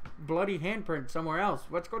bloody handprint somewhere else.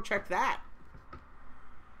 Let's go check that.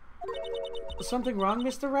 Something wrong,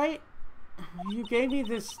 Mr. Wright? You gave me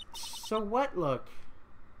this so what look.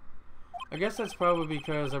 I guess that's probably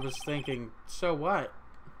because I was thinking, so what?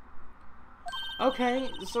 Okay,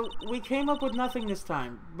 so we came up with nothing this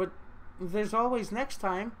time, but there's always next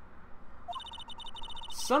time.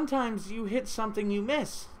 Sometimes you hit something you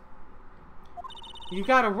miss. You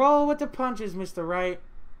gotta roll with the punches, Mr. Wright.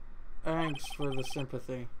 Thanks for the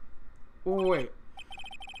sympathy. Oh, wait.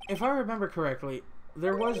 If I remember correctly,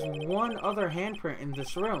 there was one other handprint in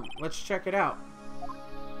this room. Let's check it out.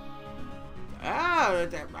 Ah,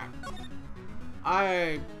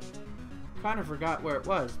 I kind of forgot where it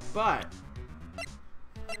was, but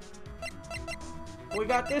we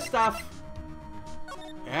got this stuff.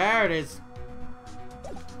 There it is.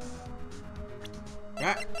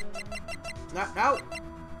 Yeah. No.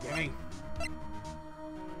 Gimme.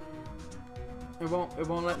 It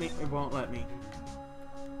won't let me. It won't let me.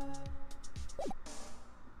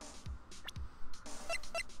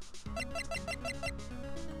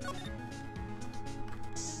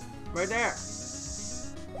 Right there.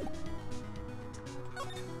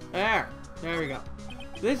 There we go.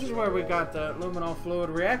 This is where we got the luminol fluid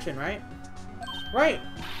reaction, right? Right.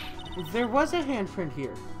 There was a handprint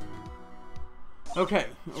here. Okay,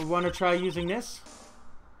 want to try using this?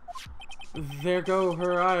 There go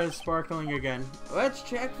her eyes sparkling again. Let's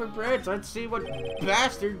check for prints. Let's see what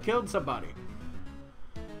bastard killed somebody.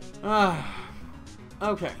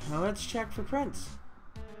 Okay, now let's check for prints.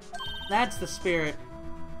 That's the spirit.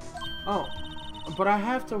 Oh, but I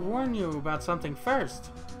have to warn you about something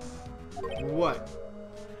first. What?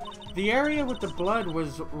 The area with the blood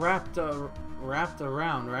was wrapped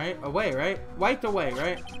around, right? Away, right? Wiped away,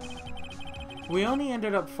 right? We only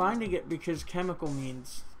ended up finding it because chemical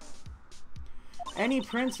means. Any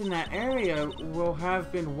prints in that area will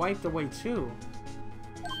have been wiped away too.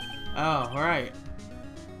 Oh, alright.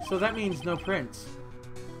 So that means no prints.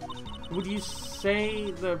 Would you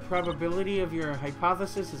say the probability of your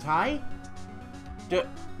hypothesis is high? Don't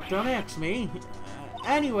ask me.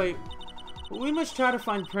 Anyway, we must try to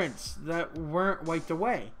find prints that weren't wiped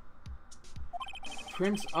away.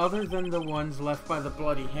 Prints other than the ones left by the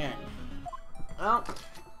bloody hand. Well,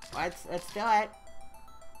 let's do it.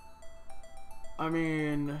 I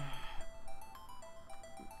mean...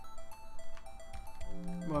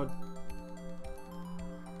 Well...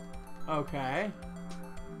 Okay.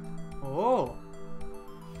 Oh.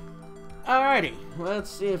 Alrighty. Let's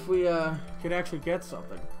see if we could actually get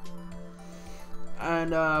something. And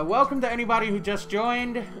welcome to anybody who just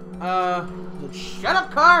joined. Shut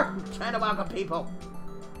up, car! I'm trying to welcome people.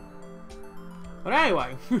 But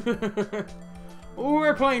anyway,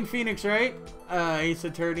 we're playing Phoenix Wright, Ace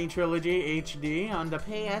Attorney Trilogy HD on the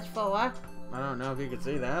PS4. I don't know if you can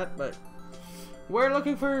see that, but we're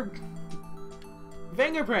looking for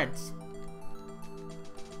fingerprints.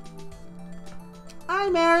 Hi,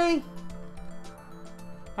 Mary.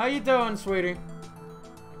 How you doing, sweetie?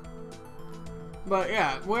 But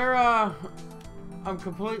yeah, we're I'm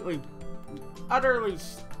completely, utterly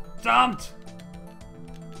stumped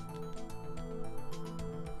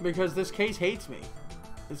because this case hates me.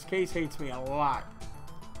 This case hates me a lot.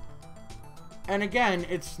 And again,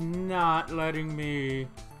 it's not letting me.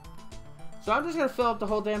 So I'm just gonna fill up the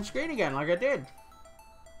whole damn screen again, like I did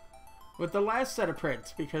with the last set of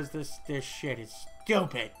prints, because this shit is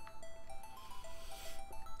stupid.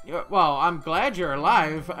 Well, I'm glad you're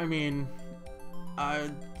alive. I mean,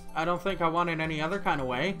 I don't think I want it any other kind of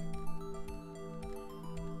way.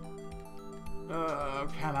 Oh,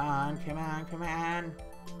 come on, come on, come on.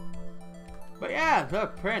 But yeah,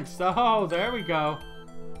 look, prints. Oh, there we go.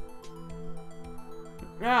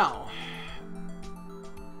 Now,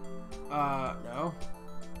 no.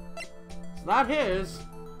 It's not his.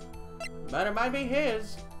 But it might be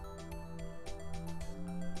his.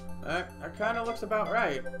 That kind of looks about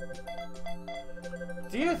right.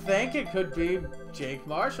 Do you think it could be Jake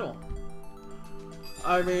Marshall?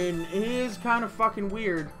 I mean, he is kind of fucking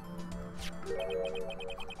weird.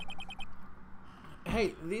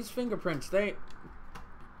 Hey, these fingerprints, they...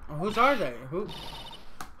 Whose are they?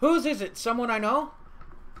 Whose is it? Someone I know?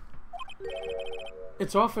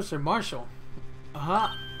 It's Officer Marshall.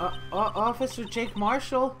 Officer Jake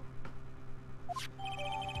Marshall?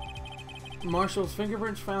 Marshall's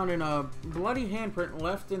fingerprints found in a bloody handprint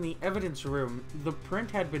left in the evidence room. The print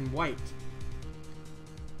had been wiped.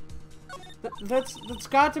 That's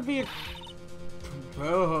got to be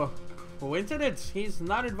a coincidence. He's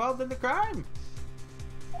not involved in the crime.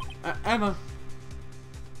 Emma,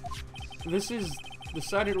 this is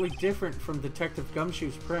decidedly different from Detective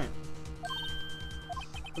Gumshoe's print.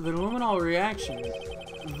 The luminol reaction,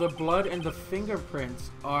 the blood and the fingerprints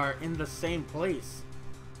are in the same place.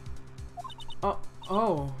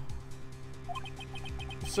 Oh.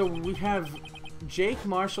 So we have Jake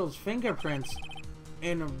Marshall's fingerprints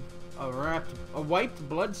in a wiped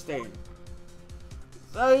blood stain.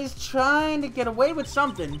 So he's trying to get away with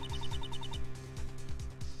something.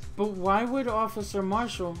 But why would Officer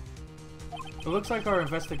Marshall? It looks like our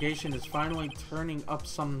investigation is finally turning up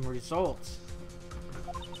some results.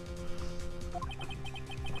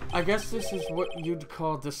 I guess this is what you'd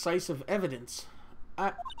call decisive evidence.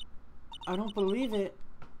 I don't believe it.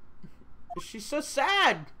 She's so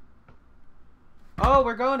sad. Oh,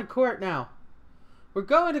 we're going to court now. We're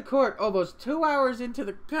going to court almost 2 hours into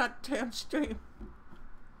the goddamn stream.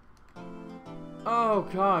 Oh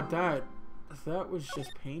god, that was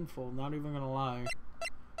just painful, not even gonna lie.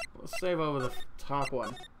 We'll save over the top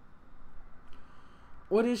one.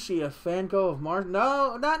 What is she, a fangirl of Marshall?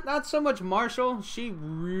 No, not so much Marshall. She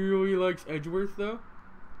really likes Edgeworth though.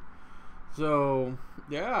 So,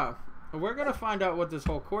 yeah. We're gonna find out what this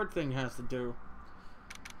whole court thing has to do.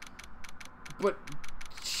 But,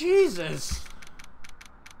 Jesus!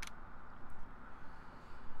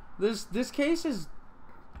 This case is...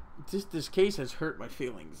 This case has hurt my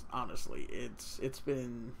feelings, honestly. It's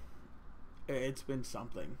been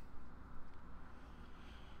something.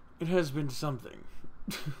 It has been something.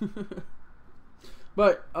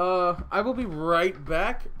 But, I will be right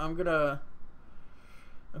back. I'm gonna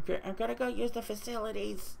go use the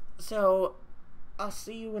facilities. So, I'll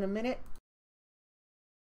see you in a minute.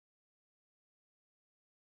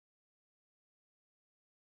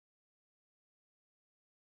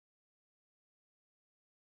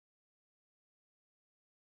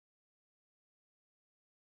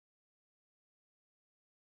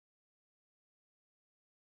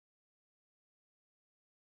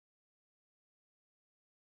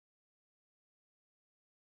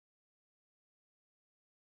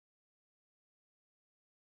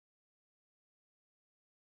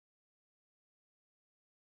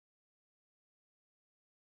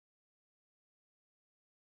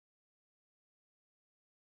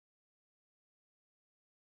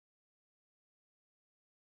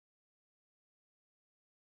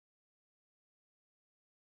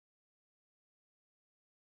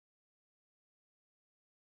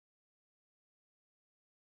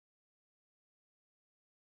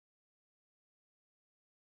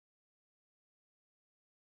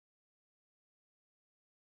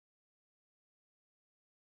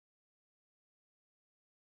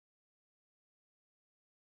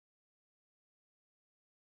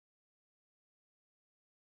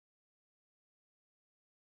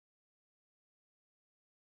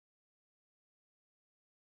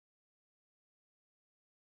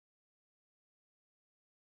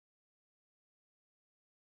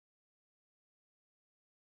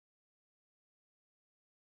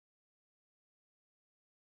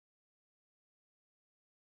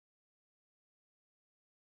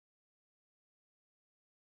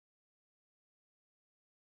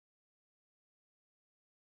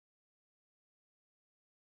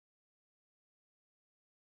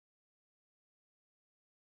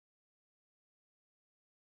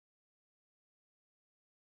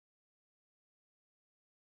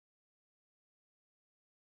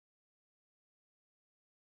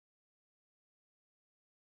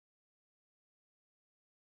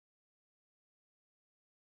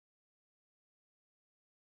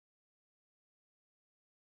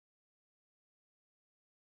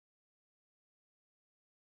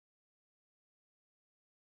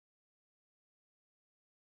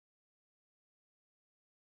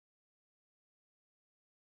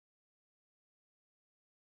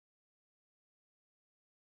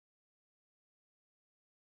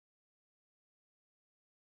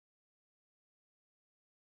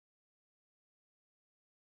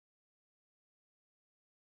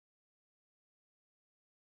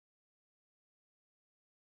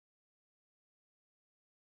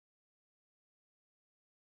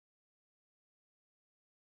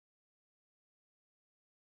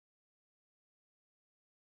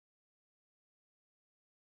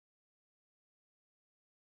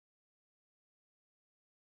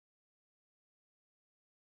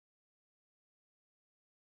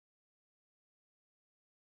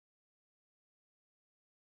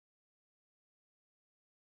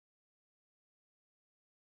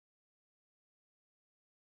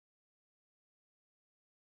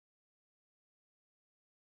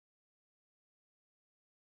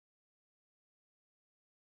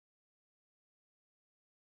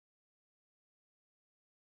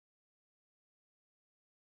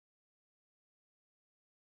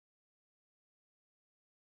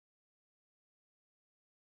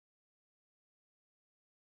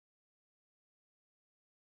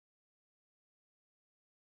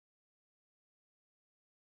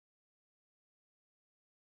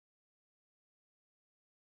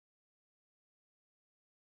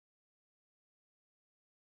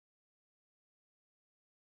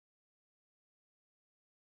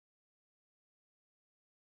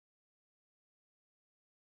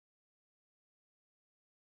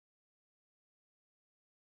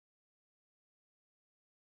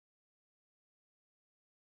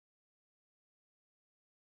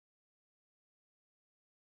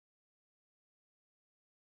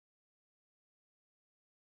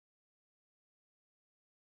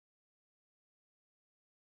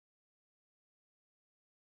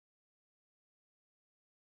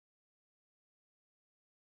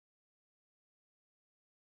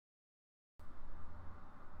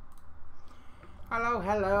 Hello,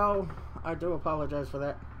 hello. I do apologize for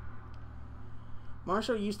that.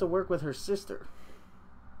 Marshall used to work with her sister.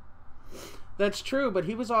 That's true, but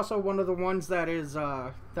he was also one of the ones that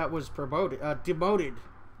was demoted.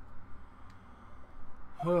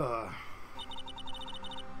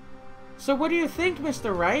 So what do you think,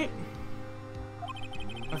 Mr. Wright?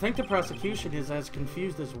 I think the prosecution is as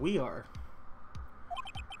confused as we are.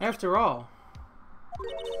 After all,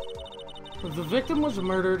 the victim was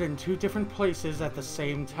murdered in 2 different places at the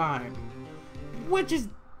same time, which is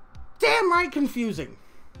damn right confusing.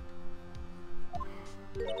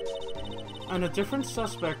 And a different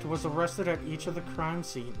suspect was arrested at each of the crime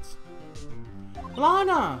scenes.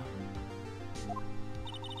 Lana!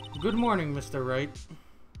 Good morning, Mr. Wright.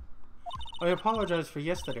 I apologize for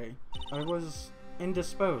yesterday. I was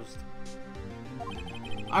indisposed.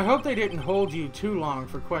 I hope they didn't hold you too long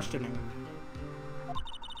for questioning.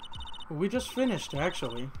 We just finished,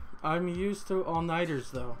 actually. I'm used to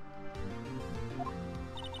all-nighters, though.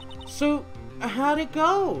 So, how'd it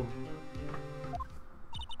go?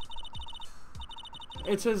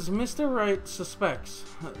 It's as Mr. Wright suspects.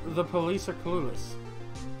 The police are clueless.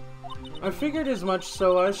 I figured as much,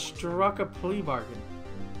 so I struck a plea bargain.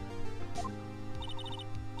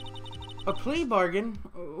 A plea bargain?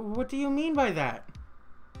 What do you mean by that?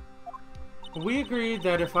 We agreed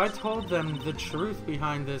that if I told them the truth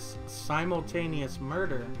behind this simultaneous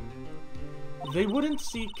murder, they wouldn't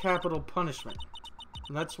seek capital punishment.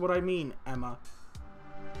 That's what I mean, Emma.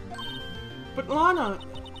 But Lana,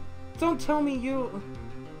 don't tell me you...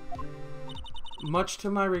 Much to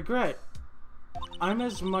my regret, I'm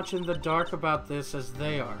as much in the dark about this as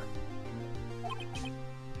they are.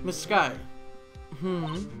 Miss Sky.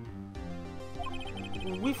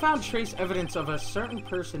 We found trace evidence of a certain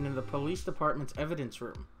person in the police department's evidence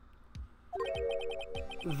room.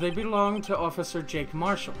 They belong to Officer Jake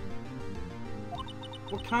Marshall.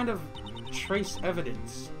 What kind of trace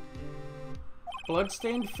evidence?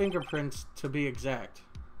 Bloodstained fingerprints, to be exact.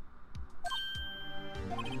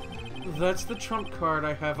 That's the trump card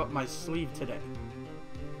I have up my sleeve today.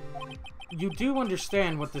 You do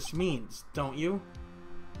understand what this means, don't you?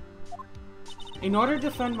 In order to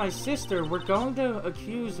defend my sister, we're going to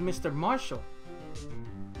accuse Mr. Marshall.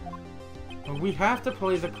 We have to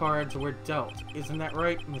play the cards we're dealt. Isn't that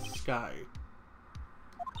right, Miss Sky?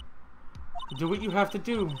 Do what you have to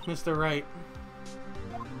do, Mr. Wright.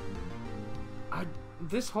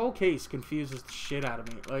 This whole case confuses the shit out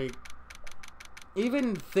of me. Like,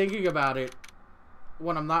 even thinking about it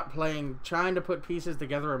when I'm not playing, trying to put pieces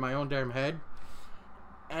together in my own damn head,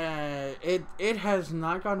 it has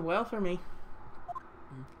not gone well for me.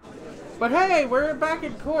 But hey, we're back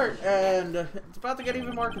in court, and it's about to get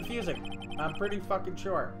even more confusing. I'm pretty fucking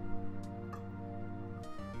sure.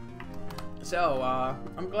 So,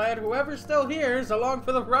 I'm glad whoever's still here is along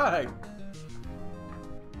for the ride.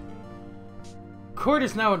 Court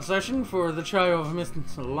is now in session for the trial of Miss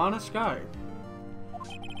Lana Sky.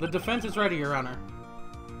 The defense is ready, Your Honor.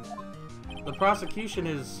 The prosecution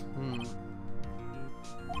is...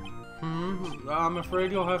 I'm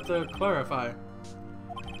afraid you'll have to clarify.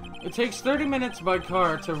 It takes 30 minutes by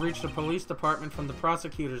car to reach the police department from the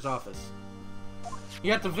prosecutor's office.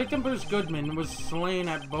 Yet the victim, Bruce Goodman, was slain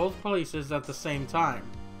at both places at the same time.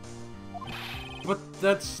 But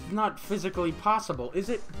that's not physically possible, is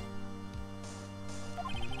it?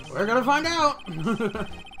 We're gonna find out!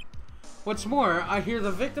 What's more, I hear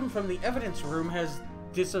the victim from the evidence room has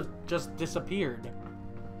just disappeared.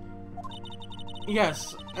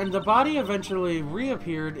 Yes, and the body eventually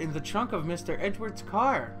reappeared in the trunk of Mr. Edwards'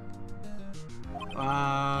 car.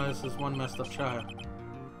 This is one messed up child.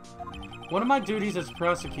 One of my duties as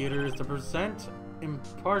prosecutor is to present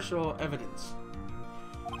impartial evidence.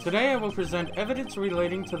 Today I will present evidence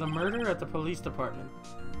relating to the murder at the police department.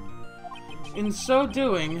 In so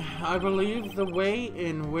doing, I believe the way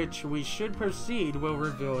in which we should proceed will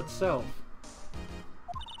reveal itself.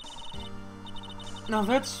 Now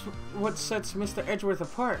that's what sets Mr. Edgeworth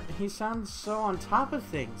apart. He sounds so on top of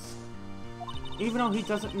things, even though he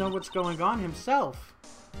doesn't know what's going on himself.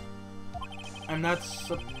 And that's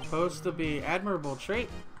supposed to be an admirable trait.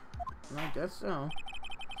 I guess so.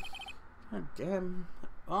 God damn.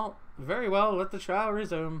 Well, very well, let the trial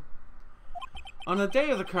resume. On the day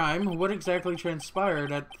of the crime, what exactly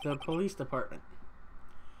transpired at the police department?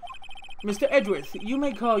 Mr. Edgeworth, you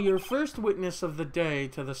may call your first witness of the day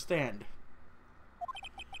to the stand.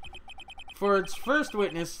 For its first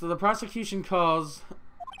witness, the prosecution calls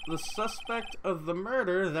the suspect of the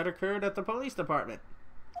murder that occurred at the police department.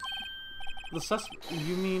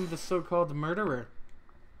 You mean the so-called murderer?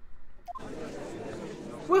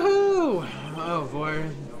 Woohoo! Oh boy.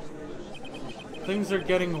 Things are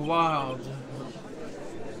getting wild.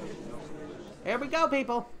 Here we go,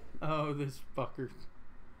 people. Oh, this fucker.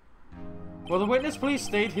 Will the witness please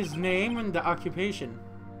state his name and the occupation?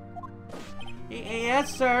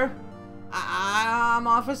 Yes, sir. I'm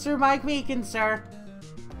Officer Mike Meekins, sir.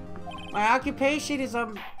 My occupation is,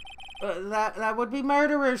 that would be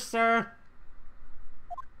murderer, sir.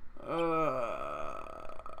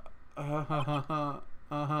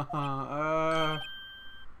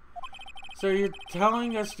 So you're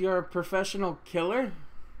telling us you're a professional killer?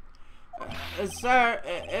 Sir,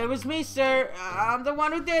 it was me, sir. I'm the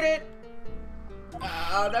one who did it.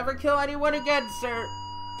 I'll never kill anyone again, sir.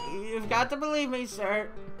 You've got to believe me, sir.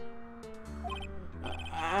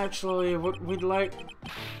 Actually, what we'd like...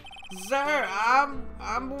 Sir,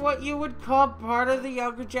 I'm what you would call part of the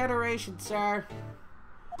younger generation, sir.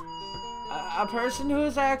 A person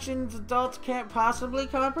whose actions adults can't possibly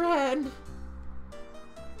comprehend.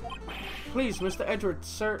 Please, Mr. Edwards,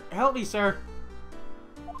 sir, help me, sir.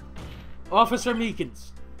 Officer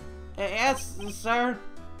Meekins. Yes, sir.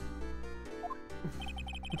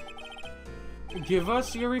 Give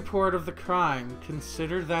us your report of the crime.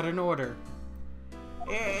 Consider that an order.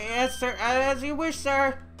 Yes, sir. As you wish,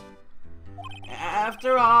 sir.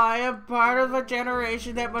 After all, I am part of a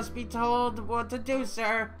generation that must be told what to do,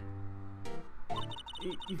 sir.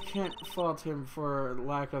 You can't fault him for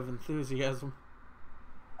lack of enthusiasm.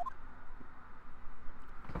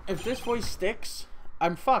 If this voice sticks,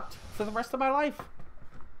 I'm fucked for the rest of my life.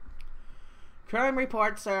 Crime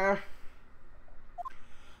report, sir.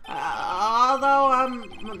 Although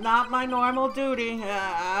I'm not my normal duty,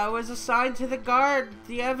 I was assigned to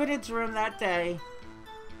the evidence room that day.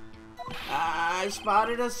 I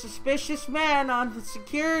spotted a suspicious man on the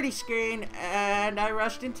security screen, and I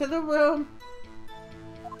rushed into the room.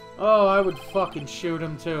 Oh, I would fucking shoot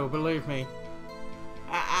him too, believe me.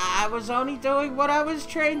 I was only doing what I was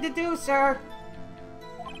trained to do, sir.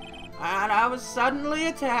 And I was suddenly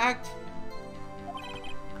attacked.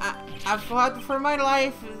 I fought for my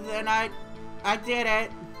life, and I did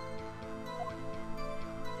it.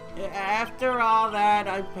 After all that,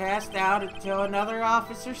 I passed out until another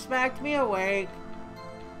officer smacked me awake.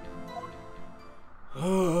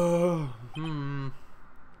 So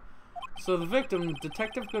the victim,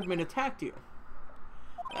 Detective Goodman, attacked you.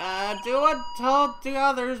 Do unto the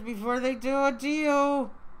others before they do it to you.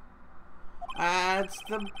 It's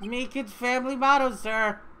the Meekins family motto,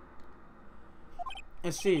 sir. I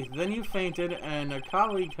see. Then you fainted, and a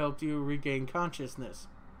colleague helped you regain consciousness.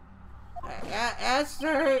 Yes,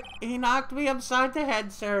 sir. He knocked me upside the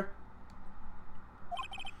head, sir.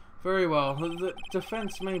 Very well. The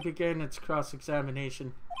defense may begin its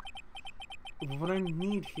cross-examination. What I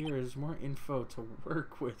need here is more info to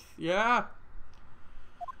work with. Yeah?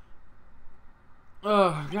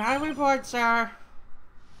 Crime report, sir.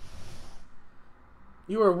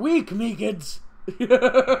 You are weak, Meekins.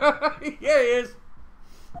 Here he is.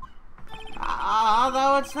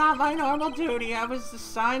 Although it's not my normal duty, I was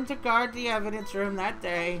assigned to guard the evidence room that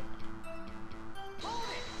day.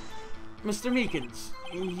 Mr. Meekins,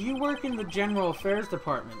 you work in the General Affairs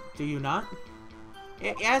Department, do you not?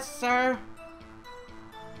 Yes, sir.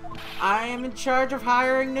 I am in charge of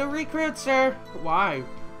hiring new recruits, sir. Why?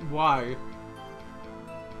 Why?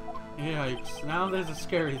 Yikes, now there's a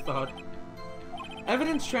scary thought.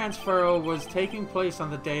 Evidence transfer was taking place on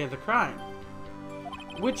the day of the crime,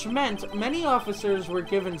 which meant many officers were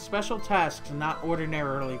given special tasks not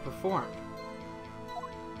ordinarily performed.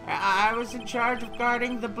 I was in charge of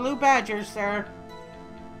guarding the Blue Badger, sir.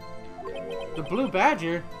 The Blue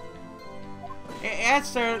Badger?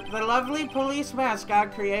 Yes, sir. The lovely police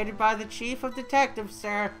mascot created by the Chief of Detectives,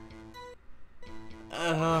 sir.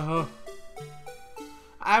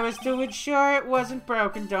 I was to ensure it wasn't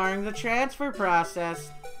broken during the transfer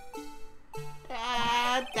process.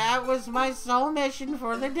 That was my sole mission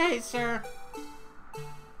for the day, sir.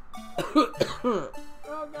 Oh,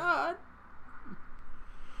 God.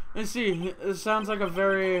 I see. It sounds like a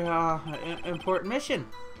very, important mission.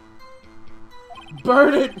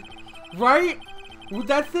 Burn it! Right?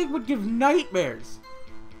 That thing would give nightmares.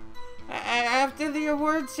 After the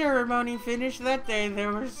award ceremony finished that day,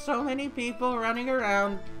 there were so many people running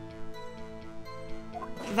around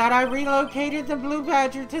that I relocated the Blue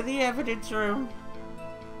Badger to the evidence room.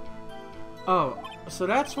 Oh, so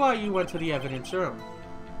that's why you went to the evidence room.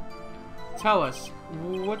 Tell us,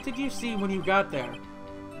 what did you see when you got there?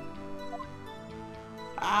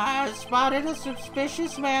 I spotted a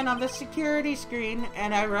suspicious man on the security screen,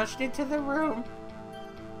 and I rushed into the room.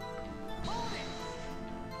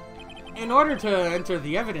 In order to enter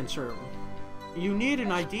the evidence room, you need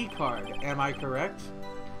an ID card, am I correct?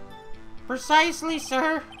 Precisely,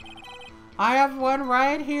 sir. I have one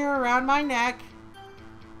right here around my neck.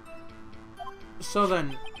 So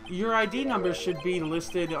then, your ID number should be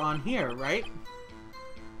listed on here, right?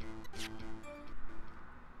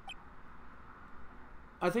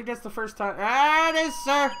 I think that's the first time. Ah, it is,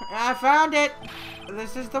 sir. I found it.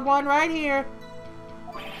 This is the one right here.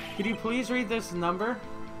 Could you please read this number?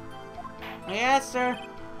 Yes, sir.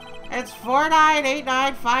 It's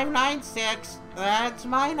 4989596. That's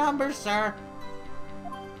my number, sir.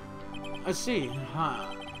 I see,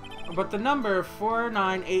 huh? But the number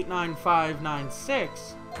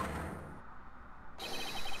 4989596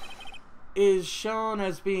 is shown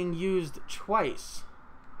as being used twice.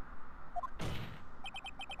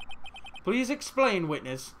 Please explain,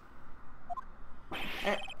 witness.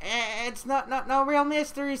 It's no real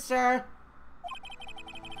mystery, sir.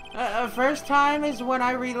 First time is when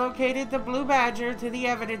I relocated the Blue Badger to the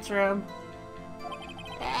evidence room.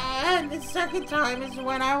 And the second time is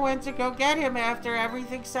when I went to go get him after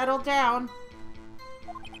everything settled down.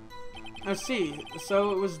 I see.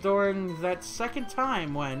 So it was during that second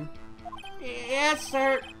time when... Yes,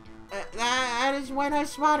 sir. That is when I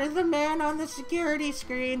spotted the man on the security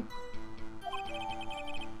screen.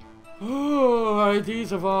 Oh,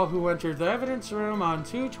 IDs of all who entered the evidence room on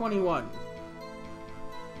 2/21.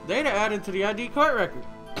 Data added to the ID court record.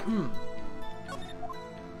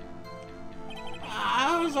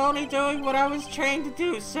 I was only doing what I was trained to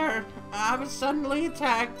do, sir. I was suddenly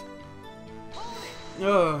attacked.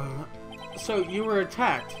 So you were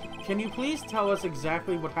attacked. Can you please tell us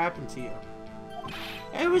exactly what happened to you?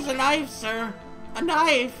 It was a knife, sir. A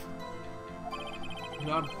knife.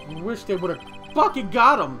 I wish they would have fucking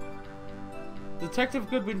got him. Detective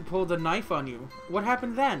Goodwin pulled a knife on you. What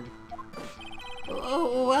happened then?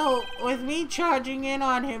 Oh, well, with me charging in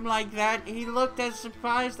on him like that, he looked as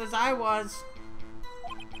surprised as I was.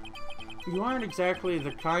 You aren't exactly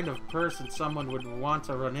the kind of person someone would want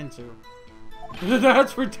to run into.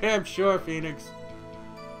 That's for damn sure, Phoenix.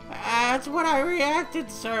 That's what I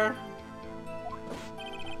reacted, sir.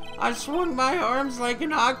 I swung my arms like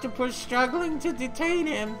an octopus struggling to detain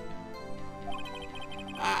him.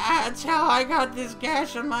 That's how I got this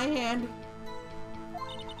gash on my hand.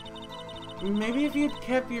 Maybe if you'd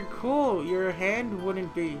kept your cool, your hand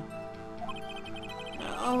wouldn't be.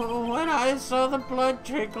 When I saw the blood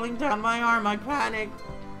trickling down my arm, I panicked.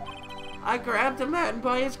 I grabbed the man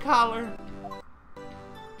by his collar.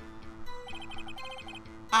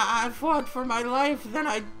 I fought for my life, then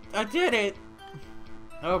I did it.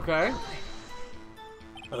 Okay.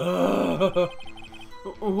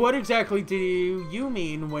 What exactly do you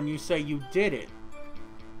mean when you say you did it?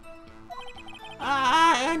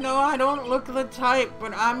 I know I don't look the type,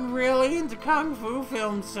 but I'm really into kung fu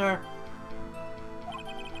films, sir.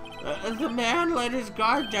 The man let his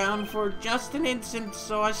guard down for just an instant,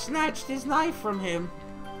 so I snatched his knife from him.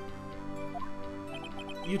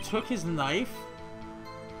 You took his knife?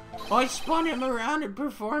 I spun him around and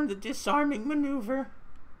performed a disarming maneuver.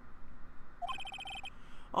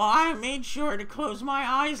 I made sure to close my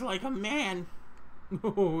eyes like a man.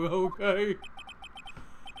 Oh, okay.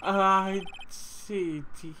 I see.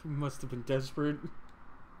 He must have been desperate.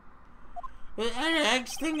 The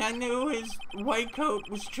next thing I knew, his white coat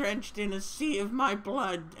was drenched in a sea of my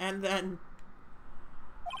blood, and then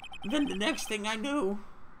the next thing I knew...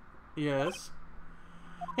 Yes?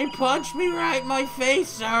 He punched me right in my face,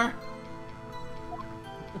 sir.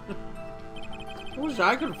 I wish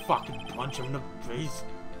I could fucking punch him in the face.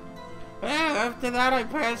 After that, I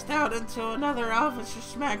passed out until another officer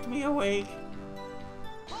smacked me awake.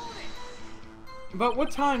 But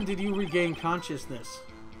what time did you regain consciousness?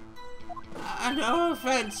 No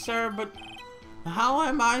offense, sir, but how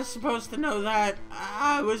am I supposed to know that?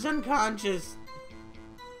 I was unconscious.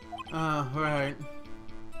 Right.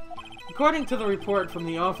 According to the report from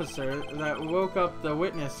the officer that woke up the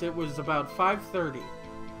witness, it was about 5:30.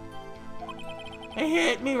 It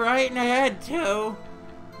hit me right in the head, too.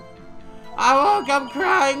 I woke up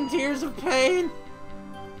crying tears of pain.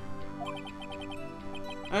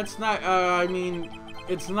 That's not, I mean,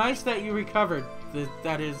 it's nice that you recovered,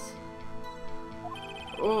 that is.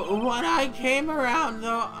 When I came around,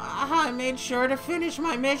 though, I made sure to finish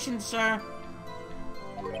my mission, sir.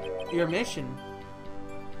 Your mission?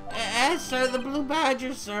 Yes, sir, the Blue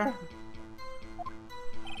Badger, sir.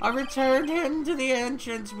 I returned him to the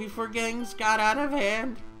entrance before things got out of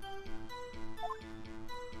hand.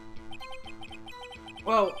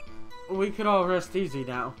 Well, we could all rest easy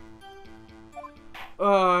now.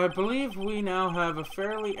 I believe we now have a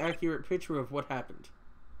fairly accurate picture of what happened.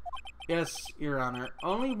 Yes, Your Honor.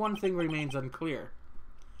 Only one thing remains unclear.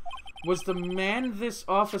 Was the man this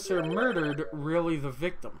officer murdered really the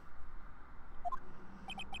victim?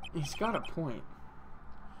 He's got a point.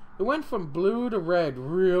 It went from blue to red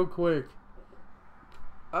real quick.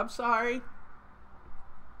 I'm sorry.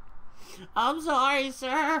 I'm sorry,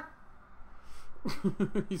 sir.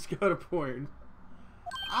 He's got a point.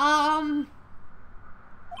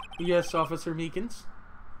 Yes, Officer Meekins.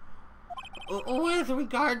 With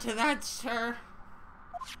regard to that, sir,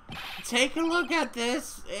 take a look at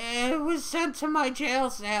this. It was sent to my jail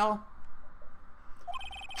cell.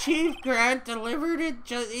 Chief Grant delivered it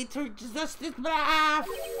just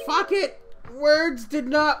fuck it! Words did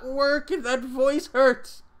not work and that voice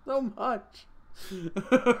hurts so much.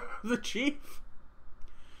 The chief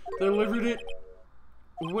delivered it.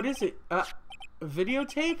 What is it?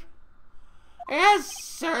 Videotape? Yes,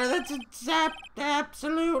 sir, that's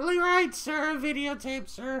absolutely right, sir. A videotape,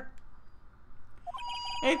 sir.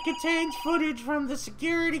 It contains footage from the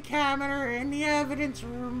security camera in the evidence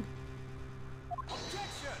room.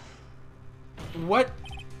 What?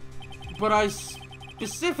 But I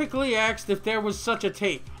specifically asked if there was such a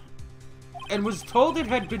tape, and was told it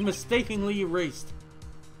had been mistakenly erased.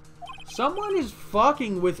 Someone is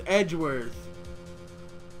fucking with Edgeworth.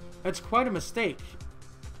 That's quite a mistake.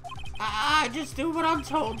 I just do what I'm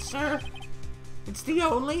told, sir. It's the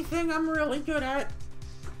only thing I'm really good at.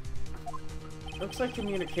 Looks like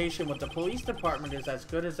communication with the police department is as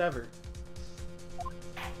good as ever.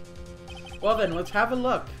 Well then, let's have a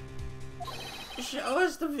look. Show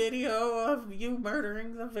us the video of you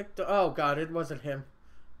murdering the victim. Oh god, it wasn't him.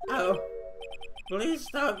 Oh. Please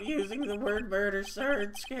stop using the word murder, sir.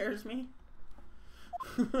 It scares me.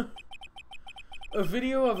 A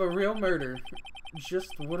video of a real murder. Just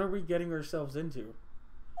what are we getting ourselves into?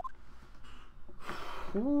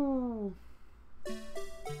 Ooh.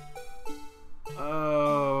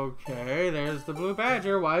 Okay, there's the blue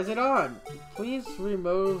badger. Why is it on? Please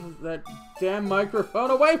remove that damn microphone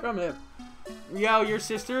away from him. Yo, your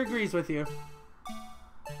sister agrees with you.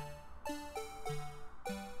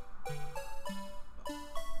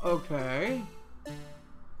 Okay.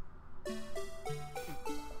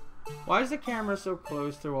 Why is the camera so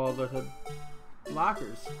close to all the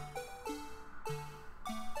lockers?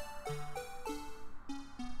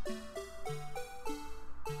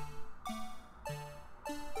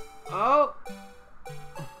 Oh!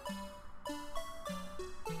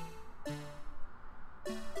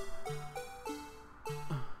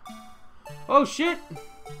 Oh shit!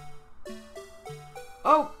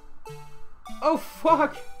 Oh! Oh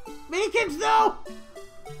fuck! Meekins, no!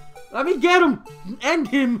 Let me get him! End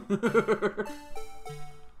him!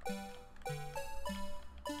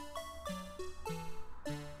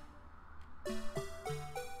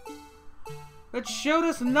 That showed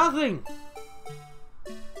us nothing!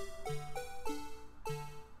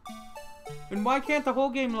 And why can't the whole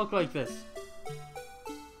game look like this?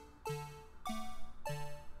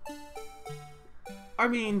 I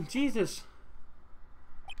mean, Jesus.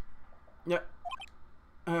 Yeah.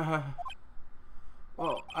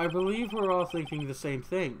 Well, I believe we're all thinking the same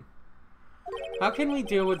thing. How can we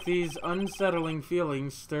deal with these unsettling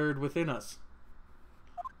feelings stirred within us?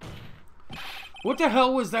 What the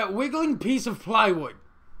hell was that wiggling piece of plywood?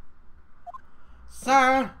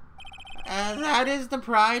 Sir, that is the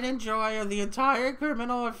pride and joy of the entire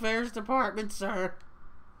criminal affairs department, sir.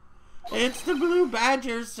 It's the blue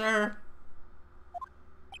badger, sir.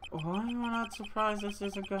 Why am I not surprised this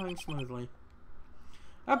isn't going smoothly?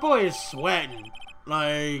 That boy is sweating.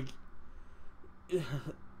 Like,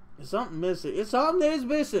 something missing. It's something is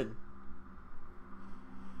missing.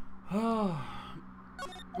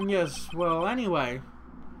 Yes, well, anyway.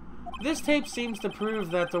 This tape seems to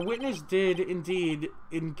prove that the witness did indeed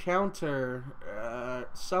encounter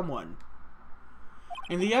someone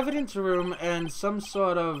in the evidence room and some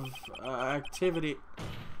sort of activity.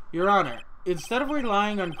 Your Honor, instead of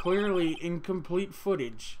relying on clearly incomplete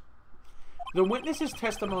footage, the witness's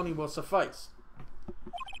testimony will suffice.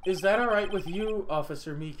 Is that alright with you,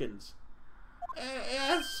 Officer Meekins?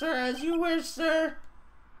 Yes, sir, as you wish, sir.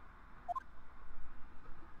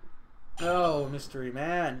 Oh, mystery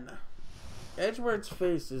man. Edgeworth's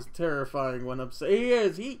face is terrifying when upset. He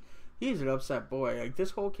is. He's an upset boy. Like,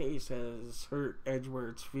 this whole case has hurt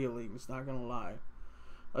Edgeworth's feelings, not gonna lie.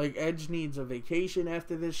 Like, Edge needs a vacation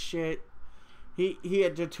after this shit. He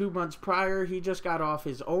had 2 months prior, he just got off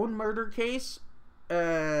his own murder case,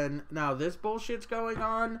 and now this bullshit's going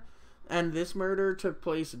on, and this murder took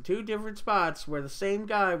place in 2 different spots where the same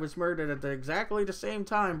guy was murdered at exactly the same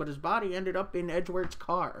time, but his body ended up in Edgeworth's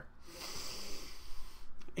car.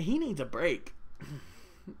 He needs a break.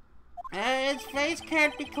 His face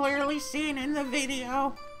can't be clearly seen in the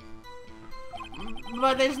video.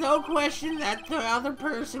 But there's no question that the other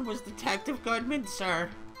person was Detective Goodman, sir.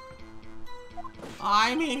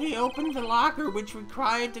 I mean, he opened the locker, which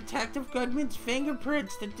required Detective Goodman's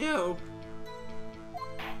fingerprints to do.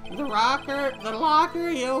 The locker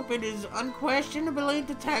he opened is unquestionably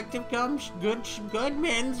Detective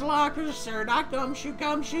Goodman's locker, sir. Not Gumshoe.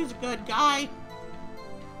 Gumshoe's a good guy.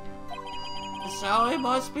 So it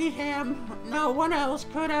must be him. No one else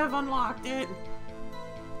could have unlocked it.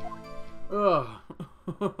 Ugh.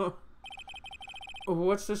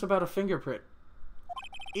 What's this about a fingerprint?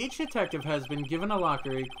 Each detective has been given a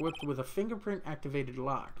locker equipped with a fingerprint-activated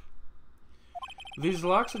lock. These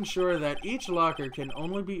locks ensure that each locker can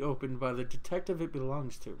only be opened by the detective it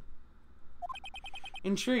belongs to.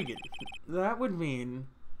 Intriguing. That would mean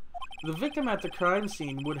the victim at the crime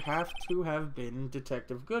scene would have to have been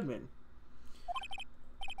Detective Goodman.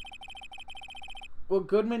 Well,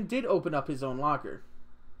 Goodman did open up his own locker.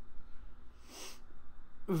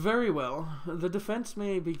 Very well. The defense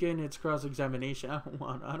may begin its cross-examination. I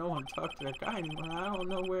don't want to talk to that guy anymore. I don't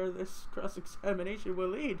know where this cross-examination will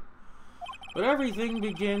lead. But everything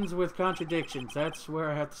begins with contradictions. That's where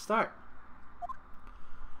I have to start.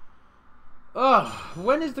 Ugh,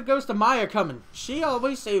 when is the ghost of Maya coming? She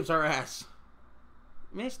always saves our ass.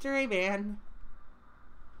 Mystery man.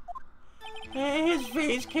 His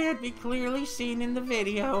face can't be clearly seen in the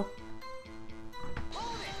video.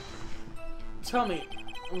 Tell me,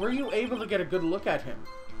 were you able to get a good look at him?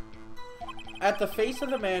 At the face of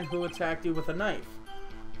the man who attacked you with a knife?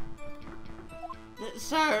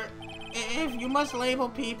 Sir, if you must label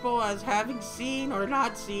people as having seen or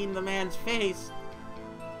not seen the man's face,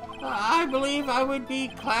 I believe I would be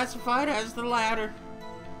classified as the latter.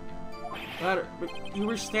 Latter? But you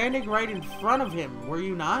were standing right in front of him, were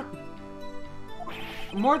you not?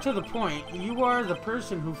 More to the point, you are the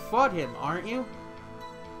person who fought him, aren't you?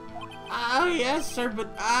 Oh, yes, sir,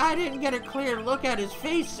 but I didn't get a clear look at his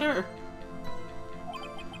face, sir.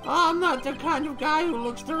 I'm not the kind of guy who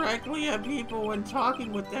looks directly at people when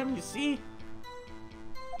talking with them, you see.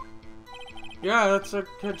 Yeah, that's a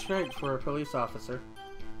good trait for a police officer.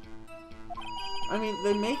 I mean,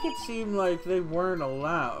 they make it seem like they weren't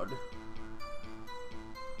allowed.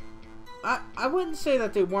 I wouldn't say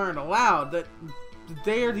that they weren't allowed, that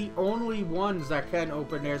they are the only ones that can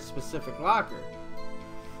open their specific locker.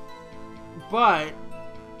 But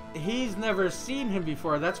he's never seen him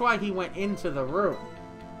before. That's why he went into the room.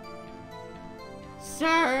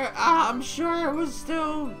 Sir, I'm sure it was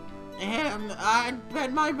still him. I'd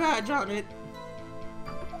bet my badge on it.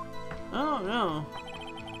 Oh, no.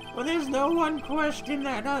 Well, there's no one question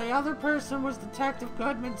that the other person was Detective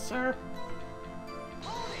Goodman, sir.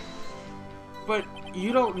 But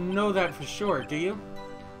you don't know that for sure, do you?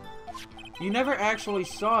 You never actually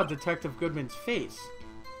saw Detective Goodman's face.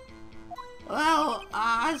 Well,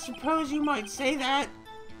 I suppose you might say that.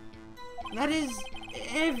 That is,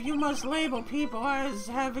 if you must label people as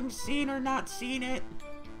having seen or not seen it.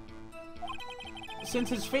 Since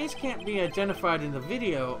his face can't be identified in the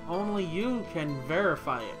video, only you can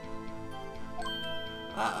verify it.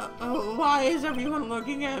 Why is everyone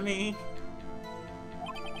looking at me?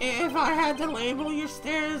 If I had to label your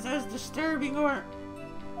stares as disturbing or...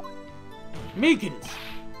 Meekins!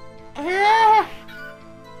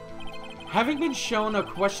 Having been shown a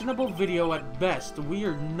questionable video at best, we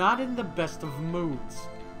are not in the best of moods.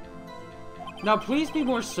 Now please be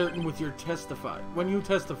more certain with your when you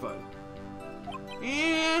testify.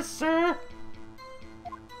 Yes, sir.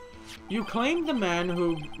 You claimed the man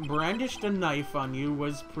who brandished a knife on you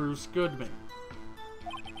was Bruce Goodman.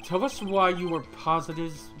 Tell us why you were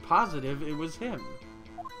positive it was him.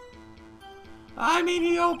 I mean,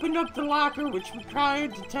 he opened up the locker, which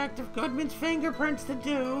required Detective Goodman's fingerprints to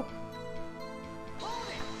do.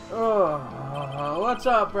 Oh, what's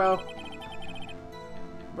up, bro?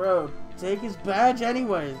 Bro, take his badge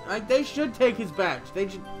anyways. They should take his badge. They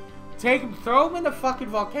should take him, throw him in the fucking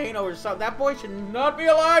volcano or something. That boy should not be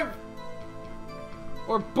alive.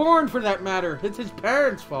 Or born, for that matter. It's his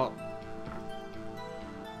parents' fault.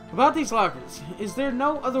 About these lockers, is there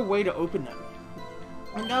no other way to open them?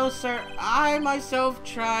 No, sir. I myself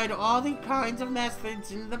tried all the kinds of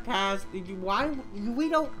methods in the past. Why? We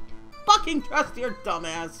don't fucking trust your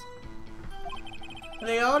dumbass.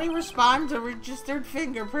 They only respond to registered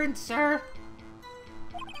fingerprints, sir.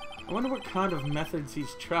 I wonder what kind of methods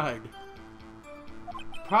he's tried.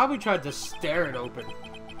 Probably tried to stare it open.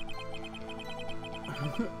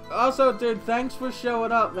 Also, dude, thanks for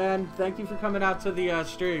showing up, man. Thank you for coming out to the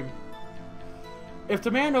stream. If the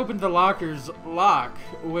man opened the locker's lock,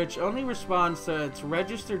 which only responds to its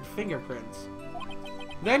registered fingerprints,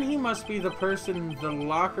 Then he must be the person the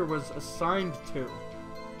locker was assigned to.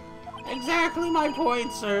 Exactly my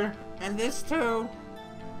point, sir. And this too.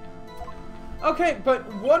 Okay,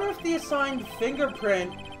 but what if the assigned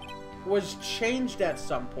fingerprint was changed at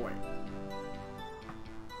some point?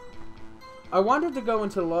 I wanted to go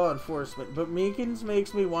into law enforcement, but Meekins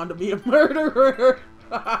makes me want to be a murderer.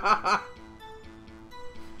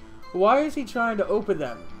 Why is he trying to open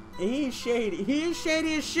them? He's shady. He is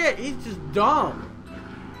shady as shit. He's just dumb.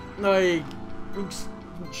 Like,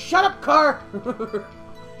 shut up, car!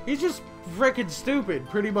 He's just freaking stupid,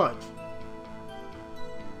 pretty much.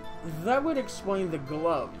 That would explain the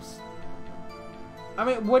gloves. I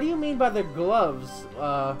mean, what do you mean by the gloves,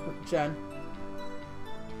 Jen?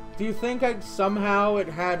 Do you think somehow it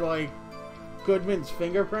had, like, Goodman's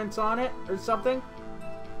fingerprints on it or something?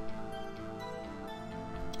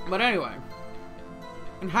 But anyway.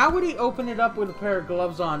 And how would he open it up with a pair of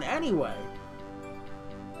gloves on anyway?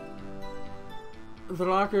 The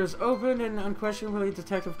locker is open and unquestionably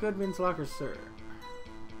Detective Goodman's locker, sir.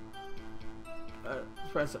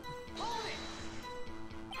 Press it.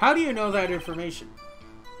 How do you know that information?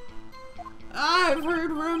 I've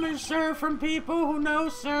heard rumors, sir, from people who know,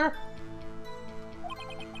 sir.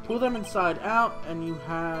 Pull them inside out and you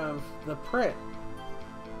have the print.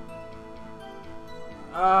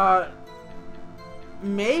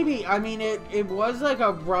 Maybe. I mean, it was like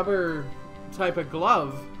a rubber type of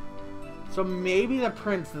glove. So maybe the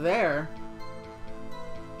print's there.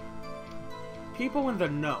 People in the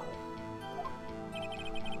know.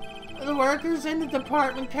 The workers in the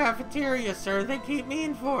department cafeteria, sir. They keep me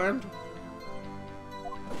informed.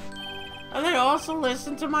 And they also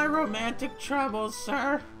listen to my romantic troubles,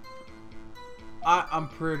 sir. I'm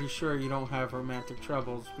pretty sure you don't have romantic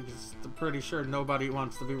troubles because I'm pretty sure nobody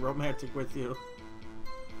wants to be romantic with you.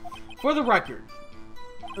 For the record,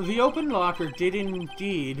 the open locker did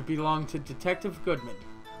indeed belong to Detective Goodman.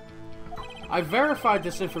 I verified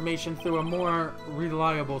this information through a more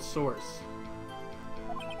reliable source.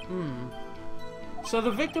 So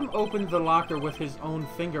the victim opened the locker with his own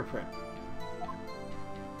fingerprint.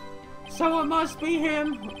 So it must be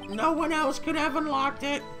him. No one else could have unlocked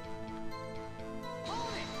it.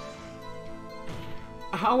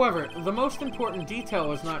 However, the most important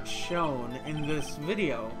detail is not shown in this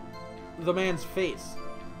video. The man's face.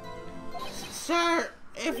 Sir,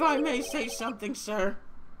 if I may say something, sir.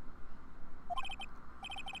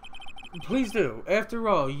 Please do. After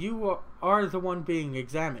all, you are the one being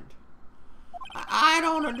examined. I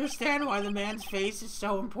don't understand why the man's face is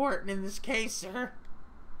so important in this case, sir.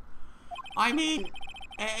 I mean,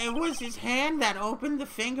 it was his hand that opened the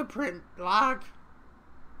fingerprint lock.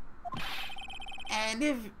 And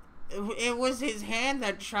if it was his hand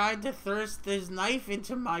that tried to thrust his knife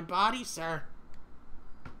into my body, sir.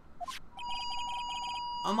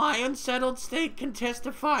 My unsettled state can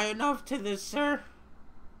testify enough to this, sir.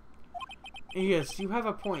 Yes, you have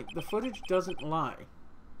a point. The footage doesn't lie.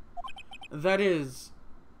 That is,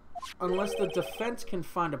 unless the defense can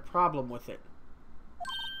find a problem with it.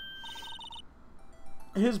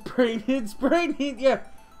 His brain, yeah.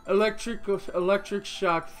 Electric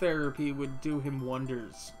shock therapy would do him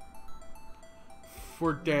wonders.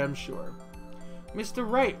 For damn sure. Mr.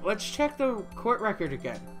 Wright, let's check the court record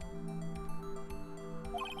again.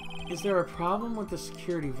 Is there a problem with the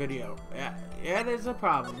security video? Yeah, there's a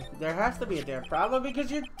problem. There has to be a damn problem because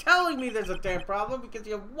you're telling me there's a damn problem because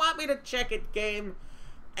you want me to check it, game.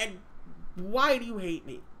 And why do you hate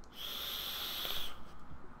me?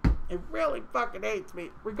 It really fucking hates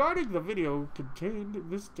me. Regarding the video contained in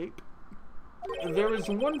this tape, there is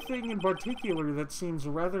one thing in particular that seems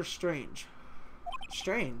rather strange.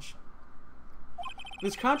 Strange?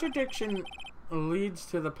 This contradiction leads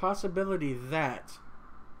to the possibility that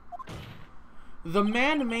the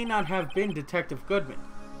man may not have been Detective Goodman.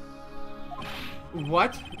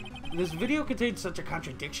 What? This video contains such a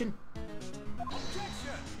contradiction?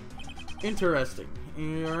 Interesting.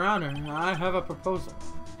 Your Honor, I have a proposal.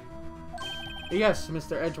 Yes,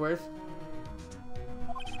 Mr. Edgeworth.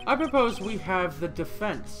 I propose we have the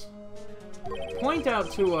defense point out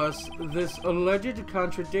to us this alleged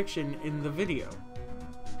contradiction in the video.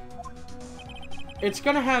 It's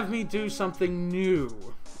gonna have me do something new,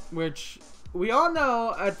 which we all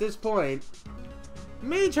know at this point,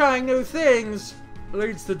 me trying new things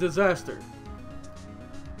leads to disaster.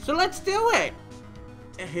 So let's do it!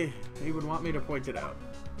 He would want me to point it out.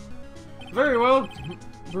 Very well.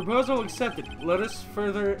 Proposal accepted. Let us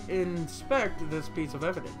further inspect this piece of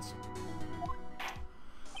evidence.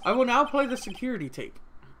 I will now play the security tape.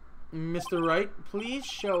 Mr. Wright, please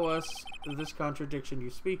show us this contradiction you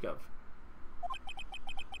speak of.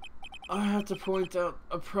 I have to point out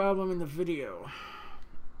a problem in the video.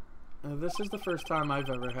 This is the first time I've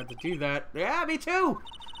ever had to do that. Yeah, me too!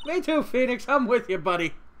 Me too, Phoenix. I'm with you,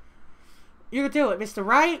 buddy. You can do it, Mr.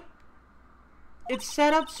 Wright. It's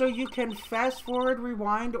set up so you can fast forward,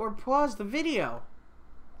 rewind, or pause the video.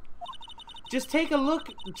 Just take a look,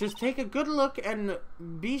 just take a good look and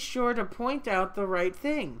be sure to point out the right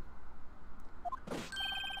thing.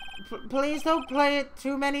 Please don't play it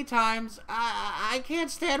too many times. I can't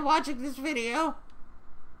stand watching this video.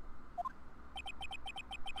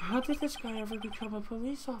 How did this guy ever become a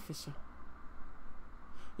police officer?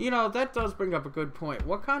 You know, that does bring up a good point.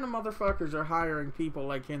 What kind of motherfuckers are hiring people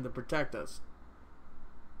like him to protect us?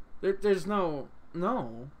 There's no.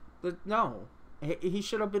 He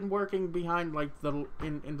should have been working behind, like,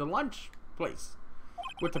 in the lunch place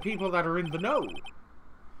with the people that are in the know.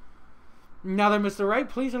 Now then, Mr. Wright,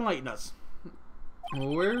 please enlighten us.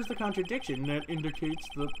 Where's the contradiction that indicates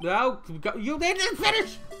the... No, you didn't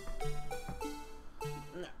finish!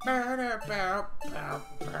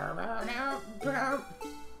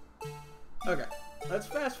 Okay, let's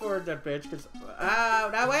fast forward that bitch, because...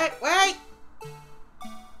 now wait!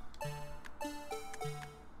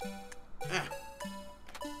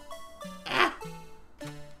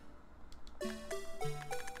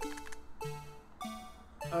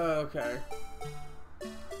 Okay.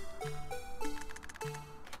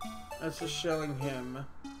 That's just showing him.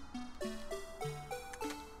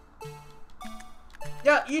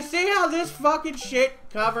 Yeah, you see how this fucking shit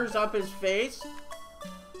covers up his face?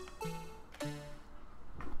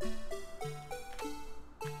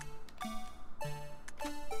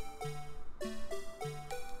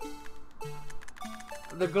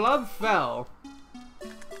 The glove fell.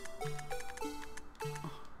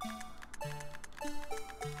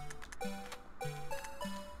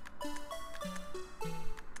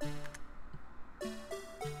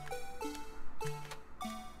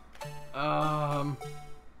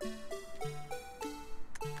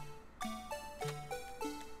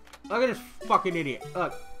 Look at this fucking idiot.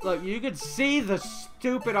 Look, you can see the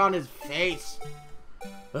stupid on his face.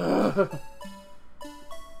 Ugh.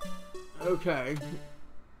 Okay.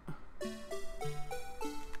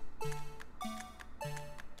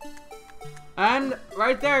 And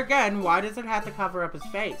right there again, why does it have to cover up his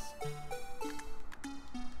face?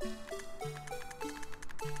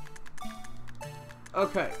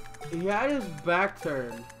 Okay, he had his back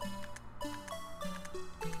turned.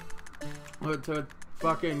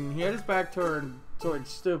 He had his back turned towards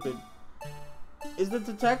stupid. Is the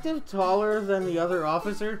detective taller than the other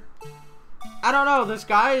officer? I don't know, this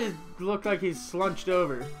guy looked like he's slunched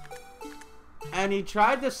over. And he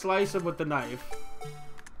tried to slice him with the knife.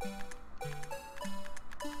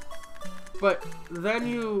 But then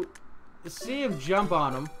you see him jump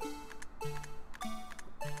on him.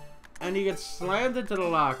 And he gets slammed into the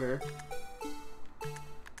locker.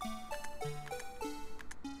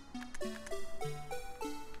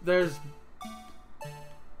 There's...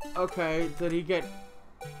 Okay, did he get...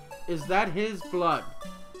 Is that his blood?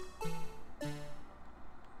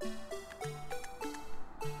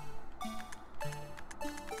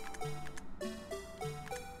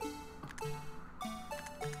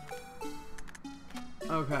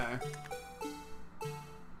 Okay.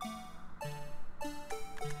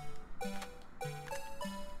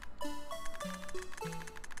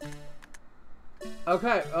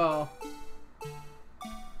 Okay, oh.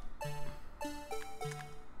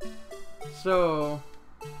 So...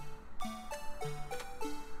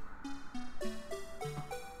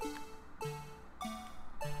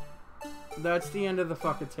 That's the end of the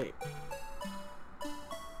fucking tape.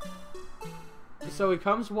 So he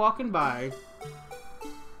comes walking by.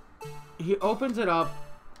 He opens it up.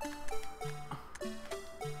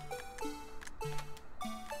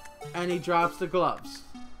 And he drops the gloves.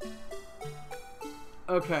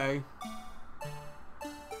 Okay.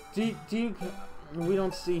 Do you... We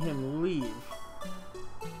don't see him leave.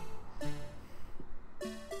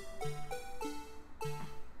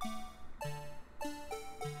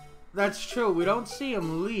 That's true. We don't see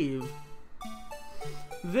him leave.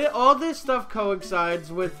 All this stuff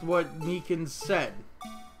coincides with what Meekin said.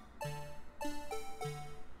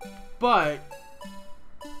 But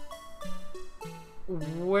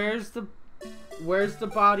where's the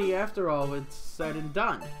body after all it's said and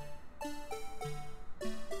done?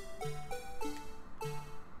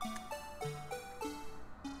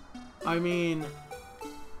 I mean,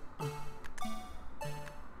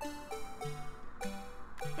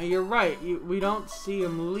 you're right. We don't see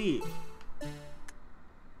him leave.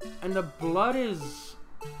 And the blood is...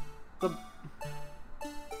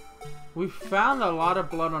 We found a lot of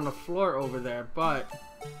blood on the floor over there, but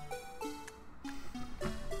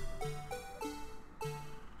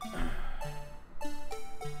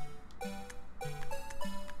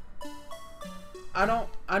I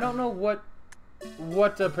don't know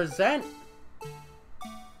what to present.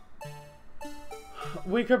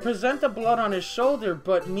 We could present the blood on his shoulder,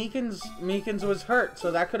 but Meekins was hurt,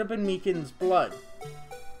 so that could have been Meekins' blood.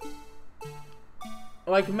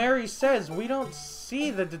 Like Mary says, we don't see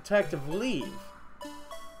the detective leave.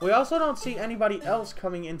 We also don't see anybody else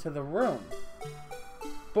coming into the room.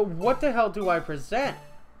 But what the hell do I present?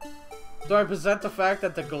 Do I present the fact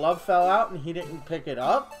that the glove fell out and he didn't pick it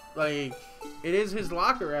up? Like, it is his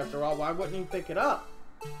locker after all. Why wouldn't he pick it up?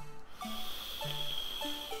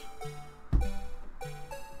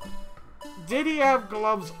 Did he have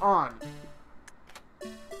gloves on?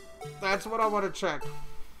 That's what I want to check.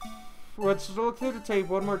 Let's look through the tape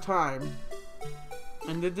one more time.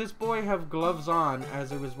 And did this boy have gloves on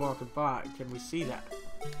as he was walking by? Can we see that?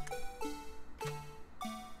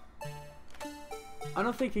 I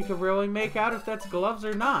don't think he could really make out if that's gloves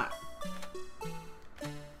or not.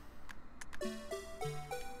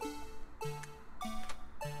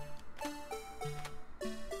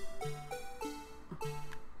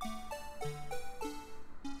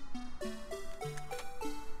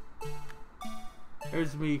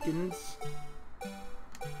 There's Meekins.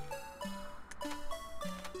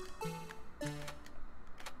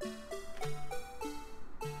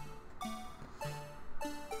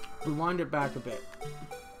 Rewind it back a bit.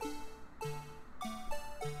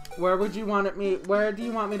 Where do you want me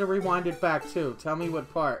to rewind it back to? Tell me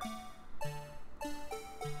what part.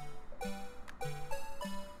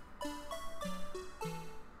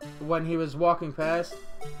 When he was walking past?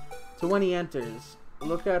 To when he enters.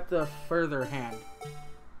 Look at the further hand.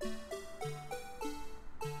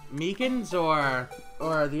 Meekins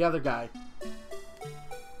or the other guy?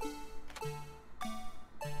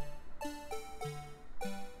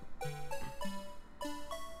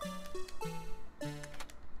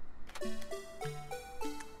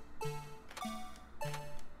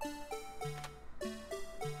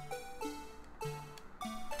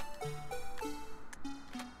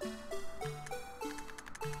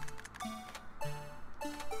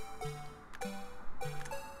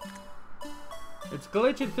 It's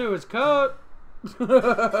glitching through his coat.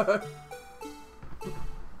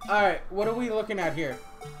 Alright, what are we looking at here?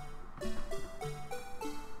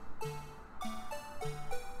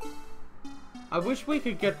 I wish we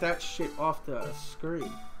could get that shit off the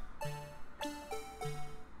screen.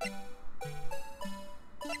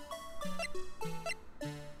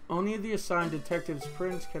 Only the assigned detective's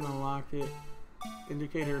prints can unlock it.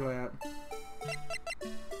 Indicator lab.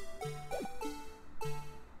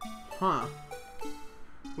 Huh.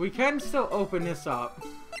 We can still open this up.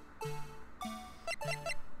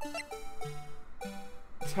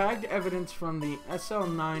 Tagged evidence from the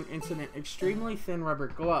SL9 incident. Extremely thin rubber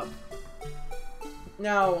glove.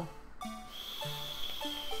 Now,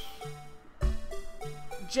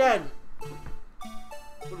 Jen.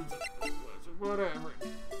 What is it? Whatever.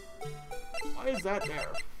 Why is that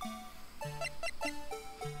there?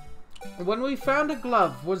 When we found a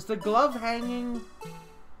glove, was the glove hanging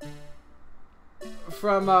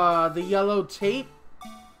from the yellow tape,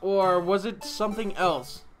 or was it something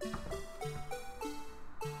else?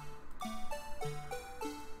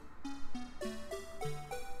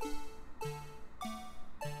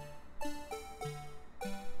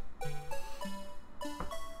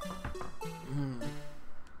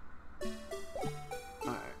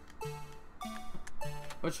 Alright.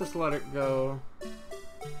 Let's just let it go.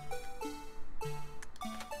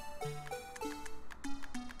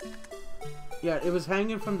 Yeah, it was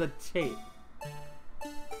hanging from the tape.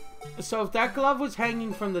 So if that glove was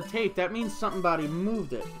hanging from the tape, that means somebody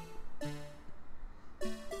moved it.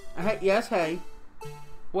 Hey, yes, hey.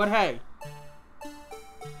 What hey?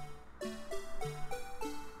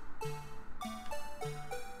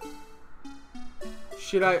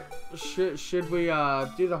 Should we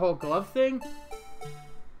do the whole glove thing?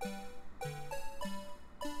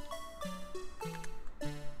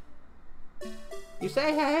 You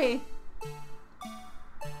say hey.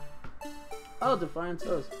 Oh, Defiance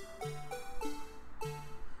host.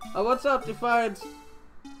 Oh, what's up, Defiance?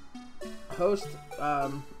 Host,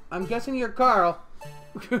 I'm guessing you're Carl.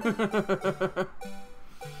 Yeah,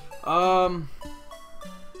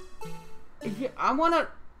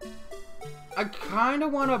 I kinda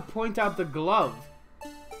wanna point out the glove.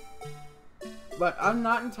 But I'm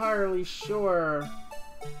not entirely sure.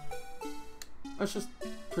 Let's just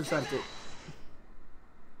present it.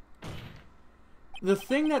 The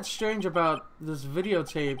thing that's strange about this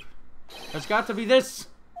videotape has got to be this.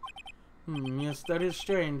 Yes, that is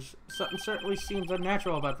strange. Something certainly seems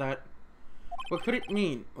unnatural about that. What could it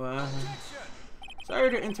mean?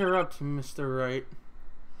 Sorry to interrupt, Mr. Wright.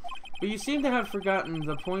 But you seem to have forgotten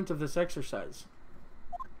the point of this exercise.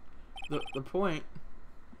 The point...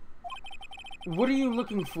 What are you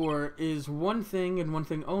looking for is one thing and one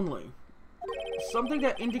thing only. Something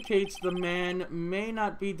that indicates the man may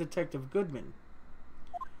not be Detective Goodman.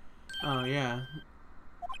 Oh, yeah.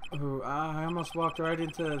 Ooh, I almost walked right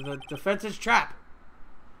into the defense's trap.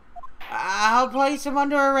 I'll place him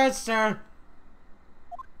under arrest, sir.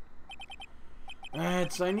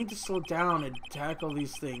 I need to slow down and tackle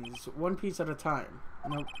these things one piece at a time.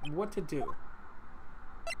 Now, what to do?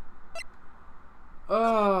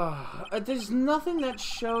 There's nothing that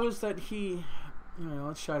shows that he...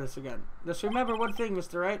 let's try this again. Just remember one thing,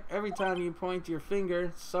 Mr. Wright. Every time you point your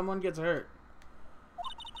finger, someone gets hurt.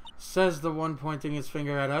 Says the one pointing his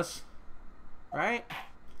finger at us. Right?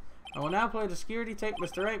 I will now play the security tape.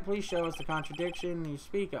 Mr. Wright, please show us the contradiction you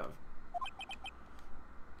speak of.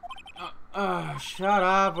 Shut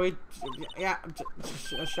up.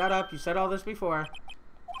 Shut up. You said all this before.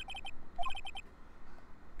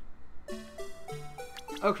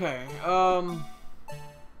 Okay,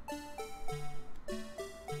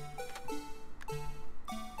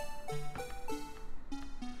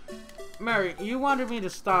 Mary, you wanted me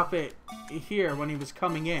to stop it here when he was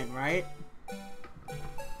coming in, right?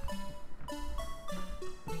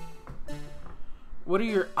 What are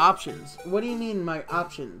your options? What do you mean, my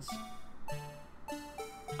options?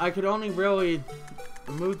 I could only really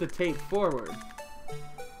move the tape forward.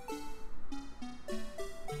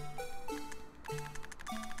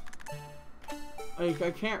 Like,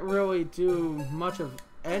 I can't really do much of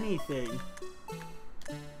anything.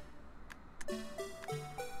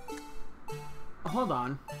 Hold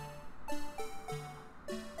on.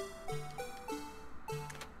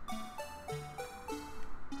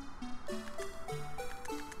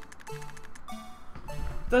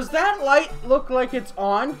 Does that light look like it's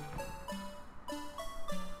on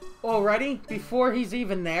already before he's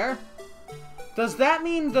even there? Does that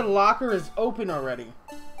mean the locker is open already?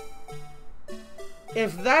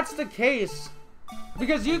 If that's the case,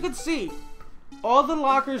 because you could see all the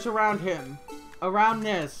lockers around him, around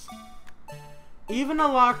this, even the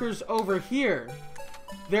lockers over here,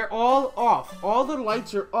 they're all off. All the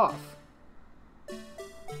lights are off.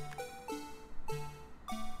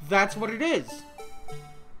 That's what it is.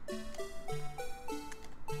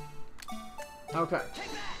 Okay.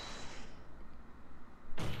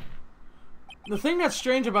 The thing that's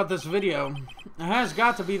strange about this video has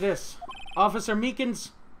got to be this. Officer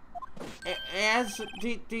Meekins.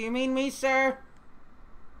 Do you mean me, sir?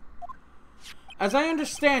 As I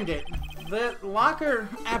understand it, the locker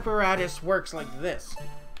apparatus works like this.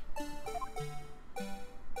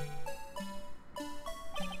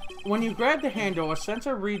 When you grab the handle, a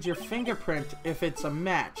sensor reads your fingerprint if it's a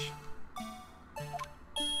match.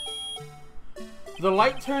 The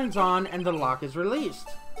light turns on and the lock is released.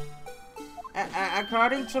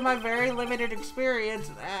 According to my very limited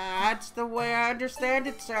experience, that's the way I understand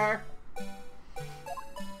it, sir.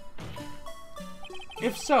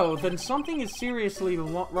 If so, then something is seriously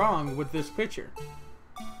wrong with this picture.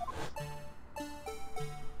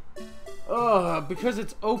 Because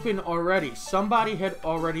it's open already. Somebody had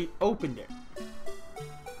already opened it.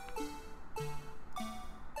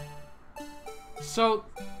 So,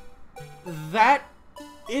 that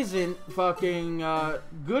isn't fucking,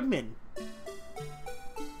 Goodman.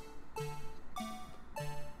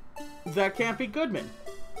 That can't be Goodman.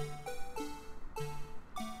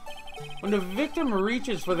 When the victim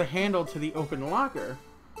reaches for the handle to the open locker...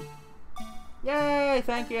 Yay,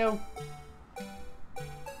 thank you.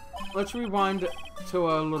 Let's rewind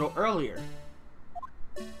to a little earlier.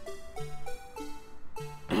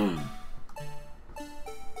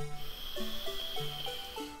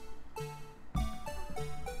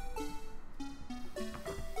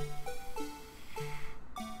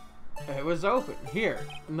 It was open. Here,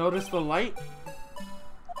 notice the light?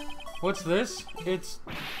 What's this? It's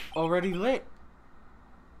already lit.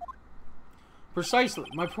 Precisely,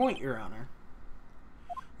 my point, Your Honor.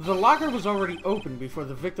 The locker was already open before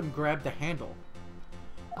the victim grabbed the handle.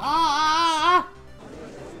 Ah!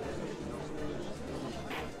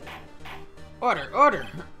 Order, order!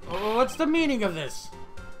 What's the meaning of this?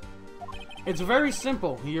 It's very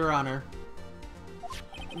simple, Your Honor.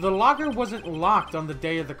 The locker wasn't locked on the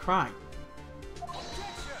day of the crime.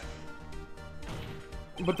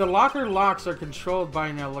 But the locker locks are controlled by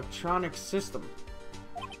an electronic system.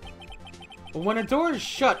 When a door is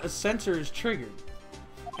shut, a sensor is triggered,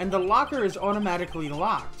 and the locker is automatically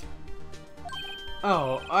locked.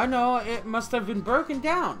 Oh, I know, it must have been broken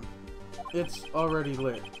down. It's already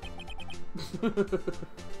lit.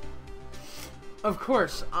 Of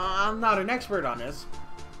course, I'm not an expert on this,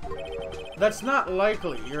 That's not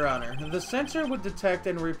likely, Your Honor. The sensor would detect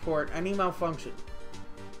and report any malfunction.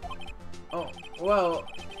 Oh, well,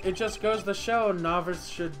 it just goes to show novices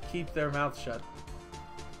should keep their mouths shut.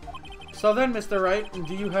 So then, Mr. Wright,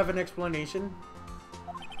 do you have an explanation?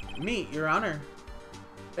 Me, Your Honor.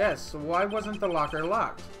 Yes, why wasn't the locker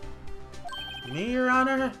locked? Me, Your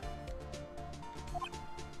Honor?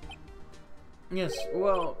 Yes,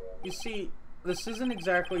 well, you see, this isn't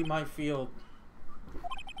exactly my field.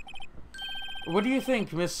 What do you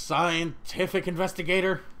think, Miss Scientific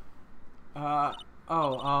Investigator?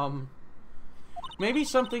 Maybe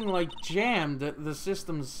something like jammed the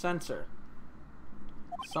system's sensor.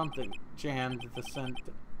 Something jammed the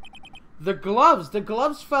sensor. The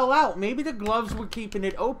gloves fell out. Maybe the gloves were keeping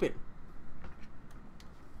it open.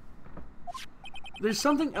 There's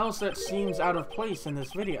something else that seems out of place in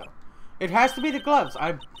this video. It has to be the gloves.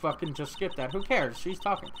 I fucking just skipped that. Who cares? She's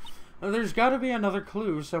talking. There's got to be another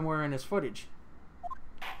clue somewhere in this footage.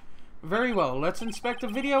 Very well. Let's inspect the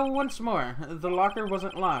video once more. The locker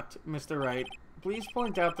wasn't locked, Mr. Wright. Please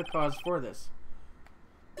point out the cause for this.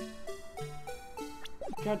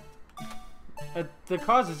 God. The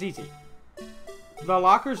cause is easy. The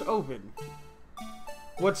locker's open.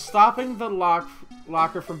 What's stopping the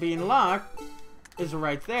locker from being locked is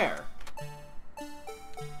right there.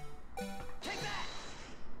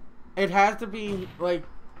 It has to be, like,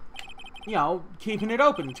 you know, keeping it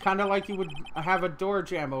open. It's kind of like you would have a door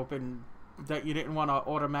jam open that you didn't want to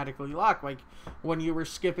automatically lock. Like when you were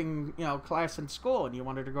skipping, you know, class in school and you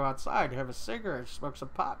wanted to go outside, have a cigarette, smoke some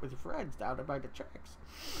pot with your friends down by the tracks.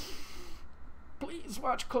 Please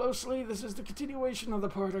watch closely. This is the continuation of the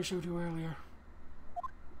part I showed you earlier.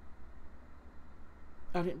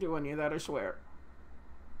 I didn't do any of that, I swear.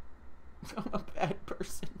 I'm a bad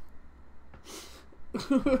person.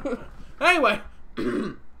 Anyway,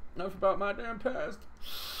 enough about my damn past.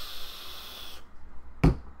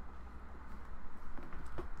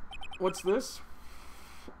 What's this?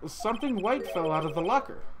 Something white fell out of the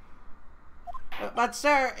locker. But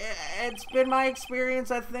sir, it's been my experience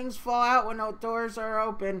that things fall out when no doors are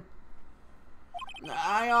open.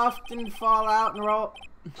 I often fall out and roll.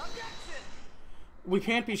 We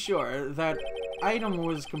can't be sure. That item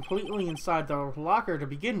was completely inside the locker to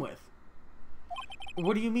begin with.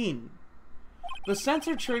 What do you mean? The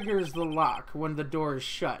sensor triggers the lock when the door is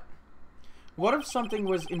shut. What if something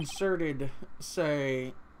was inserted,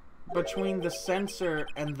 say, between the sensor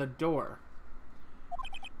and the door?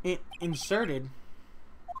 Inserted?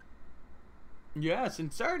 Yes,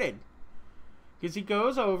 inserted. Because he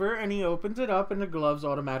goes over and he opens it up and the gloves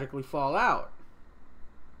automatically fall out.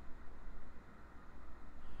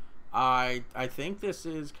 I think this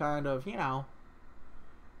is kind of, you know...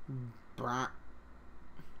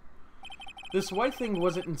 This white thing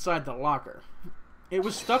wasn't inside the locker. It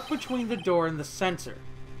was stuck between the door and the sensor.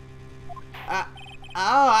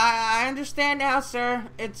 I understand now, sir.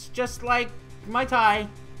 It's just like my tie.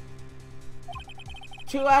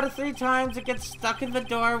 2 out of 3 times it gets stuck in the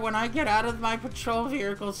door when I get out of my patrol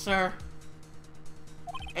vehicle, sir.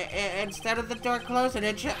 Instead of the door closing,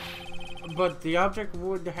 it should... But the object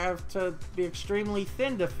would have to be extremely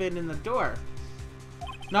thin to fit in the door.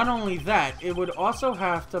 Not only that, it would also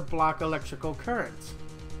have to block electrical currents.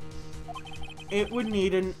 It would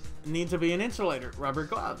need to be an insulator, rubber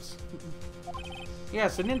gloves.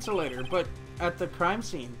 Yes, an insulator, but at the crime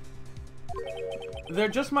scene, there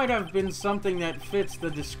just might have been something that fits the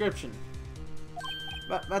description.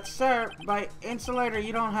 But sir, by insulator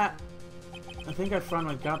you don't have... I think I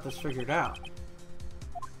finally got this figured out.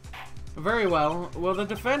 Very well. Will the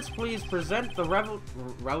defense please present the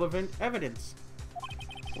relevant evidence?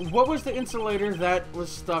 What was the insulator that was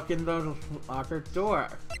stuck in the locker door?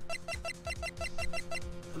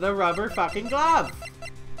 The rubber fucking glove!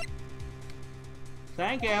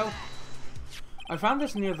 Thank you. I found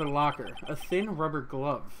this near the locker, a thin rubber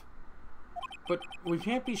glove. But we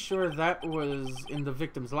can't be sure that was in the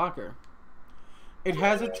victim's locker. It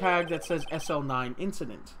has a tag that says SL9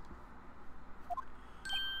 incident.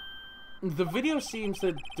 The video seems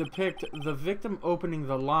to depict the victim opening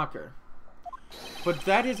the locker. But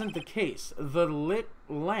that isn't the case. The lit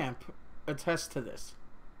lamp attests to this.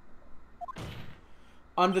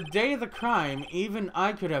 On the day of the crime, even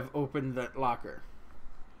I could have opened that locker.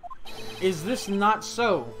 Is this not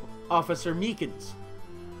so, Officer Meekins?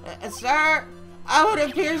 Sir, I would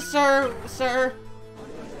appear, sir.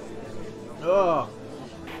 Ugh.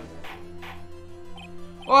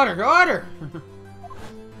 Order!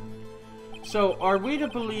 So, are we to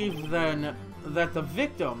believe, then, that the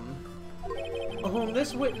victim, whom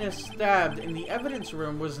this witness stabbed in the evidence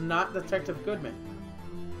room, was not Detective Goodman?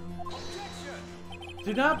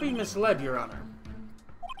 Do not be misled, Your Honor.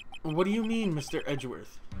 What do you mean, Mr.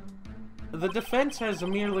 Edgeworth? The defense has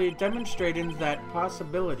merely demonstrated that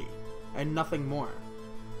possibility, and nothing more.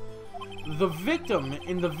 The victim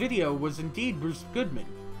in the video was indeed Bruce Goodman.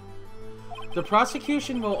 The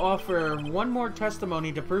prosecution will offer one more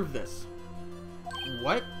testimony to prove this.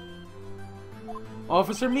 What?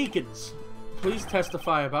 Officer Meekins, please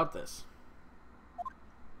testify about this.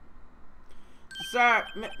 Sir,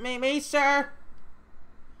 me, sir?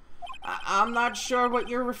 I'm not sure what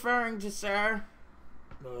you're referring to, sir.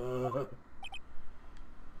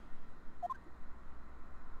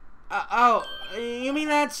 Oh, you mean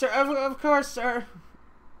that, sir? Of course, sir.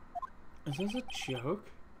 Is this a joke?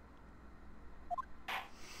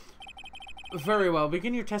 Very well,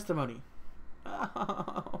 begin your testimony.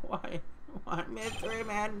 Oh, why Mystery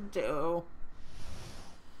Man 2?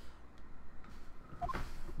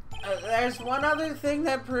 There's one other thing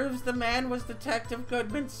that proves the man was Detective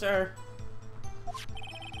Goodman, sir.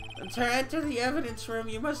 To enter the evidence room,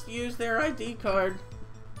 you must use their ID card.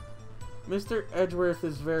 Mr. Edgeworth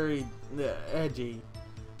is very edgy.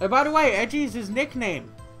 And by the way, Edgy is his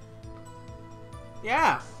nickname.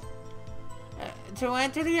 Yeah. To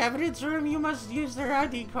enter the evidence room, you must use their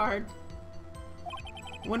ID card.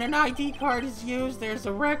 When an ID card is used, there's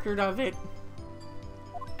a record of it.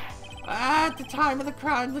 At the time of the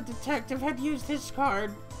crime, the detective had used his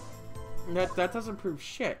card. That doesn't prove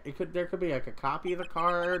shit. There could be like a copy of the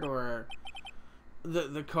card, or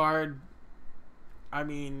the card, I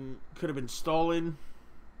mean, could have been stolen.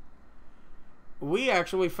 We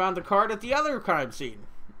actually found the card at the other crime scene.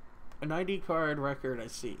 An ID card record, I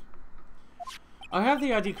see. I have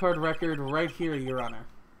the ID card record right here, Your Honor.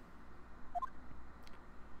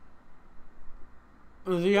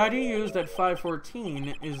 The ID used at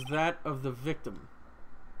 514 is that of the victim.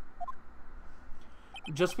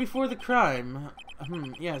 Just before the crime,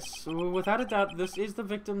 yes, without a doubt, this is the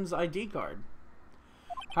victim's ID card.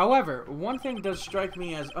 However, one thing does strike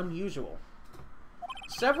me as unusual.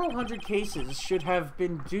 Several hundred cases should have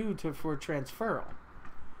been due for transferal.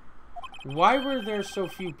 Why were there so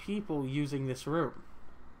few people using this room?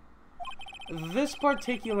 This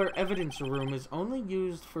particular evidence room is only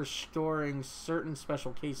used for storing certain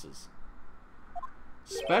special cases.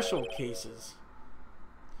 Special cases.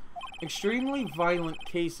 Extremely violent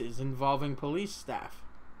cases involving police staff.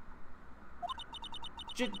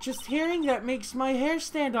 Just hearing that makes my hair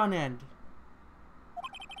stand on end.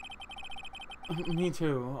 Me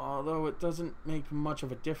too, although it doesn't make much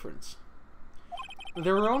of a difference.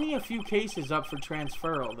 There were only a few cases up for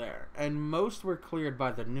transferal there, and most were cleared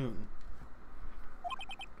by the noon.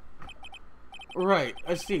 Right,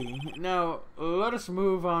 I see. Now, let us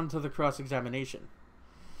move on to the cross-examination.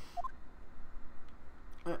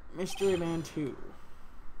 Mystery Man 2.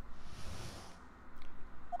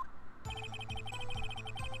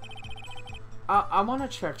 I want to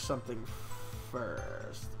check something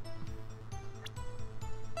first.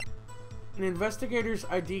 An investigator's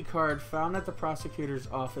ID card found at the prosecutor's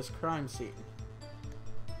office crime scene.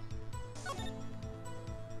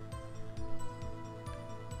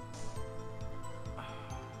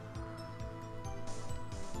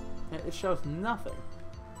 It shows nothing.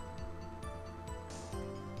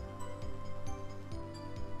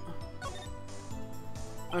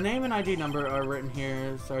 A name and ID number are written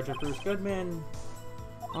here. Sergeant Bruce Goodman.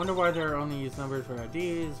 I wonder why there are only used numbers for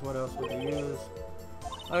IDs. What else would they use?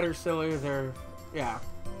 Letters silly, they're... yeah.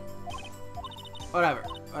 Whatever.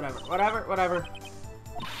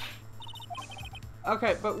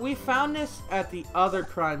 Okay, but we found this at the other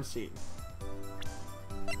crime scene.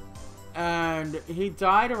 And he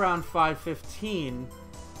died around 5:15.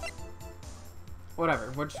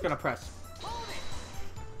 Whatever, we're just gonna press.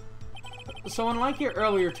 So unlike your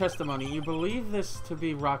earlier testimony, you believe this to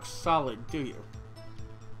be rock solid, do you?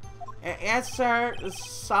 Yes, sir.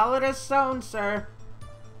 Solid as stone, sir.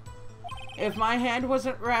 If my hand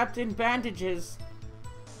wasn't wrapped in bandages,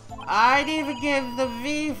 I'd even give the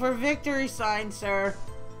V for victory sign, sir.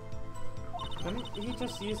 Didn't he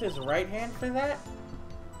just use his right hand for that?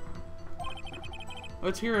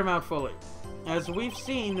 Let's hear him out fully. As we've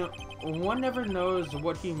seen, one never knows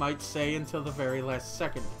what he might say until the very last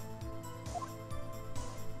second.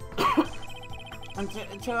 And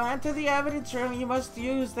to enter the evidence room, you must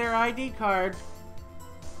use their ID card.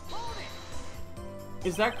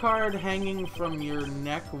 Is that card hanging from your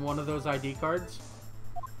neck one of those ID cards?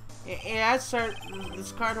 Yes, sir.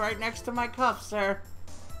 This card right next to my cuff, sir.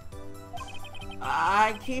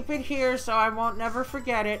 I keep it here so I won't never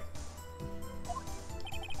forget it.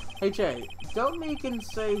 Hey Jay, don't make him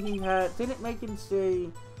say he had... didn't make him say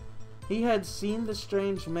He had seen the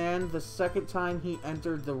strange man the second time he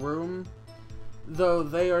entered the room, though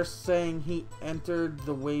they are saying he entered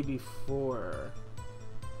the way before.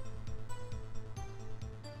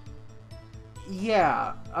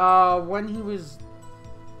 Yeah, when he was...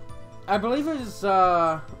 I believe it was,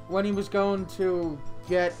 when he was going to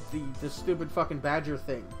get the stupid fucking badger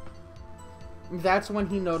thing. That's when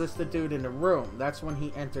he noticed the dude in the room. That's when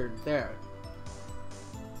he entered there.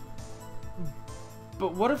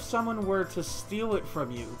 But what if someone were to steal it from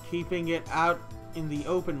you, keeping it out in the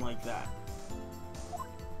open like that?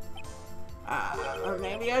 Or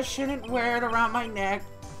maybe I shouldn't wear it around my neck.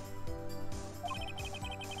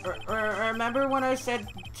 Remember when I said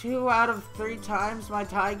 2 out of 3 times my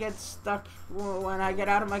tie gets stuck when I get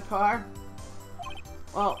out of my car?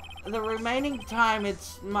 Well, the remaining time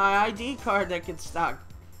it's my ID card that gets stuck.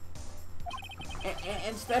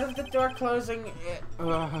 Instead of the door closing,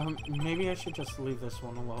 maybe I should just leave this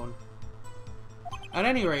one alone. At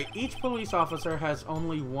any rate, each police officer has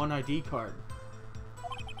only one ID card.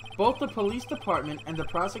 Both the police department and the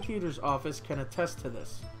prosecutor's office can attest to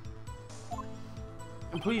this.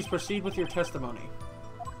 And please proceed with your testimony.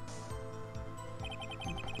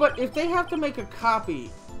 But if they have to make a copy,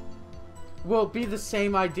 will it be the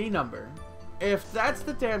same ID number? If that's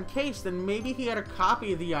the damn case, then maybe he had a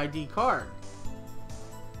copy of the ID card.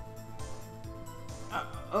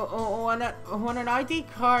 When an ID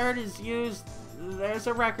card is used, there's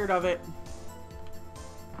a record of it.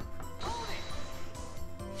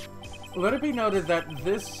 Let it be noted that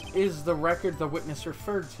this is the record the witness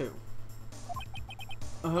referred to.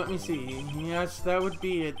 Let me see. Yes, that would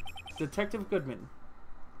be it. Detective Goodman.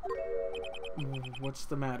 What's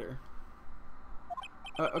the matter?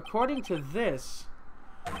 According to this,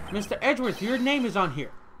 Mr. Edgeworth, your name is on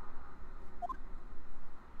here.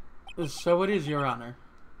 So it is, Your Honor.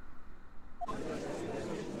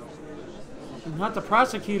 Not the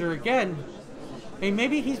prosecutor again. Hey,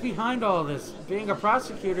 maybe he's behind all this. Being a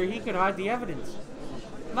prosecutor, he could hide the evidence.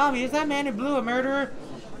 Mommy, is that man in blue a murderer?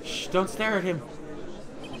 Shh, don't stare at him.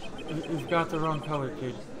 You've got the wrong color,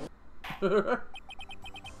 kid.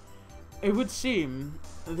 It would seem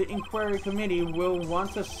the inquiry committee will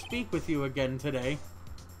want to speak with you again today.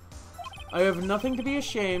 I have nothing to be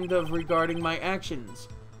ashamed of regarding my actions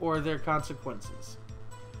or their consequences.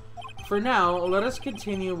 For now, let us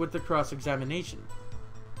continue with the cross-examination.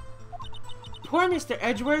 Poor Mr.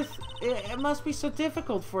 Edgeworth. It must be so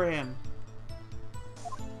difficult for him.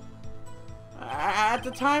 At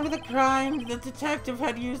the time of the crime, the detective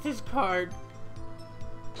had used his card.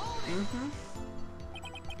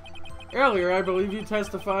 Earlier, I believe you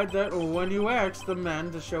testified that when you asked the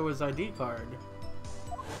man to show his ID card,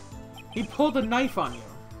 he pulled a knife on you.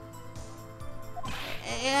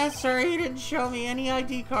 Yes, sir. He didn't show me any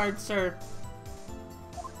ID card, sir.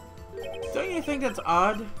 Don't you think that's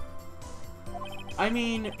odd? I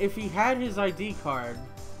mean, if he had his ID card,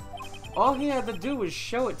 all he had to do was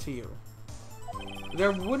show it to you.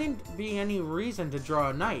 There wouldn't be any reason to draw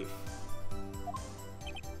a knife.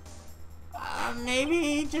 Maybe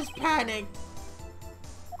he just panicked.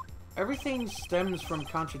 Everything stems from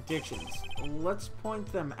contradictions. Let's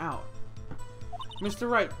point them out. Mr.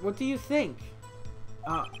 Wright, what do you think?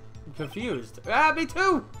 Confused. Me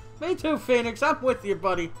too! Me too, Phoenix. I'm with you,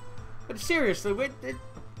 buddy. But seriously,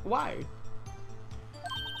 why?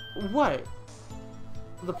 What?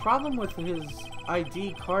 The problem with his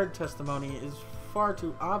ID card testimony is far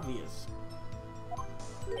too obvious.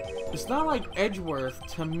 It's not like Edgeworth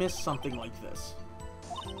to miss something like this.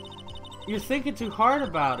 You're thinking too hard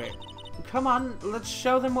about it. Come on, let's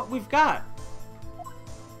show them what we've got.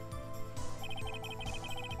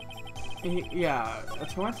 Yeah,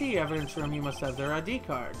 to enter the evidence room, you must have their ID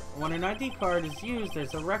card. When an ID card is used,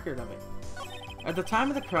 there's a record of it. At the time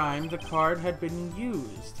of the crime, the card had been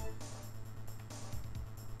used.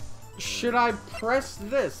 Should I press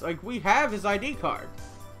this? Like, we have his ID card.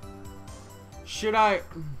 Should I...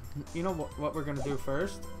 You know what we're gonna do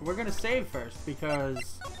first? We're gonna save first,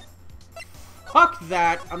 because... Fuck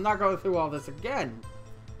that! I'm not going through all this again.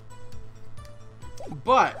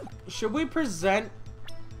 But, should we present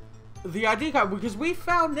the ID card? Because we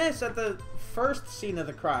found this at the first scene of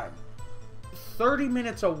the crime. 30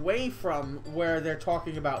 minutes away from where they're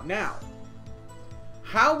talking about now.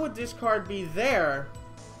 How would this card be there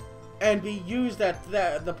and be used at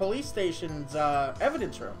the police station's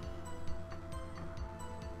evidence room?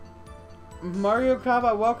 Mario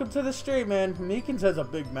Kaba, welcome to the stream, man. Meekins has a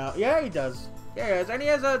big mouth. Yeah, he does. Yeah, he does. And he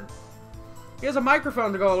has a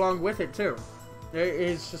microphone to go along with it, too.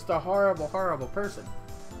 He's just a horrible, horrible person.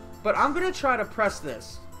 But I'm going to try to press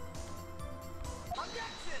this.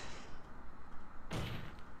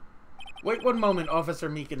 Wait one moment, Officer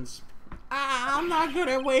Meekins. I'm not good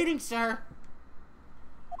at waiting, sir.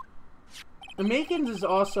 The Meekins is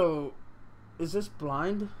also... Is this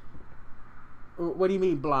blind? What do you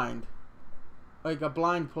mean blind? Like a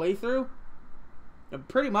blind playthrough?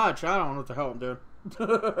 Pretty much. I don't know what the hell I'm doing.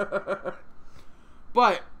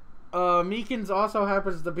 But Meekins also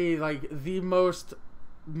happens to be like the most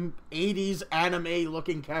 80s anime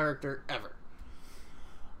looking character ever.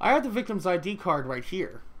 I have the victim's ID card right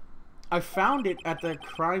here. I found it at the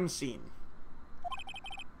crime scene.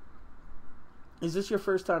 Is this your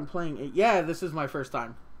first time playing it? Yeah, this is my first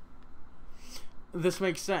time. This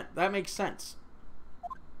makes sense. That makes sense.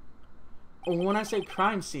 When I say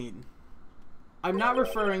crime scene, I'm not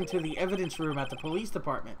referring to the evidence room at the police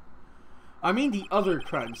department. I mean the other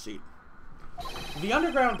crime scene. The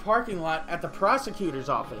underground parking lot at the prosecutor's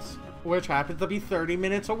office, which happens to be 30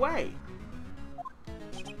 minutes away.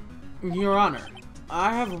 Your Honor,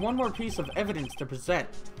 I have one more piece of evidence to present.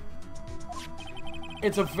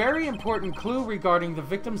 It's a very important clue regarding the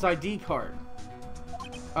victim's ID card.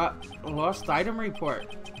 Lost item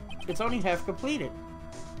report. It's only half completed.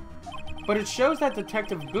 But it shows that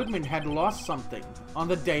Detective Goodman had lost something on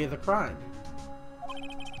the day of the crime.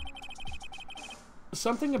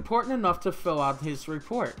 Something important enough to fill out his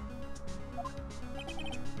report.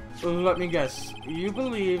 Let me guess. You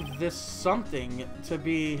believe this something to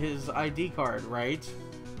be his ID card, right?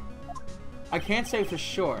 I can't say for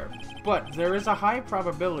sure, but there is a high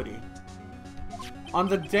probability. On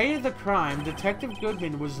the day of the crime, Detective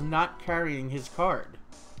Goodman was not carrying his card.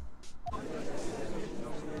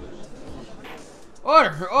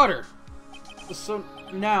 Order! Order! So,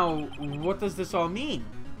 now, what does this all mean?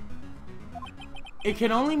 It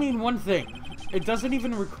can only mean one thing. It doesn't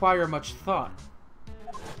even require much thought.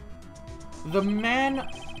 The man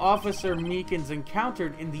Officer Meekins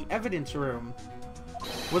encountered in the evidence room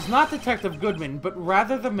was not Detective Goodman, but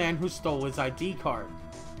rather the man who stole his ID card.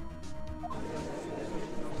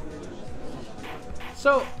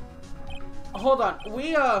 So, hold on.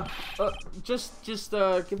 We, just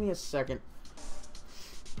give me a second.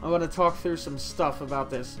 I want to talk through some stuff about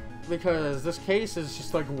this, because this case is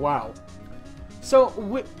just like, wow.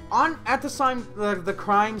 So, at the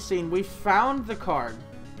crime scene, we found the card.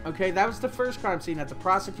 Okay, that was the first crime scene at the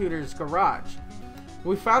prosecutor's garage.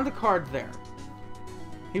 We found the card there.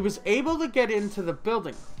 He was able to get into the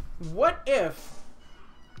building. What if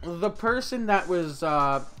the person that was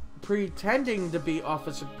pretending to be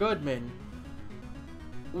Officer Goodman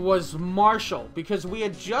was Marshall? Because we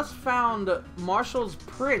had just found Marshall's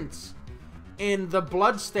prints in the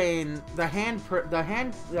bloodstain,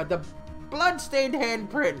 the blood-stained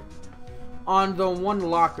handprint on the one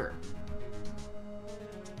locker.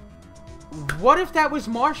 What if that was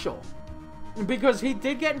Marshall? Because he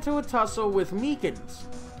did get into a tussle with Meekins.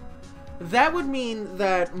 That would mean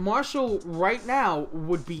that Marshall right now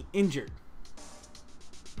would be injured.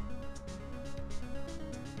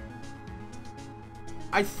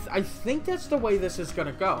 I think that's the way this is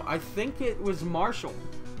gonna go. I think it was Marshall.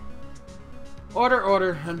 Order,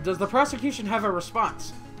 order. Does the prosecution have a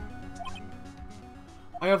response?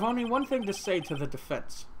 I have only one thing to say to the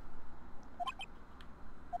defense.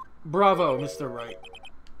 Bravo, Mr. Wright.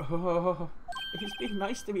 Oh, he's being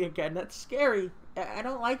nice to me again. That's scary. I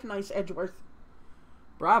don't like nice Edgeworth.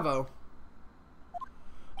 Bravo.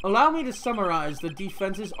 Allow me to summarize the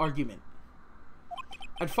defense's argument.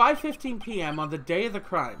 At 5:15 p.m. on the day of the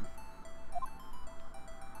crime,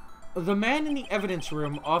 the man in the evidence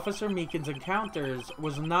room Officer Meekins encounters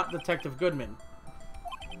was not Detective Goodman.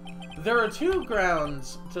 There are two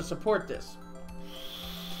grounds to support this.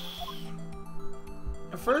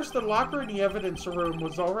 First, the locker in the evidence room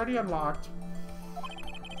was already unlocked.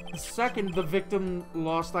 Second, the victim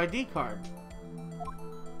lost ID card.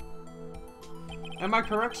 Am I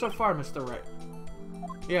correct so far, Mr. Wright?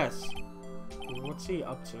 Yes. What's he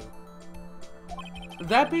up to?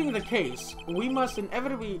 That being the case, we must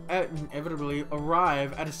inevitably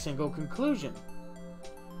arrive at a single conclusion.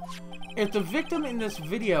 If the victim in this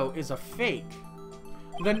video is a fake,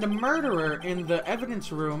 then the murderer in the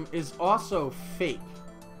evidence room is also fake.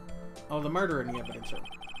 Oh, the murderer in the evidence room.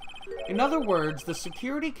 In other words, the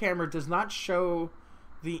security camera does not show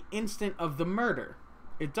the instant of the murder.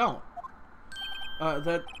 It don't.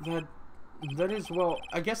 That is, well,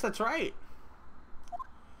 I guess that's right.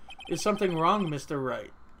 Is something wrong, Mr.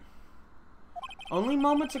 Wright? Only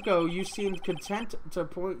moments ago, you seemed content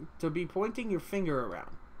to be pointing your finger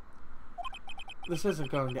around. This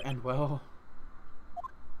isn't going to end well.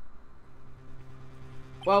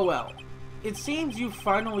 Well. It seems you've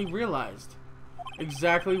finally realized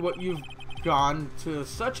exactly what you've gone to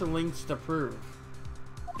such lengths to prove.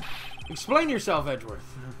 Explain yourself,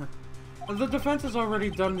 Edgeworth. The defense has already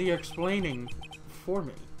done the explaining for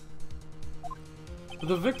me.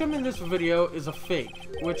 The victim in this video is a fake,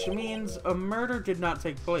 which means a murder did not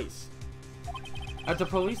take place at the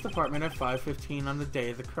police department at 5:15 on the day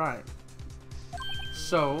of the crime.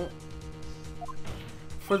 So,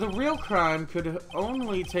 for the real crime could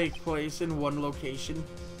only take place in one location,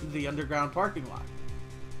 the underground parking lot,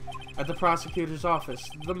 at the prosecutor's office,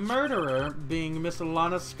 the murderer being Miss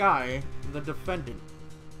Lana Skye, the defendant.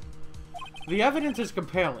 The evidence is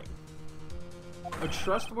compelling. A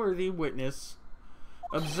trustworthy witness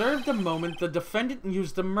observed the moment the defendant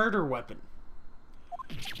used the murder weapon.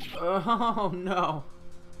 Oh no.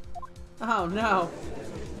 Oh no.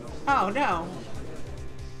 Oh no.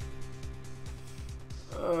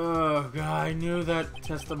 Ugh, I knew that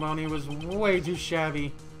testimony was way too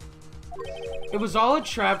shabby. It was all a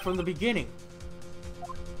trap from the beginning.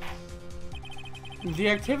 The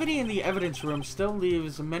activity in the evidence room still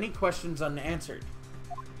leaves many questions unanswered.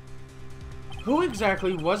 Who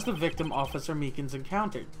exactly was the victim Officer Meekins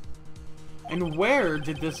encountered? And where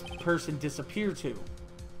did this person disappear to?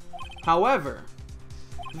 However,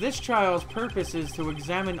 this trial's purpose is to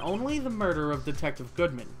examine only the murder of Detective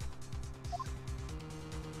Goodman.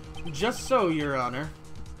 Just so, Your Honor.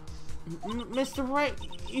 Mr. Wright,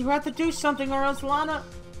 you have to do something or else Lana...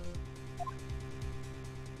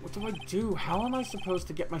 What do I do? How am I supposed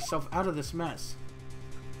to get myself out of this mess?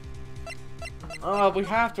 Oh, we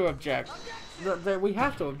have to object. We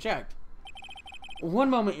have to object. One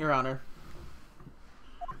moment, Your Honor.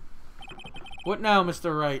 What now,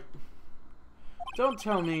 Mr. Wright? Don't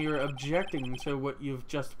tell me you're objecting to what you've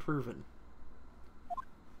just proven.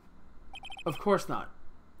 Of course not.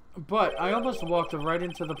 But I almost walked right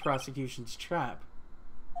into the prosecution's trap.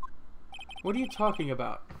 What are you talking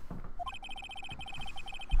about?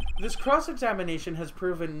 This cross-examination has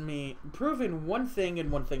proven one thing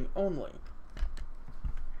and one thing only.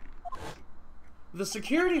 The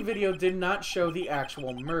security video did not show the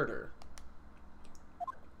actual murder.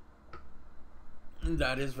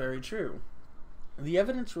 That is very true. The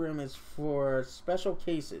evidence room is for special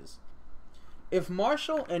cases. If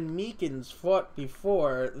Marshall and Meekins fought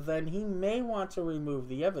before, then he may want to remove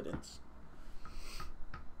the evidence.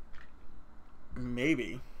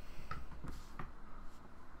 Maybe.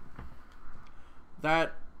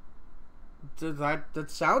 That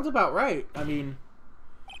sounds about right. I mean,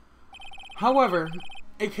 however,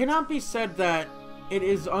 it cannot be said that it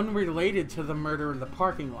is unrelated to the murder in the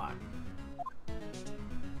parking lot.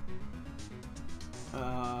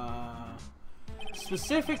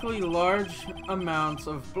 Specifically, large amounts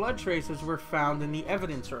of blood traces were found in the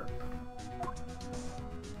evidence room.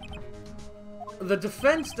 The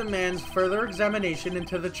defense demands further examination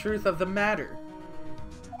into the truth of the matter.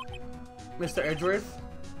 Mr. Edgeworth?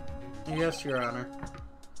 Yes, Your Honor.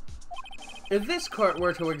 If this court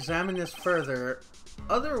were to examine this further,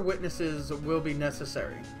 other witnesses will be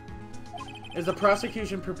necessary. Is the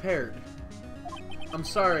prosecution prepared? I'm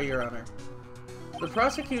sorry, Your Honor. The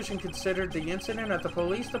prosecution considered the incident at the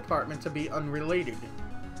police department to be unrelated.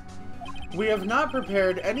 We have not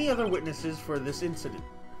prepared any other witnesses for this incident.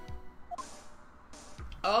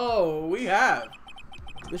 Oh, we have.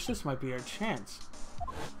 This just might be our chance.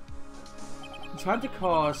 Time to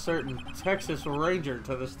call a certain Texas Ranger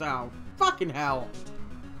to this town. Fucking hell.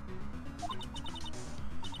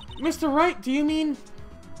 Mr. Wright, do you mean...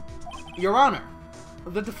 Your Honor,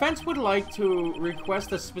 the defense would like to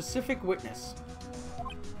request a specific witness.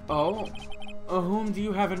 Oh, whom do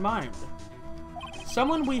you have in mind?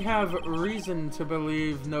 Someone we have reason to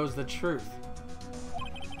believe knows the truth.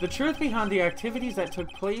 The truth behind the activities that took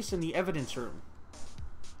place in the evidence room.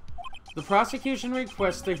 The prosecution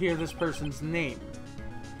requests to hear this person's name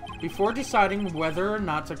before deciding whether or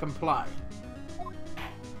not to comply.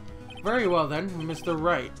 Very well then, Mr.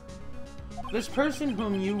 Wright. This person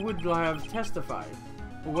whom you would have testified,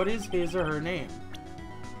 what is his or her name?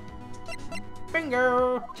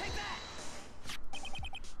 Bingo!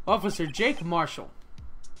 Officer Jake Marshall.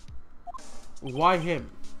 Why him?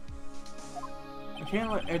 I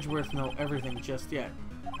can't let Edgeworth know everything just yet.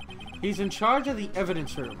 He's in charge of the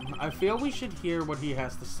evidence room. I feel we should hear what he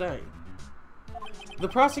has to say. The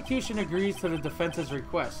prosecution agrees to the defense's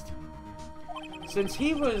request. Since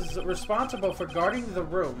he was responsible for guarding the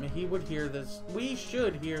room, we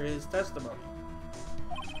should hear his testimony.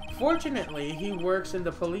 Fortunately, he works in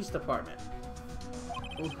the police department.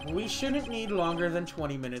 We shouldn't need longer than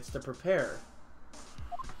 20 minutes to prepare.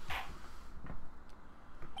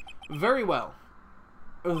 Very well.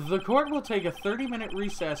 The court will take a 30-minute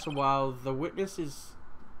recess while the witness is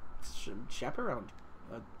chaperoned.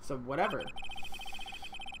 So whatever.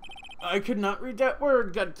 I could not read that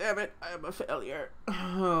word, god damn it. I am a failure.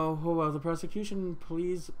 Oh, well, the prosecution,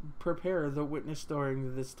 please prepare the witness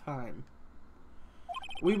during this time.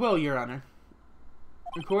 We will, Your Honor.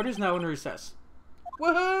 The court is now in recess.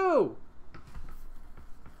 Woohoo!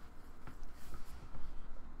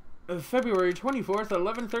 February 24th,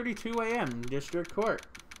 11:32 a.m. District Court.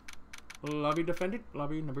 Lobby defendant,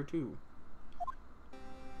 lobby number 2.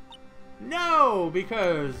 No,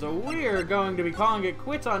 because we're going to be calling it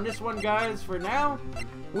quits on this one, guys. For now,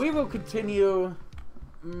 we will continue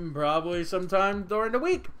probably sometime during the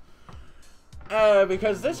week.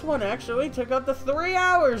 Because this one actually took up to 3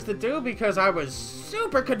 hours to do because I was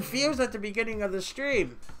super confused at the beginning of the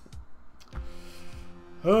stream.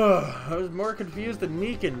 I was more confused than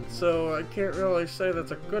Meekin, so I can't really say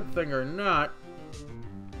that's a good thing or not.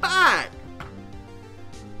 But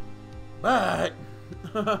why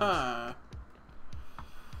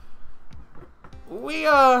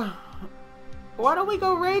don't we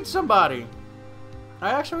go raid somebody?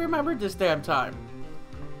 I actually remembered this damn time.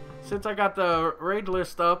 Since I got the raid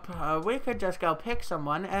list up, we could just go pick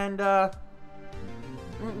someone and go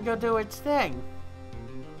do its thing.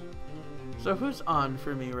 So who's on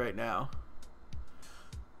for me right now?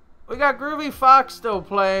 We got Groovy Fox still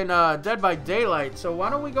playing Dead by Daylight, so why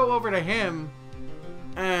don't we go over to him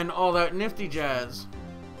and all that nifty jazz.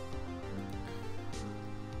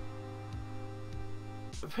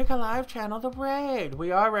 Pick a live channel to raid.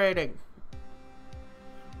 We are raiding.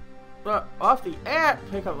 Off the air?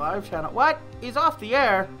 Pick a live channel. What? He's off the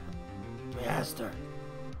air? Bastard.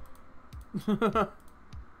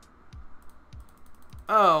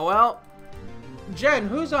 Oh, well. Jen,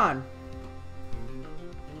 who's on?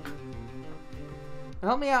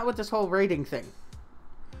 Help me out with this whole raiding thing.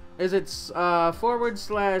 Is it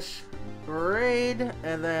 /raid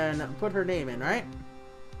and then put her name in, right?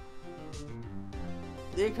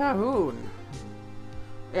 The Cahoon.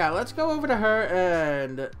 Yeah, let's go over to her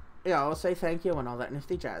and yeah, I'll say thank you and all that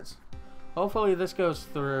nifty jazz. Hopefully this goes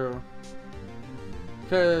through.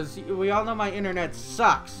 Because we all know my internet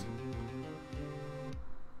sucks.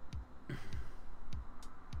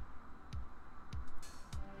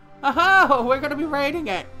 Oh, we're gonna be raiding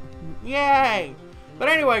it. Yay! But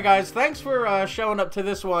anyway, guys, thanks for showing up to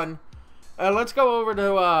this one. Let's go over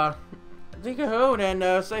to the Cahoon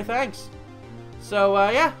and say thanks. So,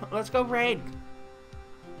 yeah, let's go raid.